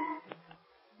shadow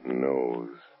knows.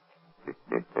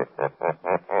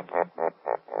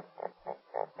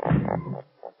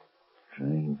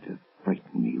 Trying to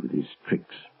frighten me with his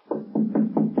tricks.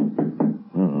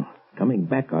 Oh, coming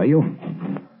back, are you?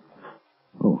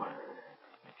 Oh,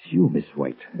 it's you, Miss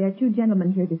White. There are 2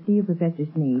 gentlemen here to see you, Professor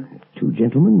Sneed. 2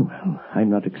 gentlemen? Well, I'm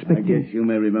not expecting... I guess you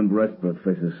may remember us,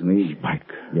 Professor Sneed.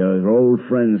 Spike. Your old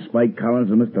friends, Spike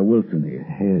Collins and Mr. Wilson here.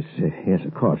 Yes,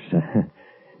 of course.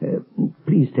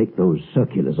 Please take those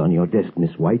circulars on your desk,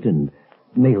 Miss White, and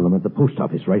mail them at the post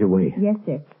office right away. Yes,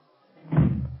 sir.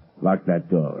 Lock that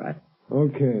door, right?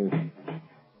 Okay.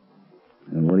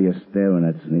 And what are you staring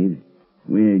at, Sneed?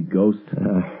 We ain't ghosts.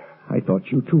 I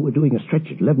thought you 2 were doing a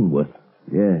stretch at Leavenworth.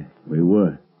 Yeah, we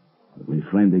were. But we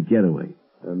framed a getaway.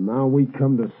 And now we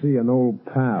come to see an old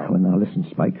pal. Well, now listen,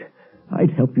 Spike.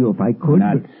 I'd help you if I could.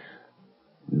 Nuts.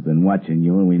 We've been watching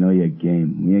you, and we know your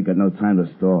game. We ain't got no time to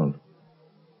stall.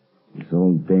 This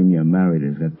old dame you married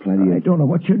has got plenty of... I don't know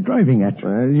what you're driving at.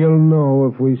 Well, you'll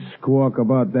know if we squawk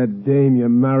about that dame you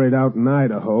married out in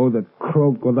Idaho that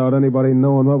croaked without anybody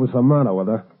knowing what was the matter with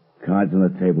her. Cards on the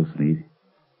table, Sneed.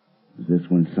 Has this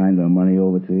one signed our money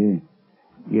over to you?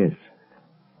 Yes.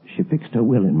 She fixed her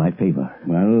will in my favor.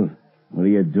 Well, what are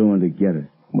you doing to get it?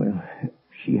 Well,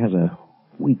 she has a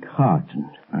weak heart, and...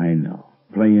 I know.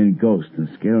 Playing ghost and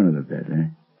scaring her to death, eh?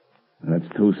 Well,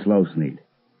 that's too slow, Sneed.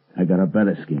 I got a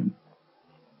better scheme.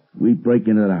 We break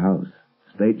into the house,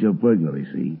 stage a burglary,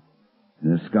 see?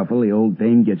 In a scuffle, the old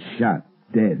dame gets shot,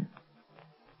 dead.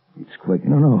 It's quick.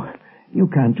 No, you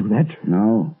can't do that.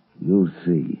 No, you'll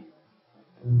see.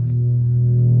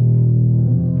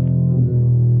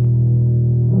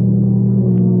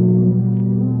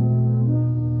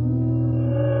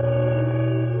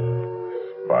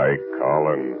 Spike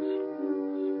Collins.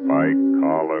 Spike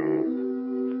Collins.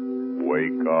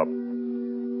 Wake up.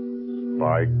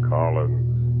 Spike Collins.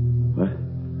 What?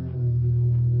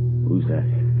 Who's that?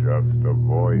 Just a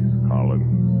voice,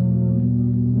 Collins.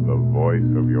 The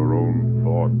voice of your own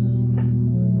thoughts,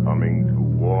 coming to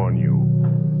warn you.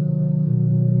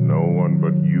 No one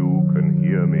but you can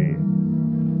hear me.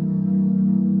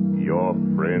 Your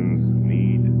friend's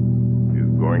need is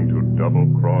going to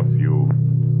double-cross you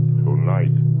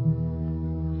tonight.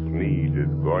 Sneed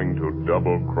is going to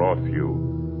double-cross you.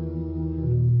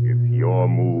 It's your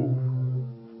move.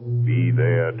 Be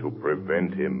there to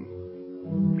prevent him.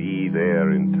 Be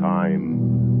there in time.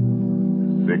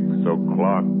 6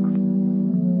 o'clock.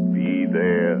 Be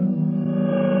there.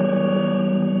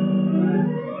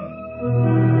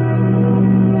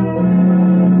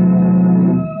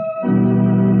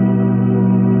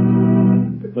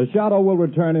 The Shadow will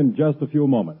return in just a few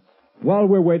moments. While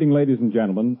we're waiting, ladies and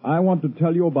gentlemen, I want to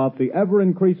tell you about the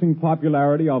ever-increasing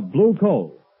popularity of Blue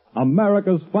Coal,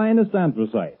 America's finest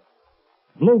anthracite.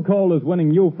 Blue Coal is winning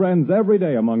new friends every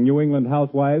day among New England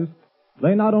housewives.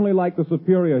 They not only like the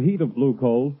superior heat of Blue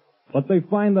Coal, but they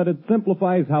find that it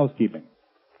simplifies housekeeping.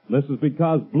 This is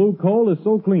because Blue Coal is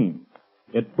so clean.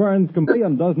 It burns completely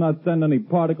and does not send any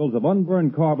particles of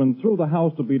unburned carbon through the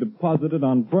house to be deposited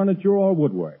on furniture or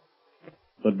woodwork.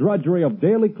 The drudgery of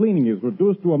daily cleaning is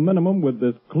reduced to a minimum with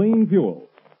this clean fuel.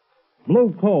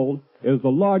 Blue Coal is the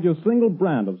largest single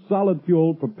brand of solid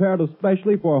fuel prepared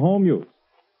especially for home use.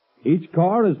 Each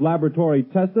car is laboratory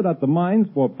tested at the mines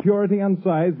for purity and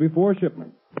size before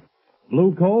shipment.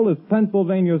 Blue Coal is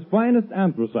Pennsylvania's finest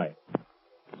anthracite.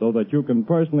 So that you can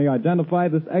personally identify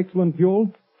this excellent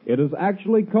fuel, it is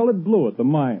actually colored blue at the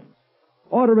mines.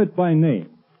 Order it by name.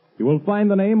 You will find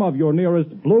the name of your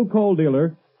nearest Blue Coal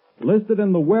dealer listed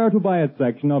in the Where to Buy It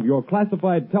section of your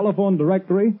classified telephone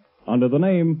directory under the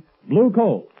name Blue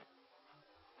Coal.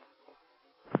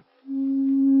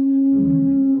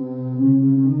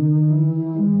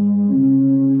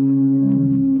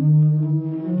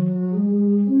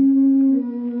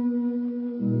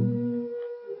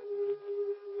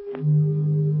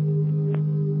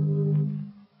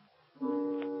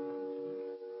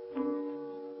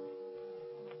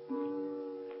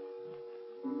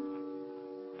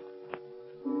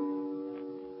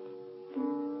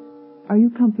 Are you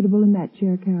comfortable in that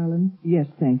chair, Carolyn? Yes,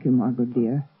 thank you, Margot,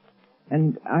 dear.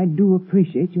 And I do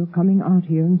appreciate your coming out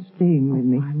here and staying with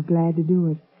me. I'm glad to do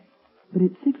it. But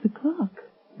it's 6 o'clock.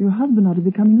 Your husband ought to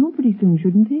be coming home pretty soon,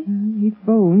 shouldn't he? He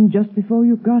phoned just before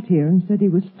you got here and said he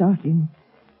was starting.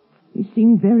 He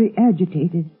seemed very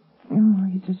agitated. Oh,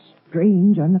 he's a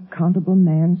strange, unaccountable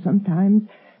man sometimes.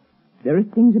 There are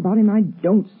things about him I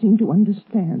don't seem to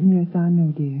understand. Yes, I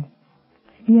know, dear.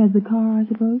 He has the car, I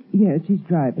suppose? Yes, he's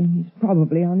driving. He's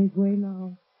probably on his way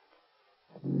now.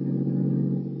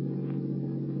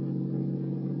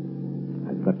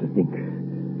 I've got to think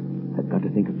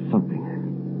of something.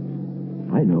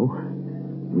 I know.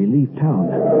 We leave town.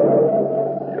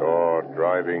 You're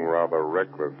driving rather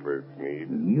recklessly, Sneed.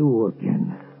 You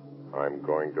again. I'm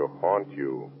going to haunt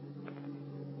you.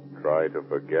 Try to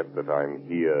forget that I'm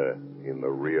here in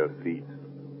the rear seat,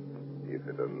 if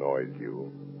it annoys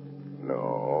you.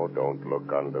 No, don't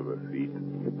look under the seat.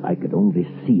 If I could only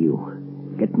see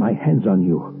you, get my hands on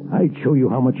you, I'd show you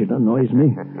how much it annoys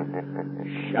me.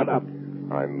 Shut up.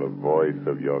 I'm the voice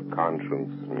of your conscience,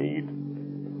 Sneed.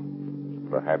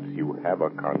 Perhaps you have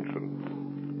a conscience.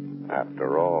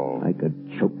 After all, I could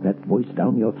choke that voice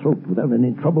down your throat without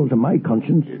any trouble to my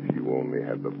conscience. If you only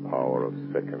had the power of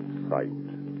second sight,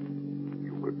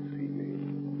 you could see me.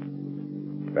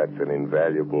 That's an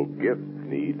invaluable gift,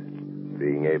 Sneed.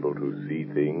 Being able to see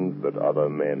things that other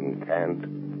men can't.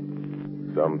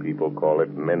 Some people call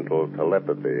it mental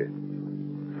telepathy,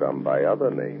 some by other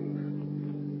names.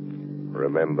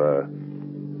 Remember,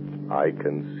 I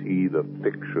can see the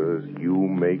pictures you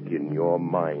make in your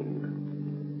mind.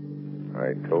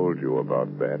 I told you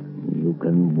about that. You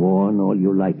can warn all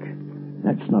you like.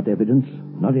 That's not evidence,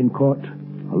 not in court.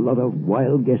 A lot of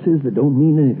wild guesses that don't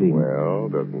mean anything. Well,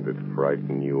 doesn't it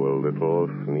frighten you a little,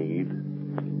 Sneed?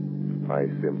 I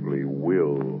simply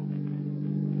will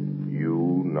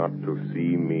you not to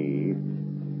see me,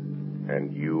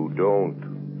 and you don't.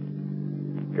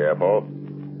 Careful.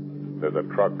 There's a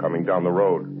truck coming down the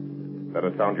road.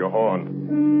 Better sound your horn.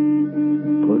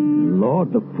 Good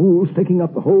Lord, the fool's taking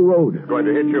up the whole road. It's going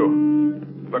to hit you.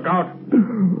 Look out.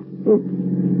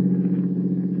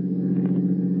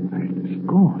 It's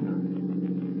gone.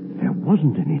 There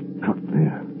wasn't any truck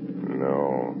there.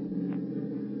 No.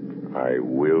 I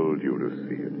willed you to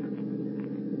see it.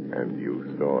 And you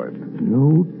saw it.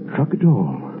 No truck at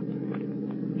all.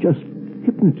 Just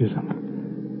hypnotism.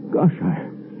 Gosh,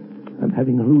 I'm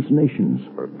having hallucinations.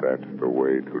 But that's the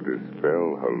way to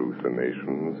dispel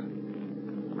hallucinations.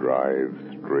 Drive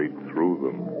straight through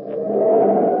them.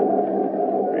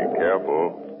 Be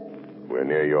careful. We're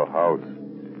near your house.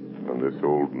 And this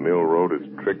old mill road is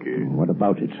tricky. What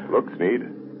about it? Look, Sneed.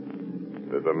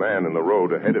 There's a man in the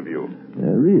road ahead of you.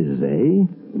 There is, eh?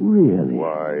 Really?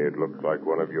 Why, it looks like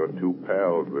one of your two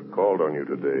pals that called on you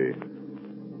today.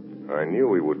 I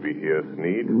knew he would be here,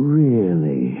 Sneed.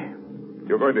 Really?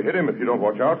 You're going to hit him if you don't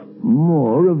watch out.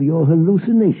 More of your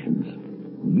hallucinations.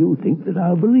 You think that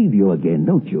I'll believe you again,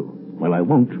 don't you? Well, I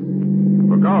won't.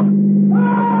 Look out!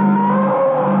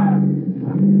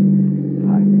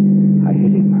 I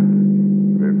hit him.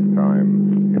 This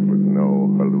time, it was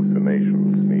no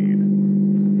hallucination, Sneed.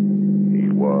 He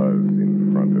was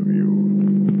in front of you.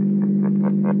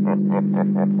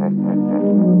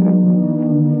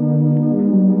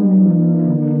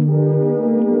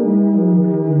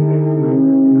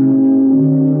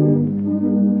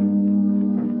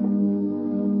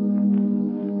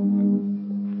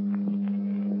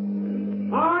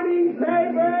 Morning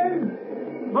papers!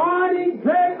 Morning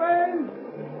papers!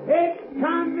 It's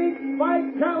coming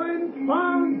Spike Collins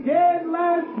found dead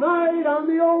last night on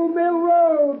the Old Mill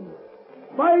Road.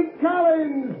 Spike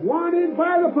Collins, wanted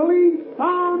by the police,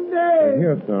 found dead.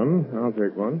 Here, son. I'll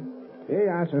take one. Hey,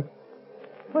 Arthur.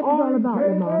 What's it all about,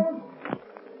 Lamont?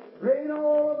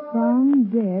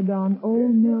 Found dead on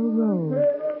Old Mill Road.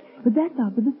 But that's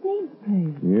out of the Snape's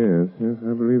place. Yes,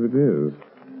 I believe it is.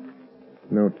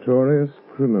 Notorious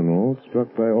criminal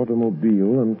struck by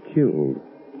automobile and killed.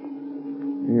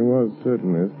 He was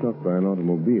certainly struck by an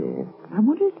automobile. I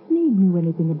wonder if Sneed knew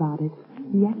anything about it.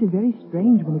 He acted very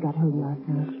strange when he got home last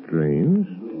night. Strange?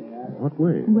 What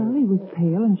way? Well, he was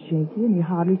pale and shaky, and he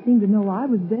hardly seemed to know I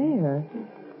was there.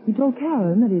 He told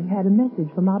Carolyn that he'd had a message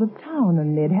from out of town,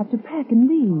 and they'd have to pack and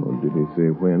leave. Oh, did he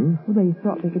say when? Well, they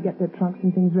thought they could get their trunks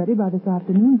and things ready by this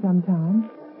afternoon sometime.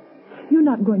 You're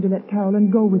not going to let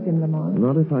Carolyn go with him, Lamont?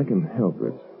 Not if I can help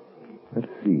it. Let's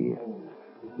see.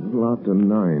 A little after 9.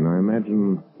 I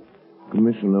imagine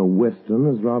Commissioner Weston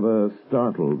is rather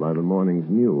startled by the morning's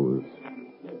news.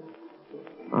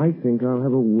 I think I'll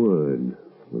have a word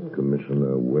with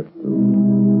Commissioner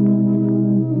Weston.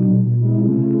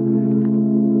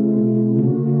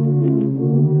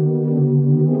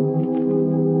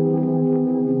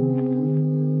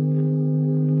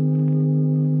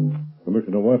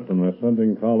 Commissioner Weston, they're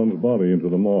sending Collins' body into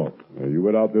the morgue. You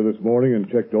went out there this morning and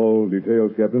checked all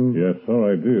details, Captain? Yes,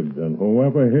 sir, I did. And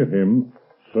whoever hit him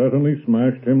certainly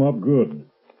smashed him up good.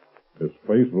 His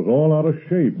face was all out of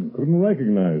shape and couldn't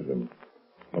recognize him.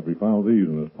 But we found these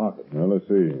in his pocket. Now, let's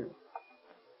see.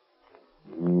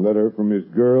 A letter from his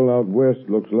girl out west,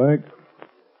 looks like.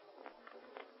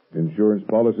 Insurance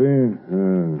policy.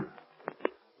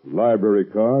 Library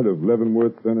card of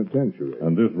Leavenworth Penitentiary.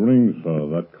 And this ring, sir,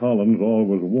 that Collins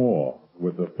always wore,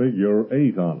 with the figure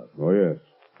 8 on it. Oh, yes.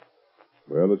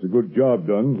 Well, it's a good job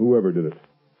done, whoever did it.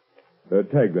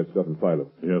 Tag that stuff and file it.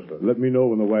 Yes, sir. Let me know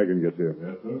when the wagon gets here.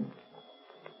 Yes, sir.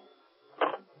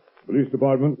 Police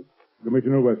Department,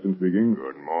 Commissioner Weston speaking.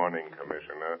 Good morning,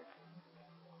 Commissioner.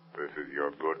 This is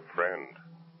your good friend,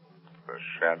 the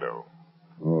Shadow.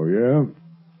 Oh, yeah?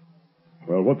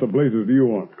 Well, what the blazes do you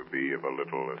want? To be of a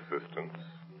little assistance,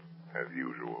 as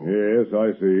usual. Yes,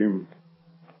 I see.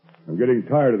 I'm getting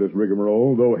tired of this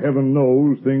rigmarole, though heaven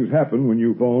knows things happen when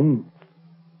you phone.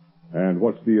 And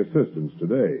what's the assistance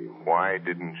today? Why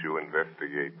didn't you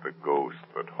investigate the ghost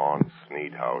that haunts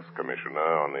Sneed House, Commissioner,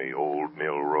 on the Old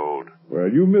Mill Road? Well,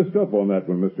 you missed up on that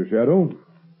one, Mr. Shadow.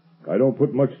 I don't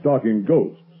put much stock in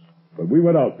ghosts, but we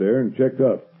went out there and checked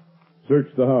up,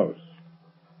 searched the house.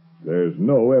 There's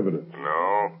no evidence.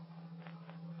 No.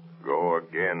 Go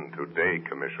again today,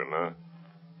 Commissioner.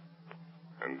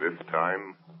 And this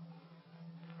time,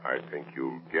 I think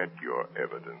you'll get your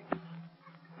evidence.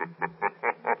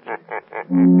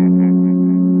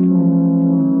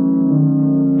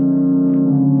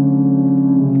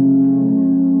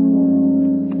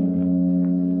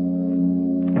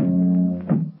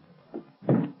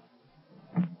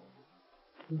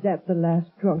 Is that the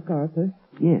last drunk, Arthur?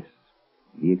 Yes.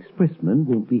 The expressman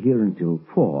won't be here until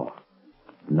 4.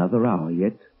 Another hour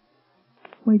yet.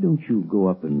 Why don't you go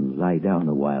up and lie down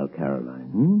a while,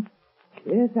 Caroline,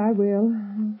 Yes, I will.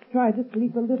 I'll try to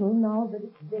sleep a little now that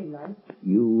it's daylight.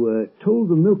 You told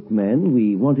the milkman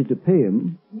we wanted to pay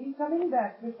him. He's coming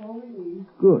back before we leave.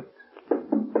 Good.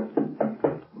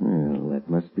 Well, that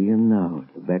must be him now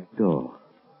at the back door.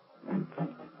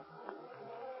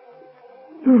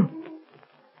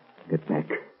 Get back.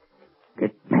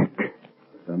 Get back.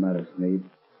 What's the matter, Sneed?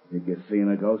 Think you're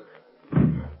seeing a ghost?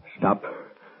 Stop.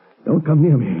 Don't come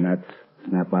near me. Nuts.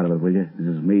 Snap out of it, will you?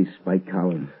 This is me, Spike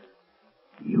Collins.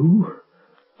 You?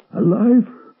 Alive?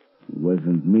 It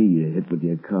wasn't me you hit with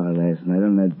your car last night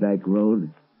on that back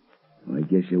road. Well, I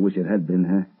guess you wish it had been,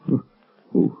 huh?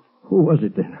 Who was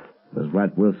it then? It was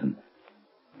Rat Wilson.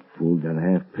 Fool got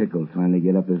half pickled trying to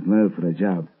get up his nerve for the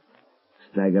job.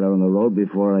 Staggered out on the road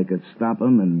before I could stop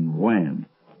him, and wham!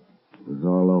 It was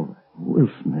all over.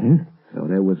 Wilson, eh? So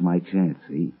there was my chance,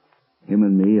 see? Him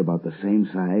and me about the same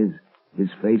size, his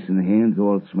face and hands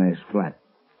all smashed flat.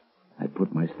 I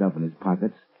put my stuff in his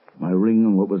pockets, my ring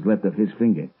and what was left of his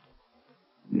finger.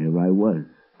 There I was,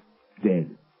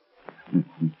 dead.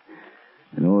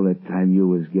 And all that time you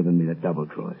was giving me the double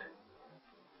cross.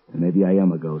 And maybe I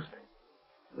am a ghost,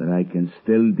 but I can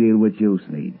still deal with you,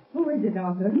 Sneed. Who is it,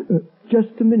 Arthur?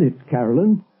 Just a minute,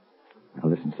 Carolyn. Now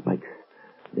listen, Spike.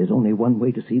 There's only one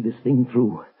way to see this thing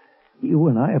through. You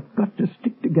and I have got to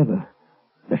stick together.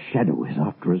 The Shadow is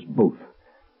after us both.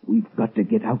 We've got to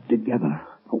get out together,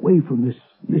 away from this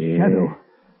Shadow.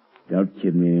 Don't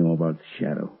kid me anymore about the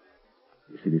Shadow.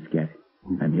 You see this cat?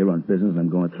 I'm here on business and I'm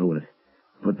going through with it.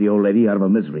 Put the old lady out of her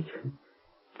misery.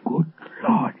 Good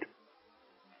Lord.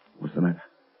 What's the matter?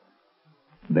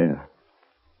 There.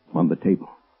 On the table.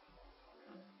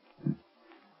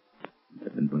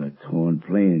 Nothing but a torn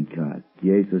playing card.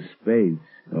 The ace of spades.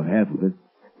 Or half of it.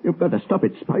 You've got to stop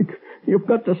it, Spike. You've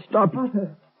got to stop.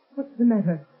 Arthur, what's the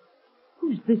matter?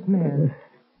 Who's this man?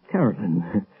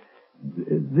 Carolyn.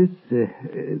 This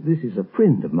is a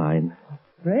friend of mine.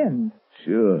 Friend?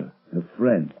 Sure, a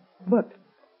friend. But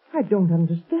I don't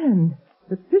understand.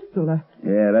 The pistol,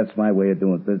 Yeah, that's my way of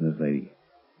doing business, lady.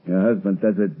 Your husband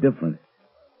does it different.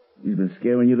 He's been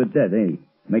scaring you to death, ain't he?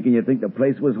 Making you think the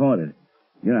place was haunted.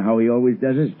 You know how he always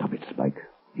does it? Stop it, Spike.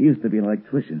 He used to be an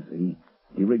electrician, see?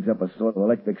 He rigs up a sort of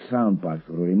electric sound box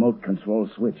with a remote control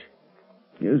switch.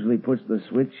 He usually puts the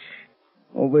switch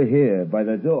over here by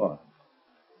the door.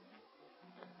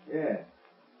 Yeah,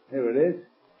 here it is.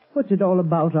 What's it all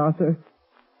about, Arthur?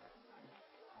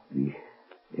 The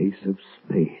ace of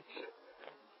spades.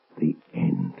 The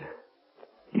end.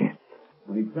 Death.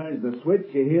 When he turns the switch,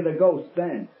 you hear the ghost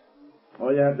dance.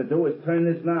 All you have to do is turn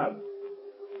this knob.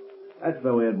 That's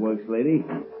the way it works, lady.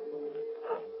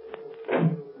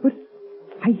 But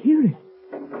I hear it.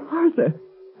 Arthur,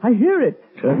 I hear it.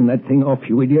 Turn that thing off,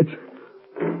 you idiot.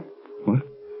 What?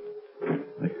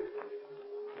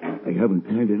 I haven't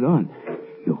turned it on.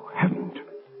 You haven't.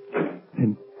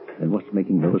 And what's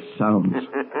making those sounds?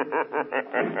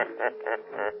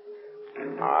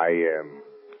 I am.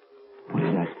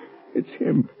 What's that? It's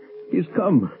him. He's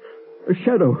come. A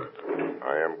shadow.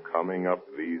 I am coming up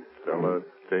these cellar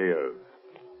stairs.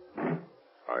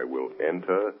 I will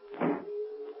enter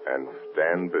and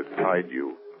stand beside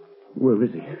you. Where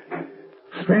is he?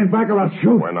 Stand back or I'll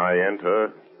shoot. When I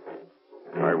enter,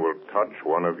 I will touch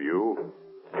one of you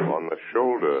on the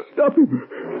shoulder. Stop him.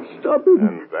 Stop him.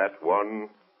 And that one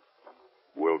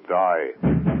will die.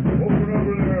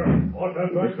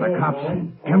 It's the cops.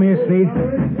 Come here, Steve.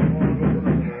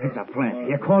 It's a plant.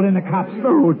 You called in the cops.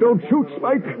 No, don't shoot,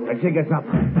 Spike. The jig is up.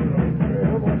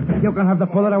 You can have the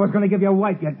bullet I was going to give your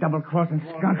wife, you double-crossing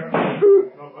skunk.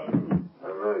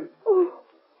 Oh,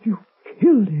 you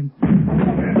killed him.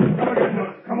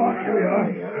 Come on, here we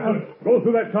are. Go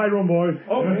through that side room, boys.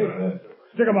 Okay.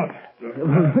 Stick him up.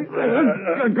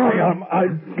 I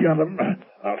got him.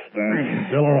 Now stand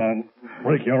still around.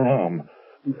 Break your arm.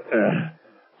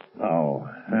 Now,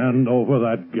 hand over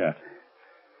that gat.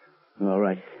 All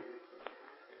right.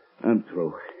 I'm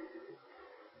through.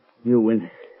 You win.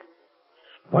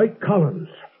 Spike Collins.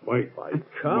 Spike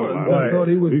Collins? Why, I thought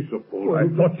he was... He's a fool. I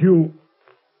thought you...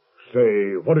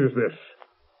 Say, what is this?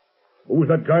 Who was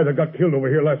that guy that got killed over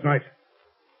here last night?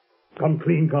 Come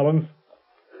clean, Collins.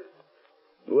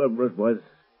 Whoever it was,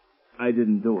 I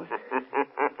didn't do it.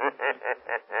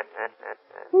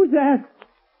 Who's that?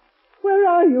 Where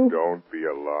are you? Don't be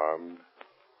alarmed.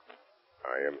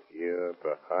 I am here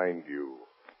behind you,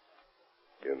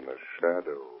 in the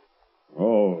shadow.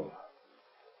 Oh.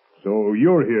 So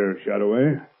you're here, Shadow,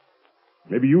 eh?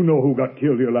 Maybe you know who got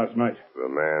killed here last night. The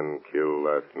man killed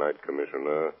last night,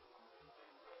 Commissioner,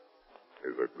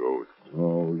 is a ghost.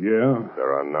 Oh, yeah?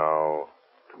 There are now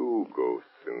 2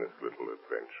 ghosts in this little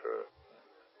adventure.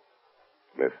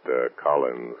 Mr.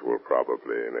 Collins will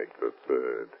probably make the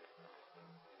 3rd.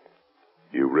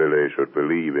 You really should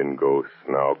believe in ghosts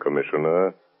now,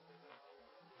 Commissioner.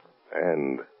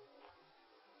 And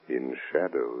in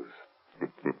shadows.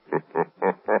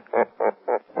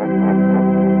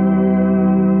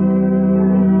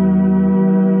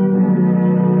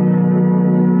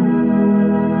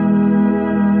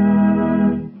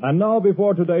 And now,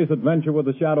 before today's adventure with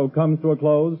the Shadow comes to a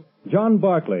close, John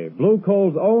Barclay, Blue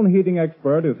Coal's own heating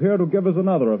expert, is here to give us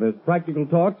another of his practical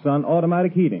talks on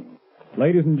automatic heating.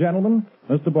 Ladies and gentlemen,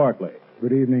 Mr. Barclay.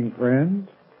 Good evening, friends.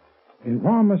 In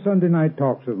former Sunday night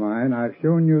talks of mine, I've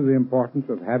shown you the importance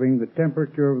of having the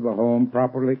temperature of the home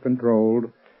properly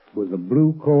controlled with a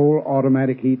Blue Coal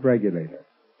automatic heat regulator.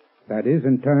 That is,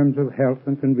 in terms of health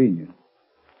and convenience.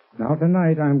 Now,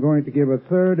 tonight, I'm going to give a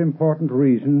third important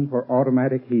reason for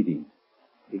automatic heating: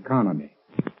 economy.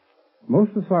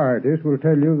 Most authorities will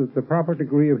tell you that the proper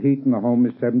degree of heat in the home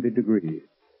is 70 degrees.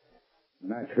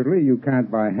 Naturally, you can't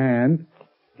by hand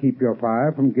keep your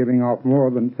fire from giving off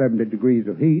more than 70 degrees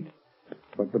of heat,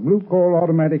 but the Blue Coal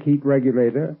automatic heat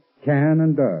regulator can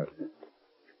and does.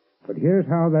 But here's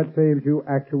how that saves you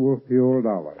actual fuel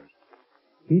dollars.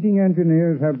 Heating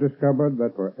engineers have discovered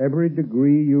that for every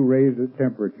degree you raise the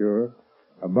temperature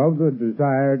above the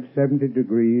desired 70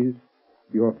 degrees,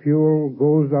 your fuel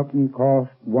goes up in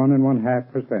cost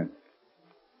 1.5%.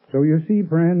 So you see,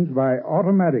 friends, by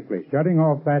automatically shutting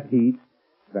off that heat,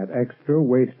 that extra,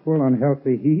 wasteful,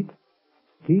 unhealthy heat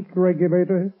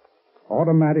regulator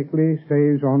automatically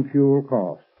saves on fuel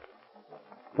costs.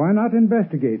 Why not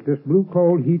investigate this blue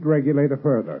coal heat regulator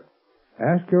further?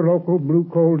 Ask your local blue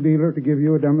coal dealer to give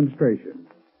you a demonstration.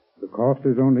 The cost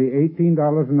is only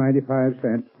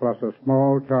 $18.95 plus a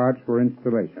small charge for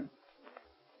installation.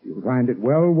 You'll find it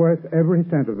well worth every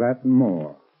cent of that and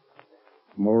more.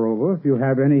 Moreover, if you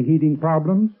have any heating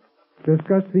problems,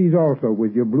 discuss these also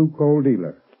with your blue coal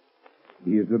dealer.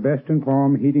 He is the best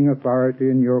informed heating authority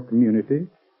in your community,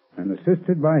 and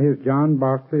assisted by his John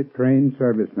Barclay trained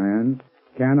serviceman,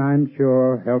 can, I'm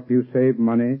sure, help you save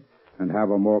money and have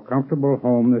a more comfortable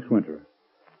home this winter.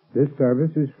 This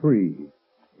service is free.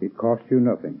 It costs you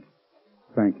nothing.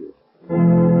 Thank you.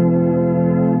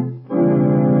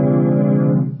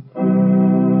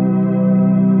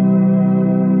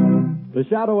 The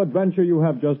Shadow adventure you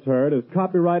have just heard is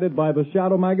copyrighted by the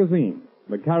Shadow magazine.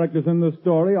 The characters in this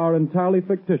story are entirely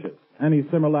fictitious. Any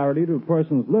similarity to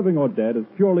persons living or dead is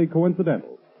purely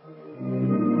coincidental.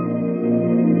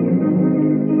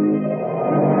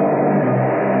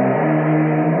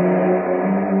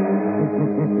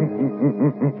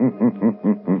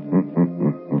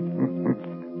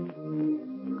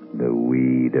 The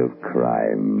weed of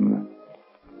crime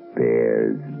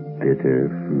bears bitter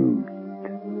fruit.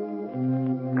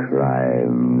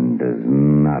 Crime does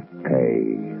not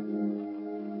pay.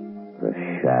 The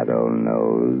Shadow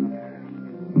knows.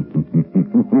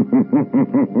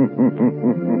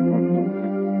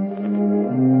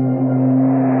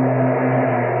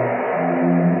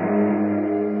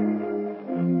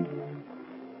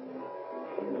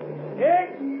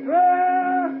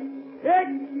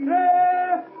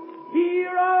 Extra!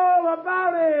 Hear all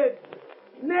about it!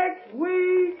 Next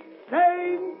week,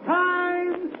 same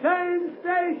time, same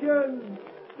station.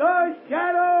 The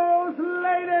Shadow's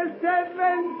latest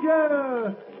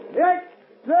adventure.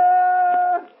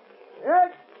 Extra!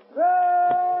 Extra!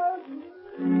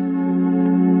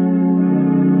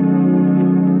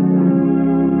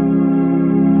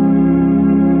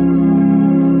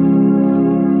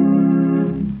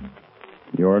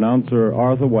 Your announcer,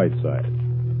 Arthur Whiteside.